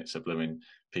 thinking it's a blooming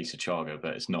piece of chaga,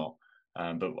 but it's not.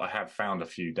 But I have found a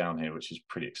few down here, which is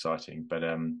pretty exciting. But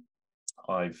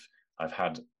I've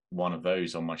had one of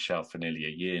those on my shelf for nearly a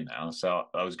year now. So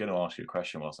I was going to ask you a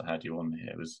question whilst I had you on here.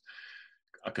 It was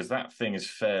because that thing is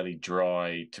fairly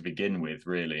dry to begin with,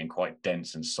 really, and quite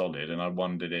dense and solid. And I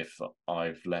wondered if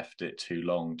I've left it too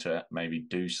long to maybe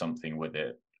do something with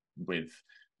it with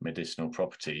medicinal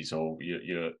properties, or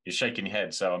you're shaking your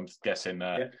head. So I'm guessing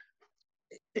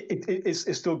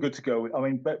it's still good to go. I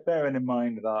mean, bearing in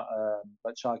mind that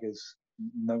chaga is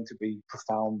known to be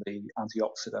profoundly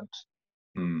antioxidant.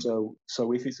 So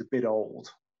if it's a bit old,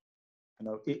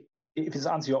 if it's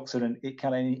antioxidant, it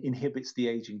kind of inhibits the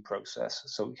aging process.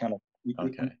 So it kind of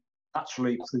it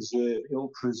naturally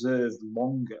preserve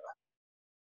longer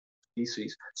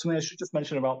species. Something I should just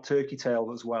mention about turkey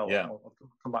tail as well. Yeah. I'll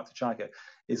come back to chaga.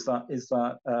 Is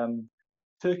that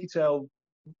turkey tail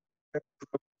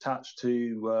attached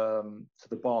to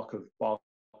the bark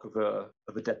of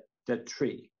a dead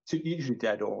tree, usually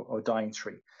dead or dying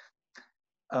tree,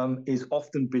 is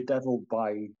often bedeviled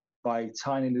by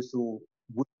tiny little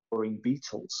wood-boring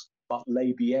beetles that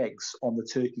lay the eggs on the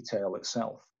turkey tail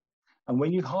itself. And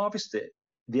when you harvest it,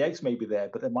 the eggs may be there,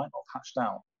 but they might not hatch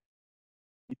down.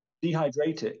 You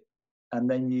dehydrate it, and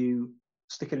then you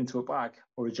stick it into a bag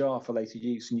or a jar for later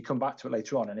use, and you come back to it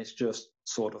later on, and it's just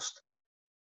sawdust.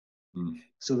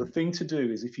 So the thing to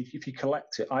do is if you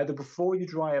collect it, either before you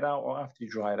dry it out or after you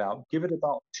dry it out, give it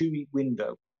about a 2-week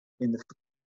window in the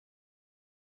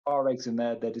our eggs in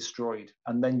there, they're destroyed,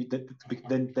 and then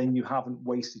you haven't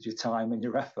wasted your time and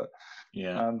your effort.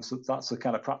 Yeah. So that's a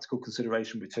kind of practical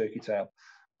consideration with turkey tail.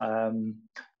 The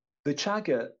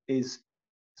chaga is,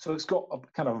 so it's got a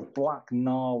kind of black,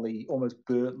 gnarly, almost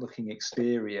burnt-looking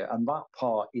exterior, and that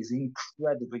part is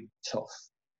incredibly tough.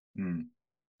 And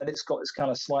it's got this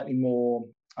kind of slightly more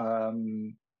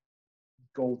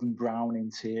golden brown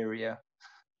interior,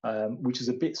 which is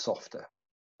a bit softer.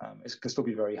 It can still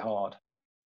be very hard.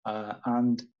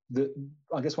 And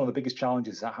I guess one of the biggest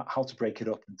challenges is how to break it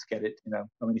up and to get it,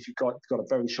 I mean, if you've got a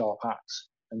very sharp axe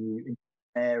and you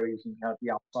areas and you have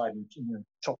the outside and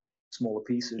chop smaller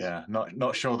pieces. Yeah,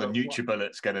 not sure the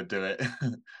NutriBullet's going to do it.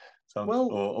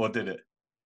 Or did it?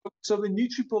 So the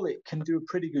NutriBullet can do a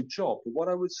pretty good job, but what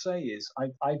I would say is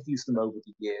I've used them over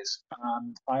the years,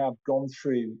 and I have gone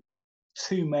through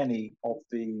too many of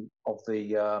the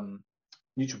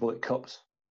NutriBullet cups.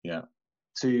 Yeah.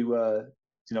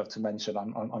 To mention,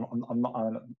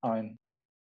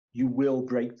 you will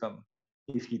break them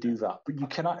if you do that, but you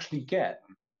can actually get.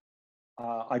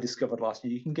 I discovered last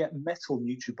year you can get metal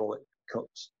NutriBullet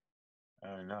cups.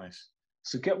 Oh, nice.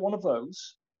 So get one of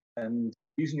those, and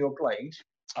using your blade,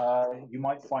 you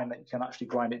might find that you can actually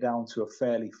grind it down to a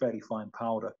fairly fine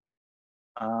powder.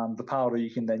 The powder you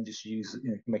can then just use,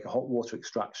 you can make a hot water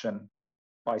extraction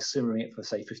by simmering it for,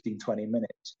 say, 15-20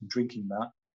 minutes and drinking that.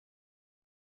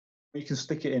 You can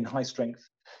stick it in high strength.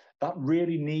 That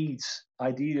really needs,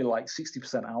 ideally, like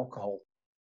 60% alcohol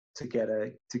to get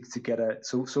a.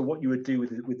 So what you would do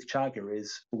with chaga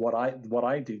is what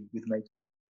I do with making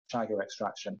chaga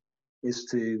extraction is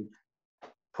to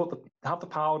have the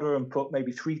powder and put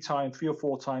maybe 3 or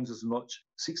 4 times as much,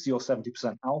 60 or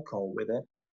 70% alcohol with it.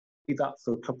 Leave that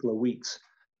for a couple of weeks.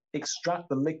 Extract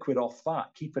the liquid off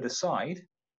that, keep it aside,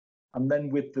 and then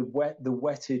with the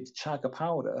wetted chaga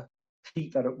powder,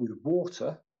 heat that up with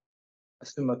water, a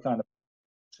similar kind of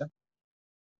water,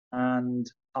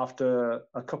 and after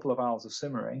a couple of hours of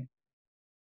simmering,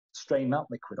 strain that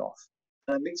liquid off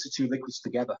and mix the two liquids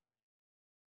together,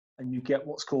 and you get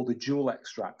what's called a dual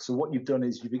extract. So what you've done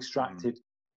is you've extracted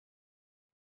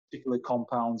particular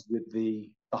compounds with the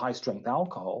high strength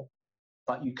alcohol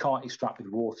that you can't extract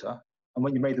with water. And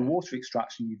when you made the water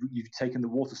extraction, you've taken the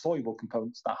water soluble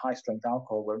components that high strength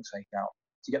alcohol won't take out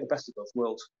to get the best of both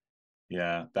worlds.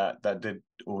 Yeah, that did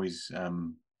always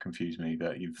confuse me,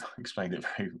 but you've explained it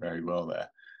very, very well there,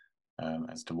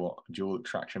 as to what dual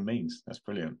extraction means. That's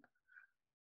brilliant.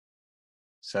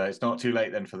 So it's not too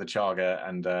late then for the chaga,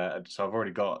 and so I've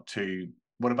already got two.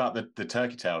 What about the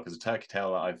turkey tail? Because the turkey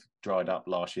tail that I've dried up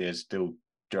last year is still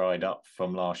dried up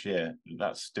from last year.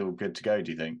 That's still good to go,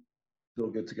 do you think?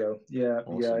 Still good to go. Yeah,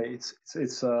 yeah.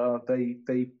 Awesome.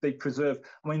 They preserve.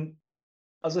 I mean,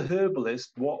 as a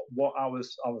herbalist, what I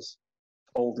was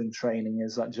told in training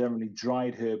is that generally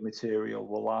dried herb material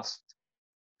will last,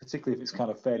 particularly if it's kind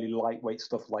of fairly lightweight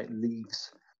stuff like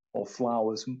leaves or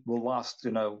flowers, will last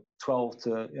 12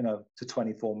 to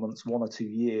 24 months, 1 or 2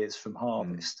 years from Mm.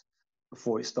 harvest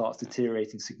before it starts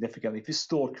deteriorating significantly. If it's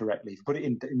stored correctly, if you put it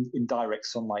in direct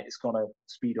sunlight, it's going to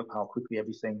speed up how quickly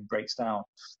everything breaks down.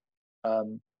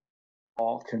 Um,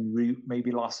 Bark and root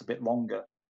maybe lasts a bit longer.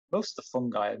 Most of the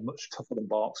fungi are much tougher than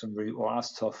barks and root, or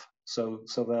as tough. So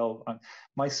they'll.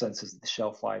 My sense is that the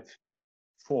shelf life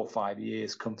 4 or 5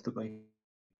 years comfortably,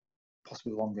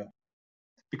 possibly longer.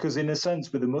 Because in a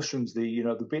sense, with the mushrooms,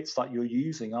 the bits that you're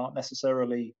using aren't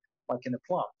necessarily like in a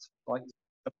plant, like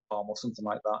a palm or something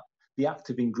like that. The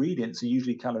active ingredients are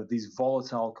usually kind of these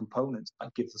volatile components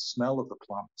that give the smell of the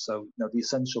plant. So the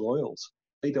essential oils,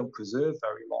 they don't preserve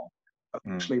very long.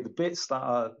 Mm. Actually, the bits that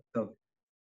are,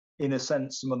 in a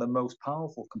sense, some of the most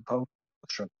powerful components of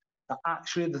the mushroom are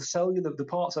actually the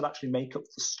parts that actually make up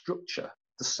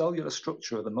the cellular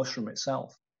structure of the mushroom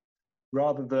itself,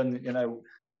 rather than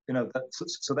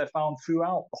so they're found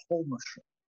throughout the whole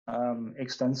mushroom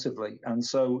extensively. And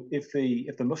so if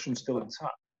the mushroom's still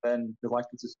intact, then they're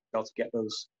likely to be able to get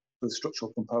those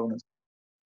structural components.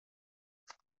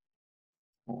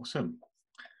 Awesome.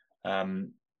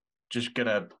 Um, just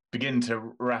gonna begin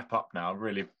to wrap up now.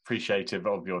 Really appreciative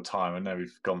of your time. I know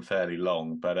we've gone fairly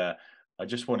long, but I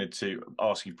just wanted to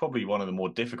ask you probably one of the more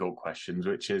difficult questions,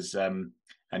 which is, and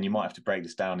you might have to break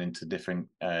this down into different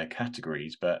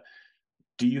categories, but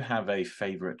do you have a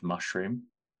favorite mushroom?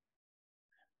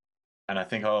 And I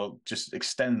think I'll just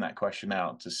extend that question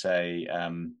out to say,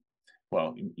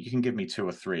 well, you can give me two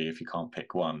or three if you can't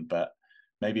pick one, but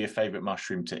maybe a favorite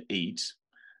mushroom to eat,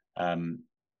 um,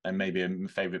 and maybe a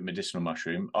favorite medicinal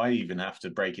mushroom. I even have to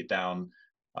break it down.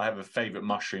 I have a favorite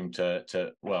mushroom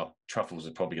to well, truffles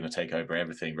are probably going to take over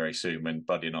everything very soon when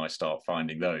Buddy and I start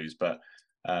finding those. But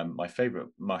my favorite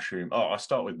mushroom. Oh, I'll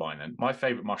start with mine then. My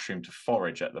favorite mushroom to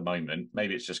forage at the moment.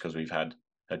 Maybe it's just because we've had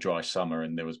a dry summer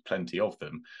and there was plenty of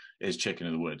them. Is chicken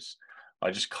of the woods.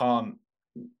 I just can't.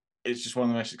 It's just one of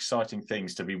the most exciting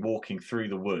things to be walking through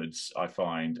the woods, I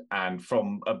find, and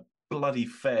from a bloody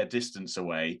fair distance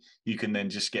away, you can then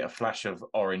just get a flash of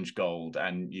orange gold,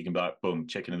 and you can be like, boom,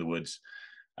 chicken in the woods,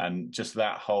 and just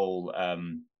that whole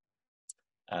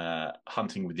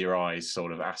hunting with your eyes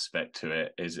sort of aspect to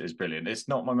it is brilliant. It's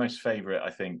not my most favorite,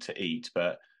 I think, to eat,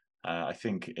 but I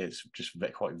think it's just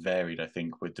quite varied. I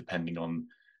think with depending on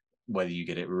whether you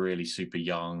get it really super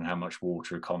young, how much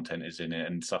water content is in it,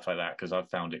 and stuff like that. Because I've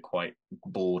found it quite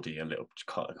boardy, a little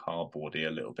cardboardy,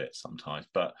 a little bit sometimes.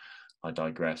 But I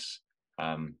digress.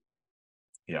 Um,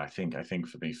 yeah, I think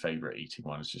for me, favorite eating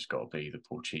one has just got to be the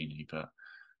porcini, but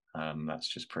that's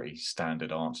just pretty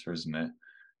standard answer, isn't it?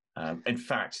 In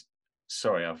fact,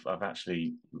 sorry, I've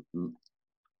actually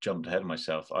jumped ahead of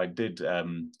myself.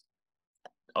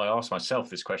 I asked myself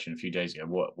this question a few days ago.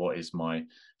 What is my,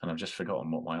 and I've just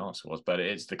forgotten what my answer was, but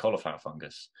it's the cauliflower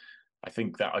fungus. I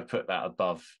think that I put that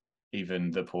above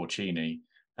even the porcini.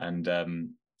 And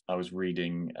I was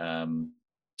reading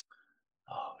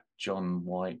John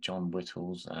White, John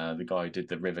Whittles, the guy who did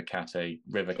the River Cafe,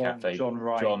 John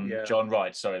Wright, yeah. John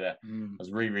Wright. Sorry, there. Mm. I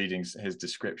was rereading his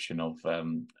description of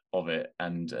it,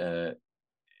 and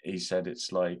he said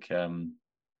it's like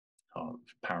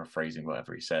paraphrasing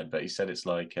whatever he said, but he said it's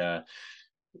like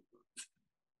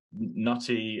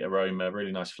nutty aroma,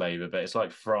 really nice flavor, but it's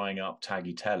like frying up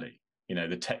tagliatelle.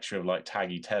 The texture of like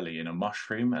tagliatelle in a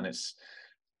mushroom, and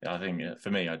I think for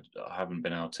me, I haven't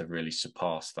been able to really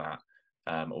surpass that.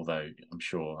 Although I'm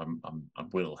sure I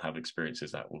will have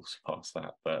experiences that will surpass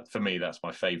that. But for me, that's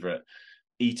my favorite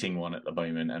eating one at the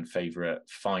moment and favorite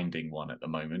finding one at the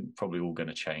moment. Probably all going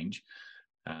to change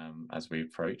as we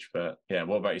approach. But yeah,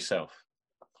 what about yourself?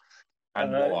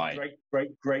 And why?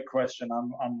 Great question.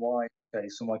 And why? Okay,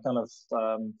 so my kind of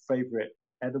favorite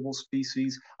edible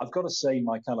species. I've got to say,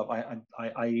 my kind of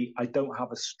I don't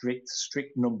have a strict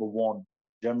number one.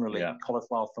 Generally, Yeah.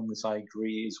 cauliflower fungus, I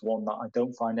agree, is one that I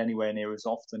don't find anywhere near as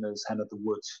often as hen of the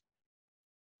woods.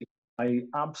 I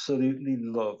absolutely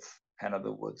love hen of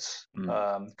the woods.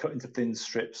 Mm. Cut into thin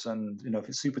strips, and if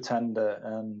it's super tender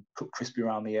and cooked crispy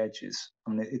around the edges, I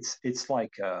mean it's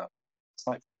like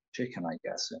chicken, I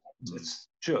guess. It's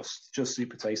just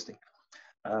super tasty.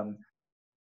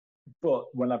 But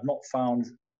when I've not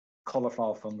found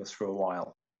cauliflower fungus for a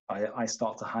while, I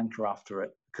start to hanker after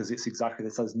it because it's exactly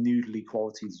those noodly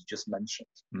qualities you just mentioned.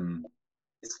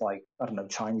 It's like, I don't know,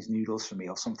 Chinese noodles for me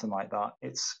or something like that.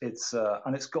 It's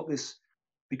and it's got this,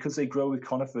 because they grow with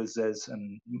conifers,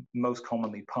 and most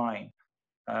commonly pine.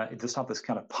 It does have this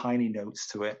kind of piney notes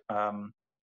to it. I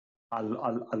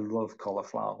love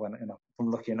cauliflower. When if I'm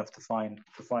lucky enough to find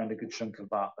a good chunk of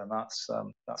that, then that's a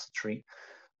treat.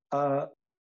 But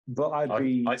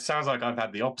it sounds like I've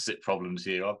had the opposite problem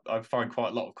to you. I find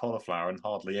quite a lot of cauliflower and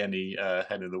hardly any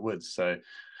hen of the woods. So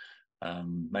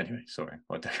anyway, sorry.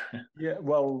 Yeah,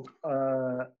 well,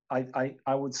 I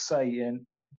would say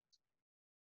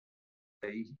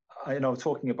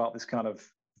talking about this kind of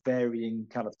varying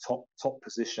kind of top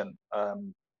position.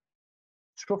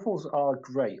 Truffles are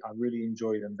great. I really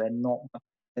enjoy them. They're not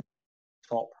the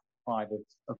top 5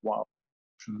 of wild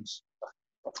mushrooms,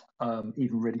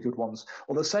 even really good ones.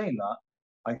 Although saying that,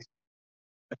 I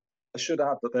should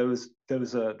add that there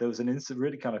was an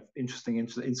really kind of interesting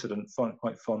incident,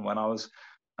 quite fun, when I was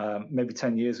maybe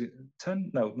 10 years, it must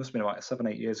have been about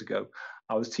 7-8 years ago.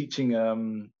 I was teaching a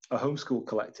homeschool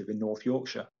collective in North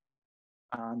Yorkshire,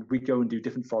 and we'd go and do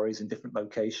different forays in different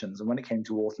locations. And when it came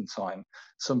to autumn time,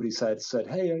 somebody said,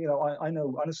 "Hey, I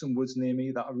know some woods near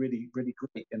me that are really, really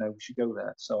great. We should go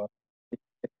there." So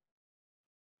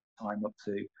time up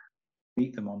to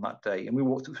meet them on that day, and we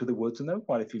walked up through the woods, and there were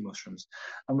quite a few mushrooms,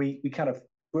 and we kind of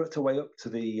worked our way up to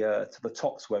the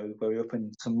tops where we were up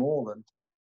in some moorland.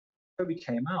 Where we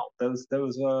came out, there was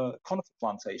a conifer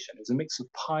plantation. It was a mix of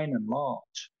pine and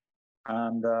larch,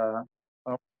 and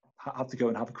I had to go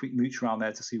and have a quick mooch around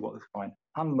there to see what they find.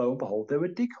 And lo and behold, there were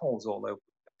dig holes all over.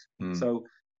 So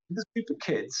this group of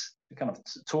kids kind of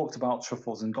talked about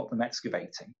truffles and got them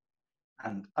excavating.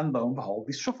 And lo and behold,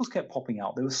 these truffles kept popping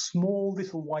out. They were small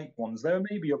little white ones. They were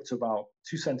maybe up to about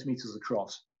 2 centimeters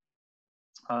across.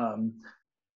 And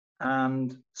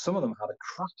some of them had a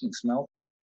cracking smell.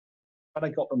 When I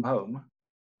got them home,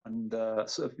 and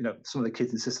some of the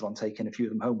kids insisted on taking a few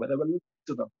of them home, but there were loads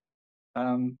of them.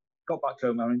 Got back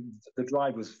home. I mean, the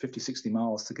drive was 50, 60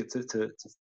 miles to get to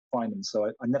find them, so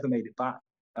I never made it back.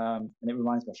 And it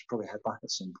reminds me I should probably head back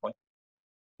at some point.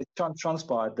 It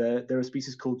transpired they're a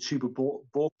species called tuber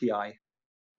borkii,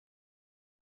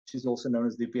 which is also known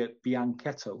as the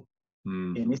bianchetto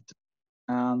in Italy,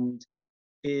 and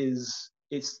it's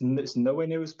nowhere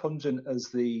near as pungent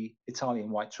as the Italian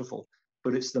white truffle,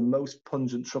 but it's the most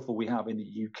pungent truffle we have in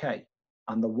the UK.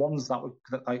 And the ones that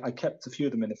I kept a few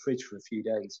of them in the fridge for a few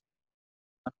days.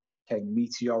 Okay,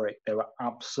 meteoric. They were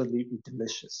absolutely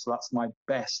delicious. So that's my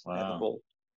best edible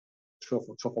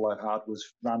truffle I've had, was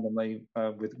randomly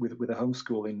with a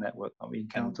homeschooling network that we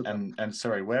encountered. And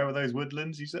sorry, where were those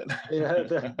woodlands you said? Yeah,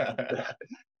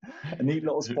 a neat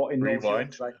little spot in North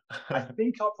Yorkshire. I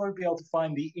think I'll probably be able to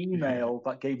find the email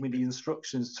that gave me the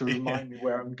instructions to remind me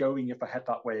where I'm going if I head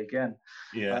that way again.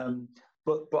 Yeah.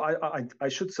 But I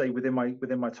should say within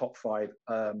my top 5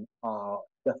 are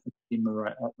definitely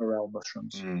morel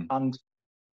mushrooms. And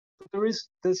it's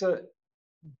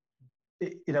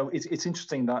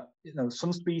interesting that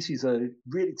some species are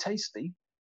really tasty,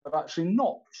 but actually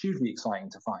not hugely exciting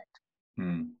to find.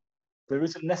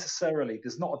 There's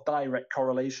not a direct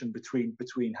correlation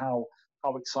between how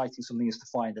exciting something is to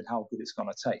find and how good it's going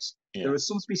to taste. Yeah. There are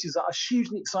some species that are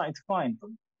hugely exciting to find,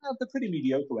 but they're pretty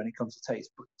mediocre when it comes to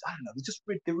taste. But I don't know,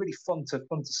 they're really fun to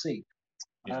see.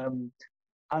 Yeah.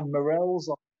 And morels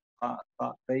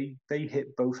they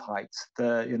hit both heights.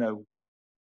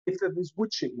 If there's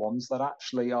wood chip ones that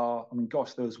actually are, I mean,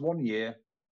 gosh, there was one year,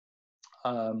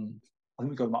 I think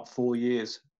we got about 4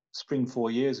 years, spring 4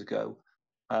 years ago.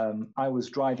 I was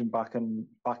driving back and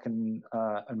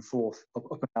forth up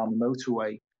and down the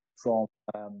motorway from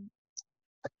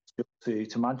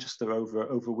to Manchester over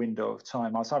a window of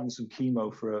time. I was having some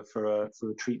chemo for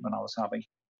a treatment I was having.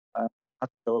 I had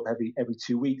to go up every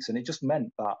 2 weeks, and it just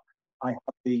meant that I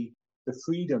had the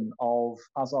freedom of,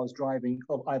 as I was driving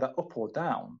either up or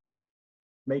down,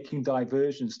 making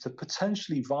diversions to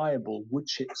potentially viable wood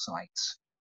chip sites.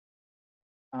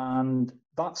 And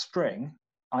that spring,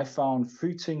 I found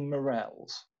fruiting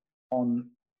morels on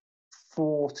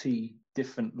 40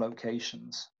 different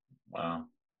locations. Wow.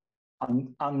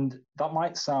 And that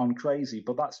might sound crazy,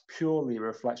 but that's purely a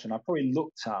reflection. I probably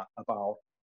looked at about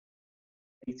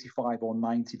 85 or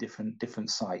 90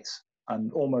 different sites,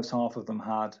 and almost half of them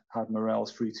had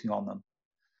morels fruiting on them.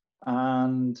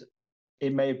 And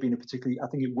it may have been I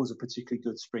think it was a particularly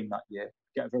good spring that year.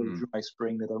 Get a very dry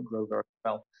spring, they don't grow very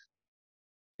well.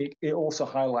 it also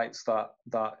highlights that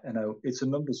it's a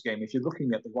numbers game. If you're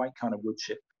looking at the right kind of wood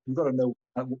chip, you've got to know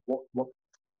what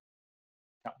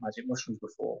magic mushrooms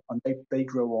before, and they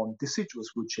grow on deciduous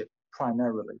wood chip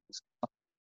primarily.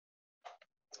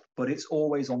 But it's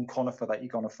always on conifer that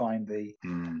you're going to find the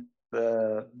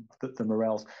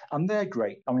morels, and they're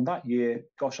great. I mean, that year,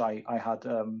 gosh, I had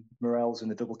morels in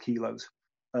the double kilos,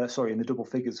 in the double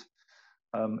figures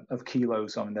of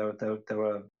kilos. I mean,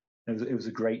 it was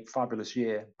a great, fabulous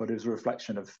year, but it was a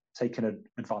reflection of taking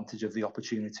advantage of the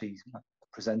opportunity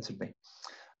presented me.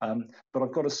 But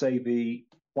I've got to say,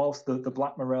 whilst the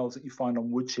black morels that you find on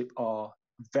wood chip are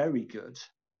very good,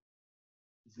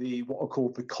 what are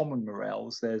called the common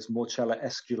morels, there's Morchella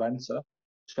esculenta,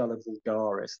 Morchella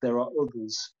vulgaris. There are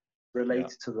others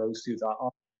related to those two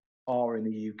that are in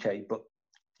the UK, but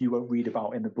you won't read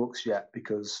about in the books yet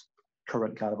because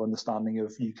current kind of understanding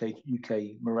of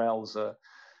UK morels are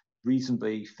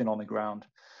reasonably thin on the ground.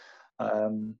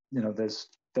 There's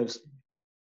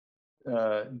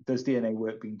DNA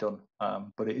work being done,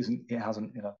 but it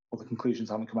hasn't, all the conclusions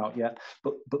haven't come out yet.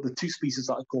 But the two species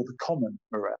that are called the common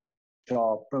morel, which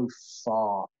are both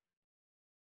far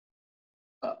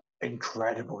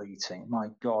incredible eating, my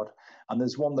God. And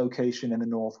there's one location in the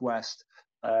northwest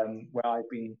where I've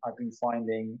been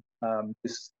finding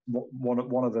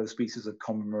one of those species of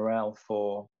common morel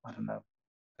for, I don't know,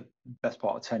 the best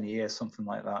part of 10 years, something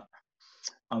like that.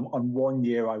 And 1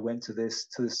 year I went to this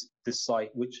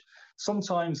site, which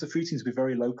sometimes the fruit seems to be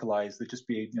very localized. There'd just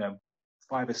be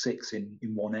 5 or 6 in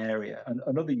one area,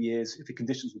 and other years, if the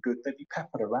conditions were good, they'd be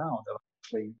peppered around.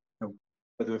 Actually,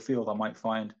 whether a field I might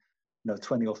find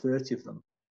 20 or 30 of them.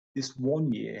 This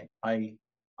 1 year, I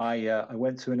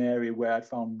went to an area where I'd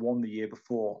found one the year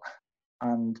before,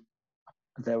 and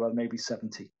there were maybe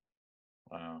 70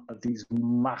 of these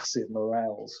massive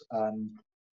morels, and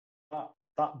that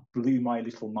blew my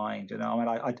little mind. I mean,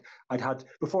 I'd had,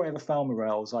 before I ever found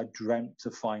morels, I dreamt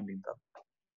of finding them.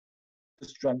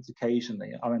 Just dreamt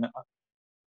occasionally. I mean,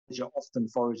 often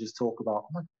foragers talk about,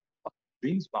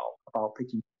 dreams about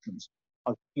picking mushrooms. I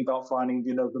was thinking about finding,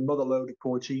 the mother lode of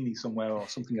porcini somewhere or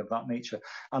something of that nature.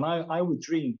 And I would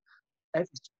dream every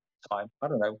time. I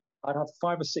don't know. I'd have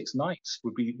 5 or 6 nights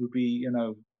would be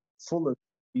full of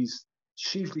these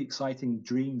hugely exciting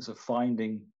dreams of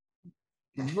finding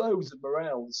loads of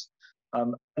morels. I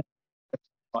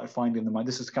started finding them.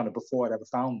 This is kind of before I'd ever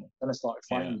found them. Then I started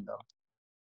finding them.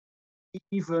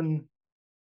 Even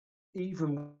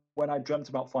when I dreamt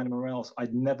about finding morels,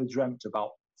 I'd never dreamt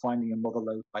about finding a mother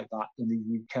lode like that in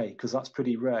the UK, because that's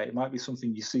pretty rare. It might be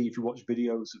something you see if you watch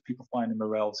videos of people finding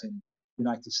morels in the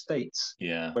United States,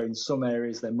 where in some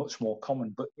areas they're much more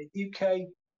common. But in the UK,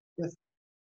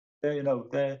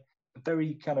 they're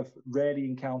very kind of rarely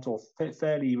encountered, or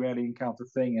fairly rarely encountered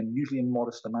thing, and usually in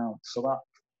modest amounts. So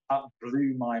that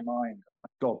blew my mind.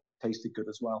 God, tasted good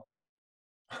as well.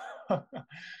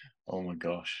 Oh my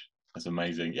gosh, that's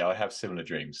amazing. Yeah, I have similar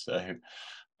dreams.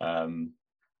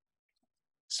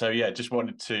 So yeah, just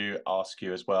wanted to ask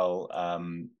you as well,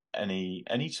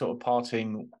 any sort of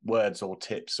parting words or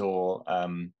tips or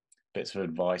bits of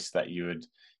advice that you would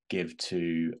give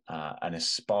to an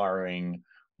aspiring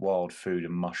wild food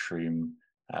and mushroom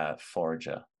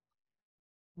forager?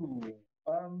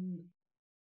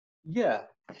 Yeah,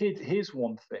 here's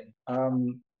one thing.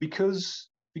 Because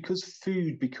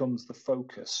food becomes the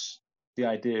focus, the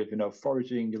idea of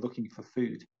foraging, you're looking for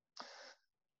food.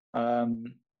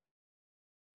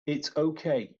 It's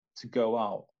okay to go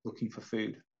out looking for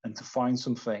food and to find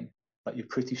something that you're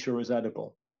pretty sure is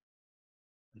edible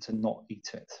and to not eat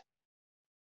it.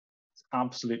 It's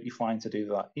absolutely fine to do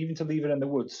that, even to leave it in the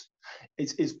woods.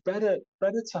 It's better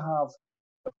to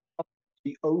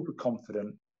be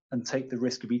overconfident and take the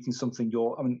risk of eating something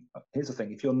here's the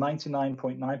thing. If you're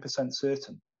 99.9%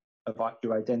 certain about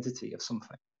your identity of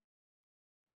something,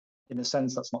 in a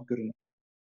sense, that's not good enough.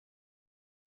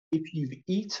 If you've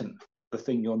eaten the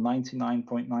thing you're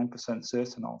 99.9%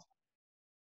 certain of,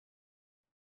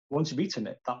 once you've eaten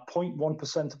it, that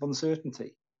 0.1% of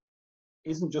uncertainty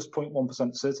isn't just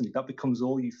 0.1% certainty. That becomes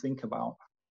all you think about.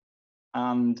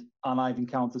 And I've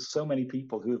encountered so many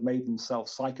people who have made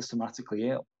themselves psychosomatically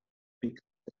ill because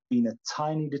there's been a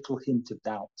tiny little hint of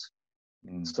doubt.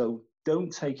 So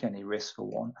don't take any risk for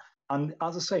one. And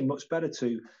as I say, much better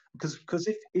because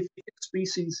if a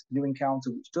species you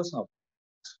encounter which does have,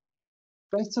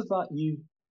 better that you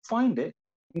find it,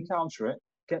 encounter it,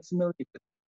 get familiar with it,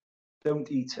 don't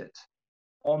eat it.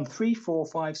 On 3, 4,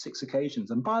 5, 6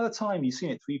 occasions, and by the time you've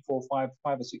seen it 3, 4, 5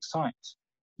 or 6 times,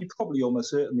 you probably almost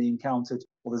certainly encountered,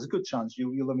 or there's a good chance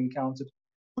you'll have encountered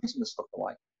poisonous stuff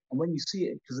alike. And when you see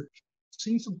it, because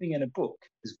seeing something in a book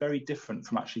is very different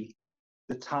from actually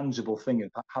the tangible thing of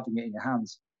having it in your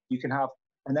hands. You can have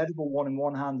an edible one in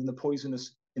one hand and the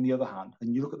poisonous in the other hand,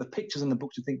 and you look at the pictures in the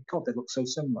books and think, God, they look so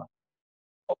similar.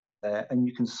 And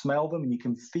you can smell them and you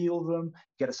can feel them,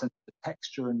 get a sense of the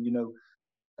texture, and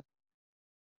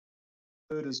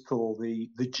birders call the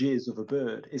jizz of a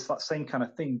bird. It's that same kind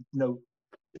of thing.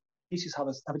 Species have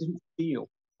a different feel,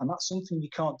 and that's something you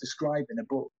can't describe in a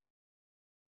book.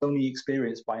 It's only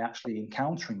experienced by actually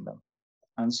encountering them.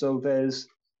 And so there's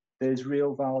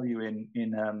real value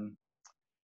in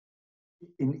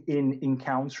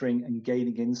encountering and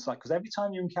gaining insight, because every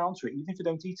time you encounter it, even if you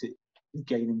don't eat it, you're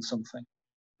gaining something.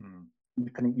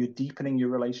 You're deepening your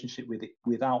relationship with it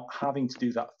without having to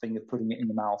do that thing of putting it in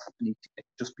the mouth and eating it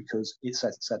just because it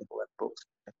says it's edible in books.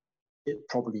 It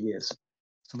probably is.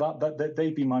 So that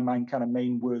they'd be my kind of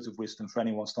main words of wisdom for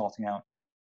anyone starting out.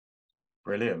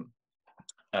 Brilliant.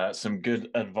 Some good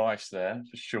advice there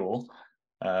for sure.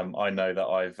 I know that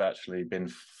I've actually been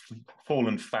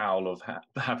fallen foul of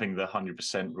having the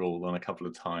 100% rule on a couple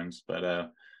of times, but I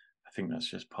think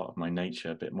that's just part of my nature,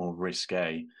 a bit more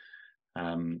risque.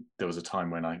 There was a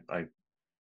time when I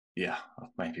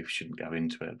maybe we shouldn't go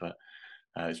into it, but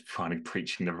it's probably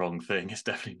preaching the wrong thing. It's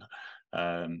definitely not.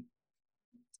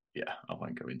 I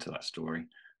won't go into that story.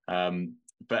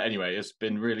 But anyway, it's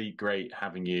been really great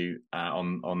having you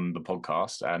on the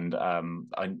podcast, and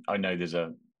I know there's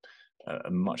a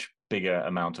much bigger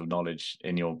amount of knowledge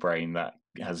in your brain that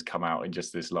has come out in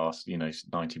just this last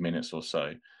 90 minutes or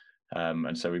so.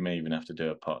 And so we may even have to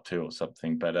do a part 2 or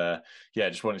something. But I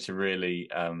just wanted to really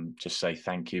just say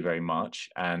thank you very much,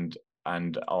 and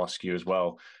ask you as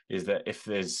well, is that if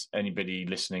there's anybody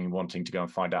listening wanting to go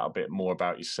and find out a bit more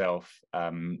about yourself,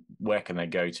 where can they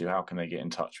go to? How can they get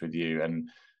in touch with you? I'm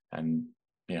on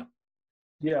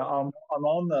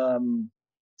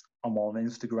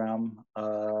Instagram,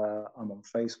 I'm on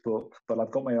Facebook, but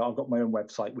I've got my own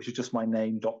website, which is just my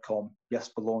name.com,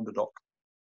 jesperlaunder.com,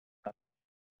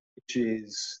 which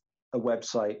is a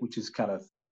website which is kind of,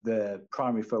 the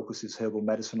primary focus is herbal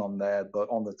medicine on there, but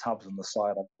on the tabs on the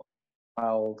side I've got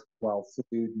wild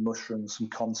food, mushrooms, some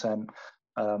content,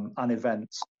 and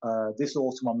events. This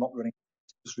autumn I'm not running,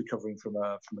 just recovering from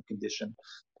a condition.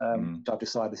 I've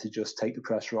decided to just take the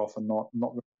pressure off and not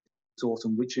run this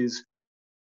autumn, which is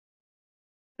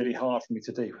really hard for me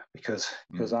to do because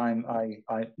I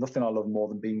nothing I love more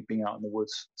than being out in the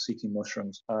woods seeking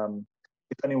mushrooms.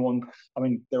 If anyone,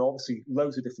 there are obviously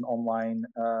loads of different online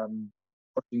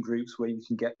groups where you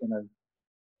can get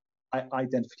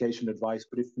identification advice.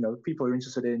 But if people are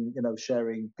interested in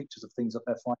sharing pictures of things that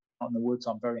they're finding out in the woods,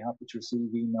 I'm very happy to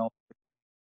receive email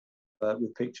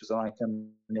with pictures, and I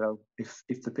can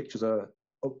if the pictures are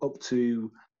up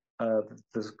to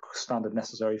the standard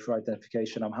necessary for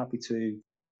identification, I'm happy to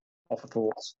offer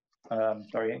thoughts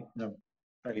very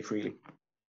freely.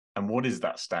 And what is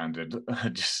that standard?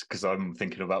 Just because I'm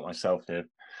thinking about myself here.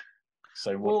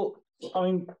 So what?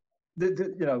 Well,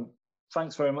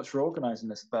 thanks very much for organising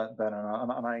this, Ben. And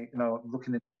I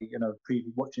looking at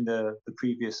watching the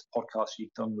previous podcast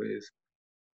you've done with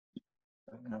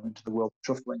into the world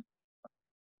of truffling.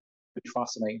 It's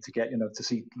fascinating to get to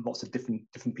see lots of different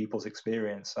people's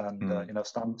experience and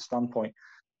standpoint.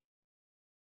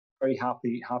 Very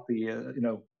happy for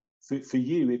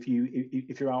you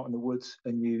if you're out in the woods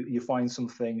and you find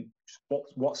something,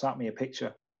 WhatsApp me a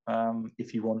picture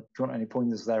if you want any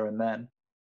pointers there and then,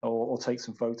 or take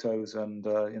some photos and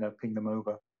ping them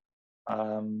over,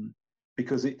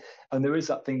 because there is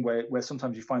that thing where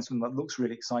sometimes you find something that looks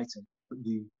really exciting but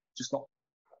you just not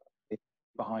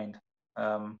behind,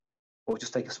 or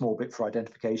just take a small bit for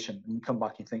identification and you come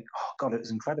back and you think, oh God, it was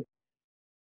incredible.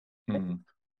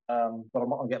 But I'm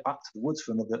not going to get back to the woods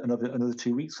for another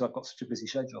 2 weeks because I've got such a busy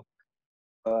schedule.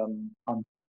 I'm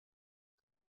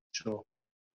sure.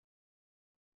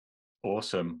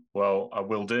 Awesome. Well, I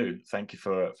will do. Thank you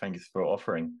for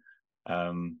offering.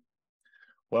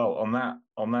 Well, on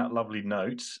that lovely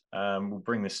note, we'll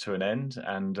bring this to an end,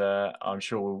 and I'm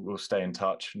sure we'll stay in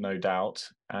touch, no doubt.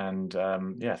 And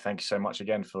thank you so much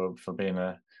again for being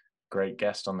a great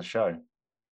guest on the show.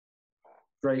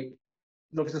 Great.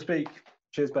 Lovely to speak.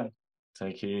 Cheers, Ben.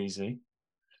 Take it easy.